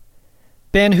guy.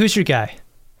 Ben, who's your guy?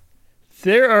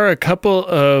 There are a couple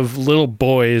of little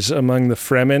boys among the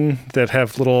Fremen that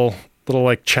have little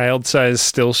like child-sized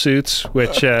still suits,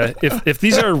 which if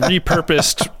these are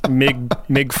repurposed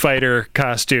MiG fighter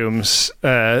costumes,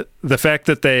 the fact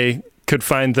that they could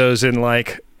find those in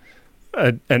like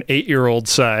an 8-year-old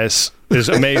size is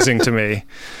amazing to me.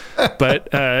 But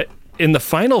in the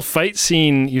final fight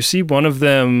scene, you see one of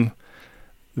them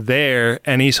there,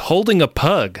 and he's holding a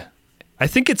pug. I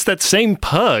think it's that same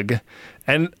pug.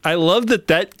 And I love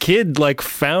that kid like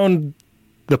found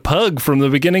the pug from the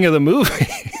beginning of the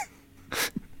movie.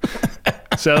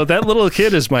 So that little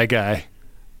kid is my guy.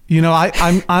 You know,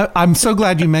 I'm so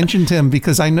glad you mentioned him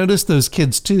because I noticed those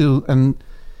kids too, and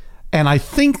I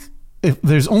think if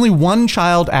there's only one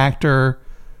child actor,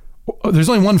 there's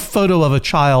only one photo of a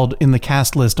child in the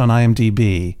cast list on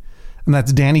IMDb, and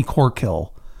that's Danny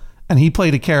Corkill, and he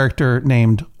played a character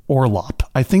named Orlop.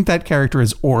 I think that character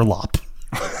is Orlop.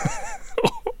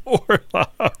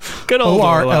 Orlop. Good old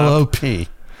Orlop.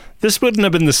 This wouldn't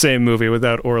have been the same movie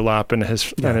without Orlop and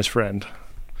his friend.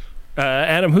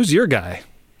 Adam, who's your guy?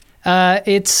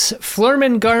 It's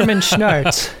Flurman Garmin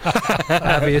Schnartz,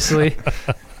 obviously.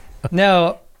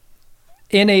 Now,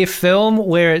 in a film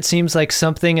where it seems like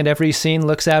something in every scene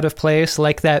looks out of place,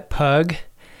 like that pug,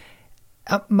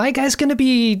 my guy's going to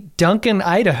be Duncan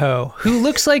Idaho, who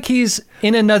looks like he's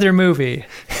in another movie.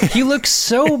 He looks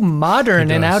so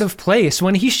modern and out of place.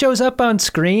 When he shows up on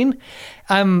screen,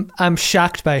 I'm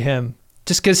shocked by him,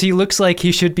 just because he looks like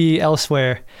he should be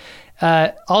elsewhere.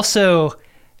 Also,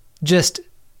 just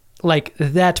like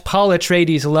that Paul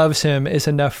Atreides loves him is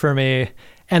enough for me.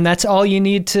 And that's all you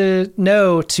need to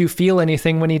know to feel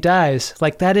anything when he dies.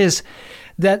 Like those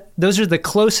are the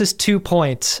closest 2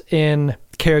 points in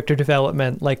character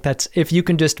development. Like that's, if you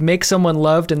can just make someone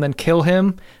loved and then kill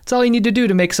him, it's all you need to do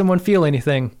to make someone feel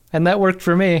anything. And that worked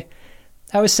for me.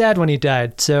 I was sad when he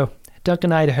died. So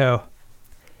Duncan Idaho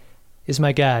is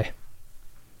my guy.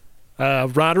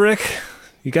 Roderick,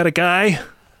 you got a guy?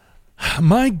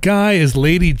 My guy is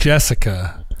Lady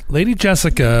Jessica. Lady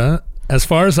Jessica, as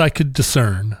far as I could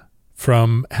discern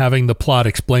from having the plot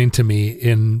explained to me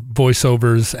in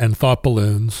voiceovers and thought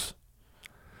balloons,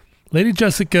 Lady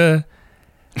Jessica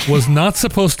was not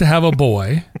supposed to have a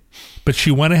boy, but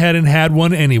she went ahead and had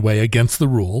one anyway against the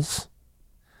rules.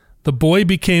 The boy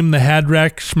became the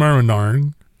Hadrak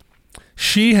Shmaranarn.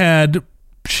 She's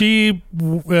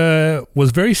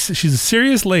a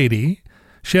serious lady.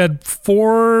 She had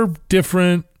 4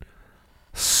 different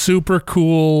super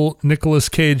cool Nicolas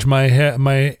Cage, my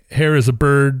hair is a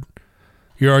bird,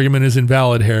 your argument is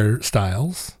invalid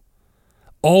hairstyles.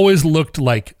 Always looked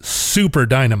like super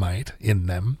dynamite in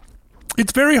them.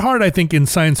 It's very hard, I think, in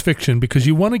science fiction because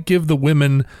you want to give the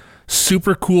women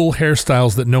super cool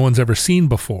hairstyles that no one's ever seen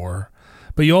before,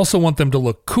 but you also want them to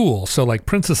look cool. So like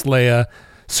Princess Leia,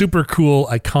 super cool,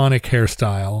 iconic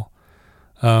hairstyle.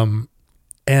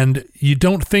 And you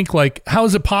don't think like, how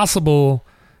is it possible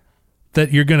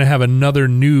that you're going to have another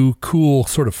new cool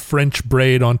sort of French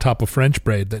braid on top of French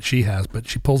braid that she has, but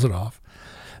she pulls it off.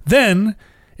 Then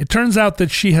it turns out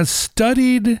that she has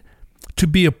studied to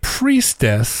be a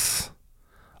priestess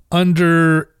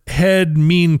under head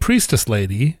mean priestess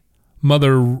lady,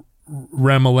 Mother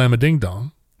Ramalama Ding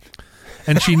Dong.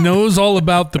 And she knows all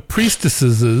about the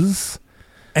priestesses.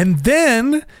 And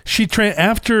then she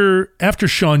after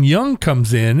Sean Young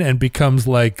comes in and becomes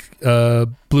like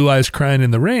Blue Eyes Crying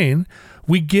in the Rain,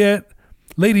 we get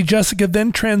Lady Jessica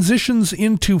then transitions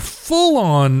into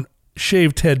full-on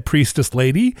shaved head priestess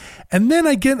lady, and then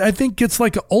I think gets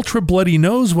like an ultra bloody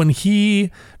nose when he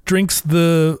drinks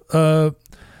the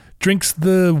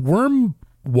worm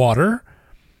water,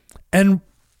 and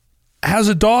has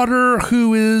a daughter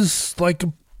who is like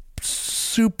a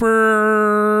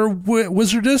super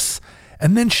wizardess,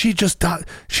 and then she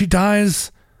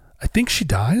dies. I think she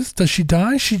dies. Does she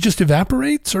die? She just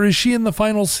evaporates, or is she in the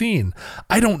final scene?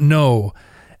 I don't know.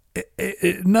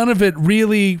 None of it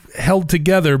really held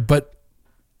together, but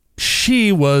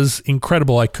she was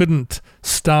incredible. I couldn't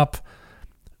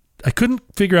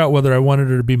figure out whether I wanted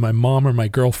her to be my mom or my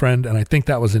girlfriend, and I think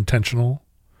that was intentional.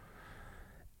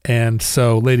 And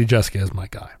so Lady Jessica is my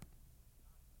guy.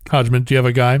 Hodgman, do you have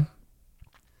a guy?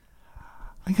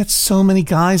 I got so many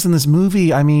guys in this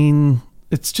movie. I mean,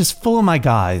 it's just full of my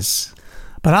guys.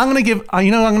 But I'm gonna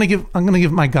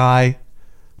give my guy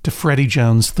to Freddie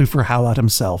Jones, Thufir Hawat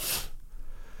himself,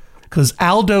 because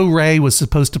Aldo Ray was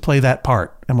supposed to play that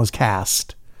part and was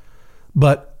cast,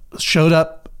 but showed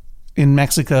up in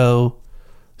Mexico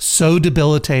so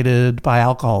debilitated by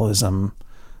alcoholism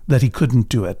that he couldn't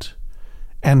do it.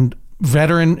 And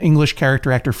veteran English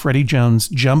character actor Freddie Jones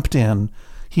jumped in.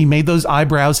 He made those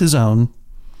eyebrows his own.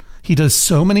 He does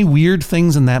so many weird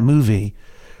things in that movie.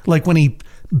 Like when he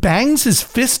bangs his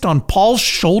fist on Paul's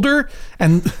shoulder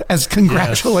and as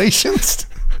congratulations.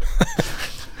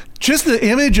 Yes. Just the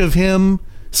image of him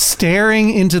staring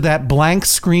into that blank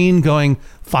screen going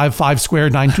 5-5 square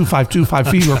 9252 5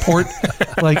 feet report.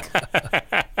 Like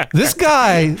this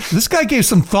guy gave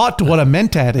some thought to what a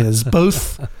mentat is.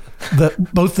 Both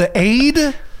the aid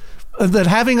that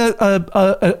having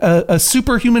a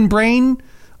superhuman brain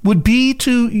would be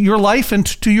to your life and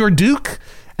to your Duke,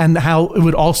 and how it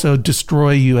would also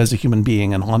destroy you as a human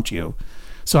being and haunt you.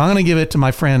 So I'm going to give it to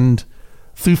my friend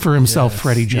Thufir himself, yes.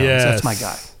 Freddie Jones. Yes. That's my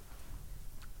guy.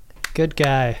 Good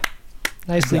guy.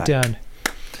 Nicely done.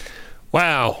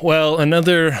 Wow. Well,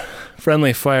 another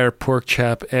Friendly Fire Pork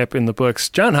Chop app in the books.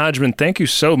 John Hodgman, thank you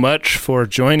so much for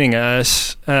joining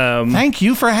us. Thank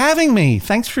you for having me.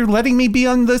 Thanks for letting me be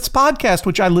on this podcast,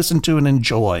 which I listen to and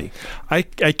enjoy. I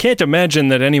can't imagine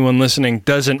that anyone listening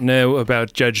doesn't know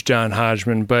about Judge John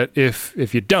Hodgman, but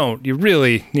if you don't, you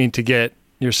really need to get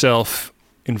yourself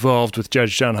involved with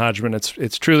Judge John Hodgman.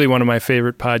 It's truly one of my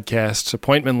favorite podcasts.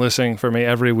 Appointment listening for me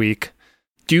every week.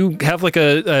 Do you have like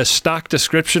a stock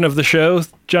description of the show,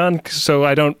 John, so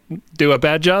I don't do a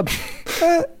bad job?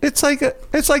 It's like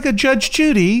a Judge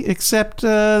Judy, except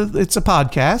it's a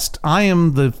podcast. I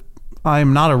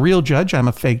am not a real judge. I'm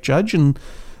a fake judge, and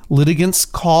litigants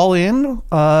call in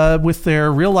with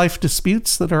their real life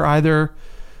disputes that are either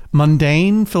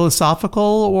mundane, philosophical,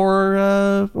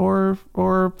 or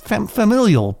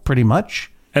familial, pretty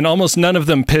much. And almost none of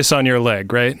them piss on your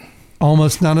leg, right?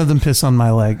 Almost none of them piss on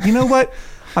my leg. You know what?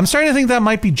 I'm starting to think that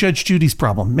might be Judge Judy's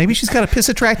problem. Maybe she's got a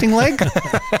piss-attracting leg?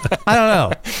 I don't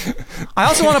know. I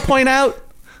also want to point out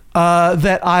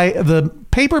that the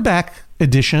paperback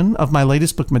edition of my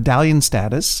latest book, Medallion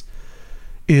Status,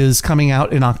 is coming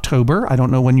out in October. I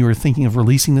don't know when you were thinking of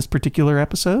releasing this particular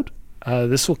episode.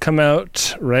 This will come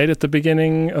out right at the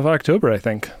beginning of October, I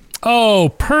think.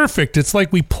 Oh, perfect. It's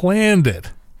like we planned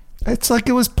it. It's like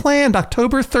it was planned.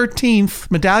 October 13th,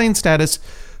 Medallion Status,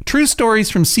 True Stories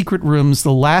from Secret Rooms,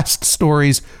 the last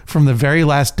stories from the very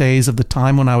last days of the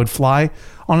time when I would fly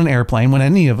on an airplane, when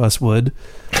any of us would,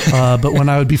 but when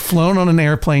I would be flown on an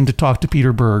airplane to talk to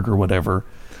Peter Berg or whatever.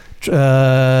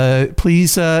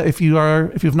 Please, if you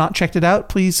have not checked it out,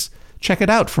 please check it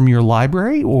out from your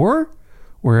library or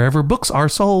wherever books are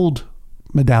sold.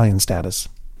 Medallion Status.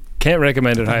 Can't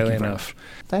recommend it highly enough.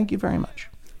 Thank you very much.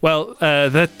 Well,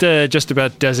 that just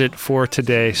about does it for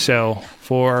today. So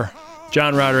for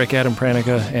John Roderick, Adam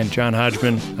Pranica, and John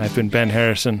Hodgman, I've been Ben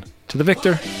Harrison. To the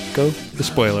victor, go the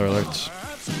spoiler alerts.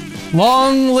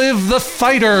 Long live the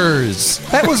fighters!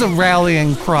 That was a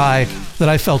rallying cry. that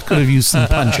I felt could have used some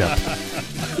punch-up.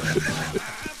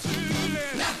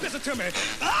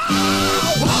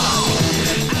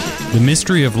 The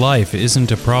mystery of life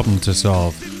isn't a problem to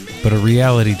solve, but a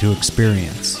reality to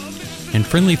experience. And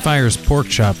Friendly Fire's Pork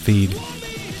Chop feed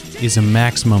is a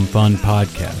Maximum Fun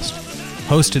podcast,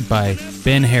 hosted by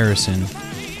Ben Harrison,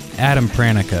 Adam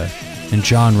Pranica, and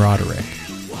John Roderick,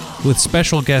 with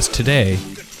special guest today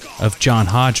of John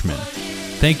Hodgman.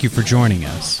 Thank you for joining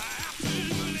us.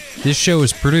 This show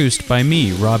is produced by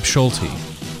me, Rob Schulte.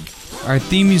 Our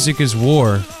theme music is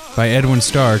War by Edwin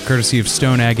Starr, courtesy of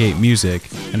Stone Agate Music,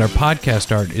 and our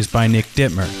podcast art is by Nick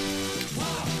Dittmer.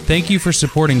 Thank you for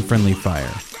supporting Friendly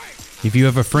Fire. If you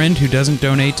have a friend who doesn't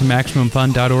donate to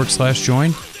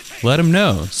MaximumFun.org/join, let them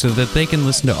know so that they can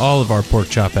listen to all of our Pork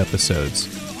Chop episodes.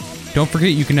 Don't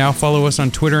forget you can now follow us on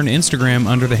Twitter and Instagram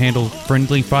under the handle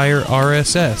Friendly Fire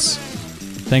RSS.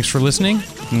 Thanks for listening,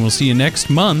 and we'll see you next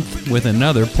month with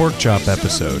another Pork Chop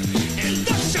episode.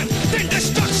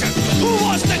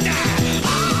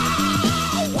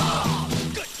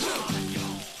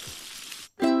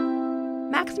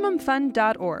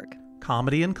 MaximumFun.org.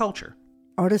 Comedy and culture.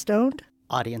 Artist owned.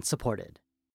 Audience supported.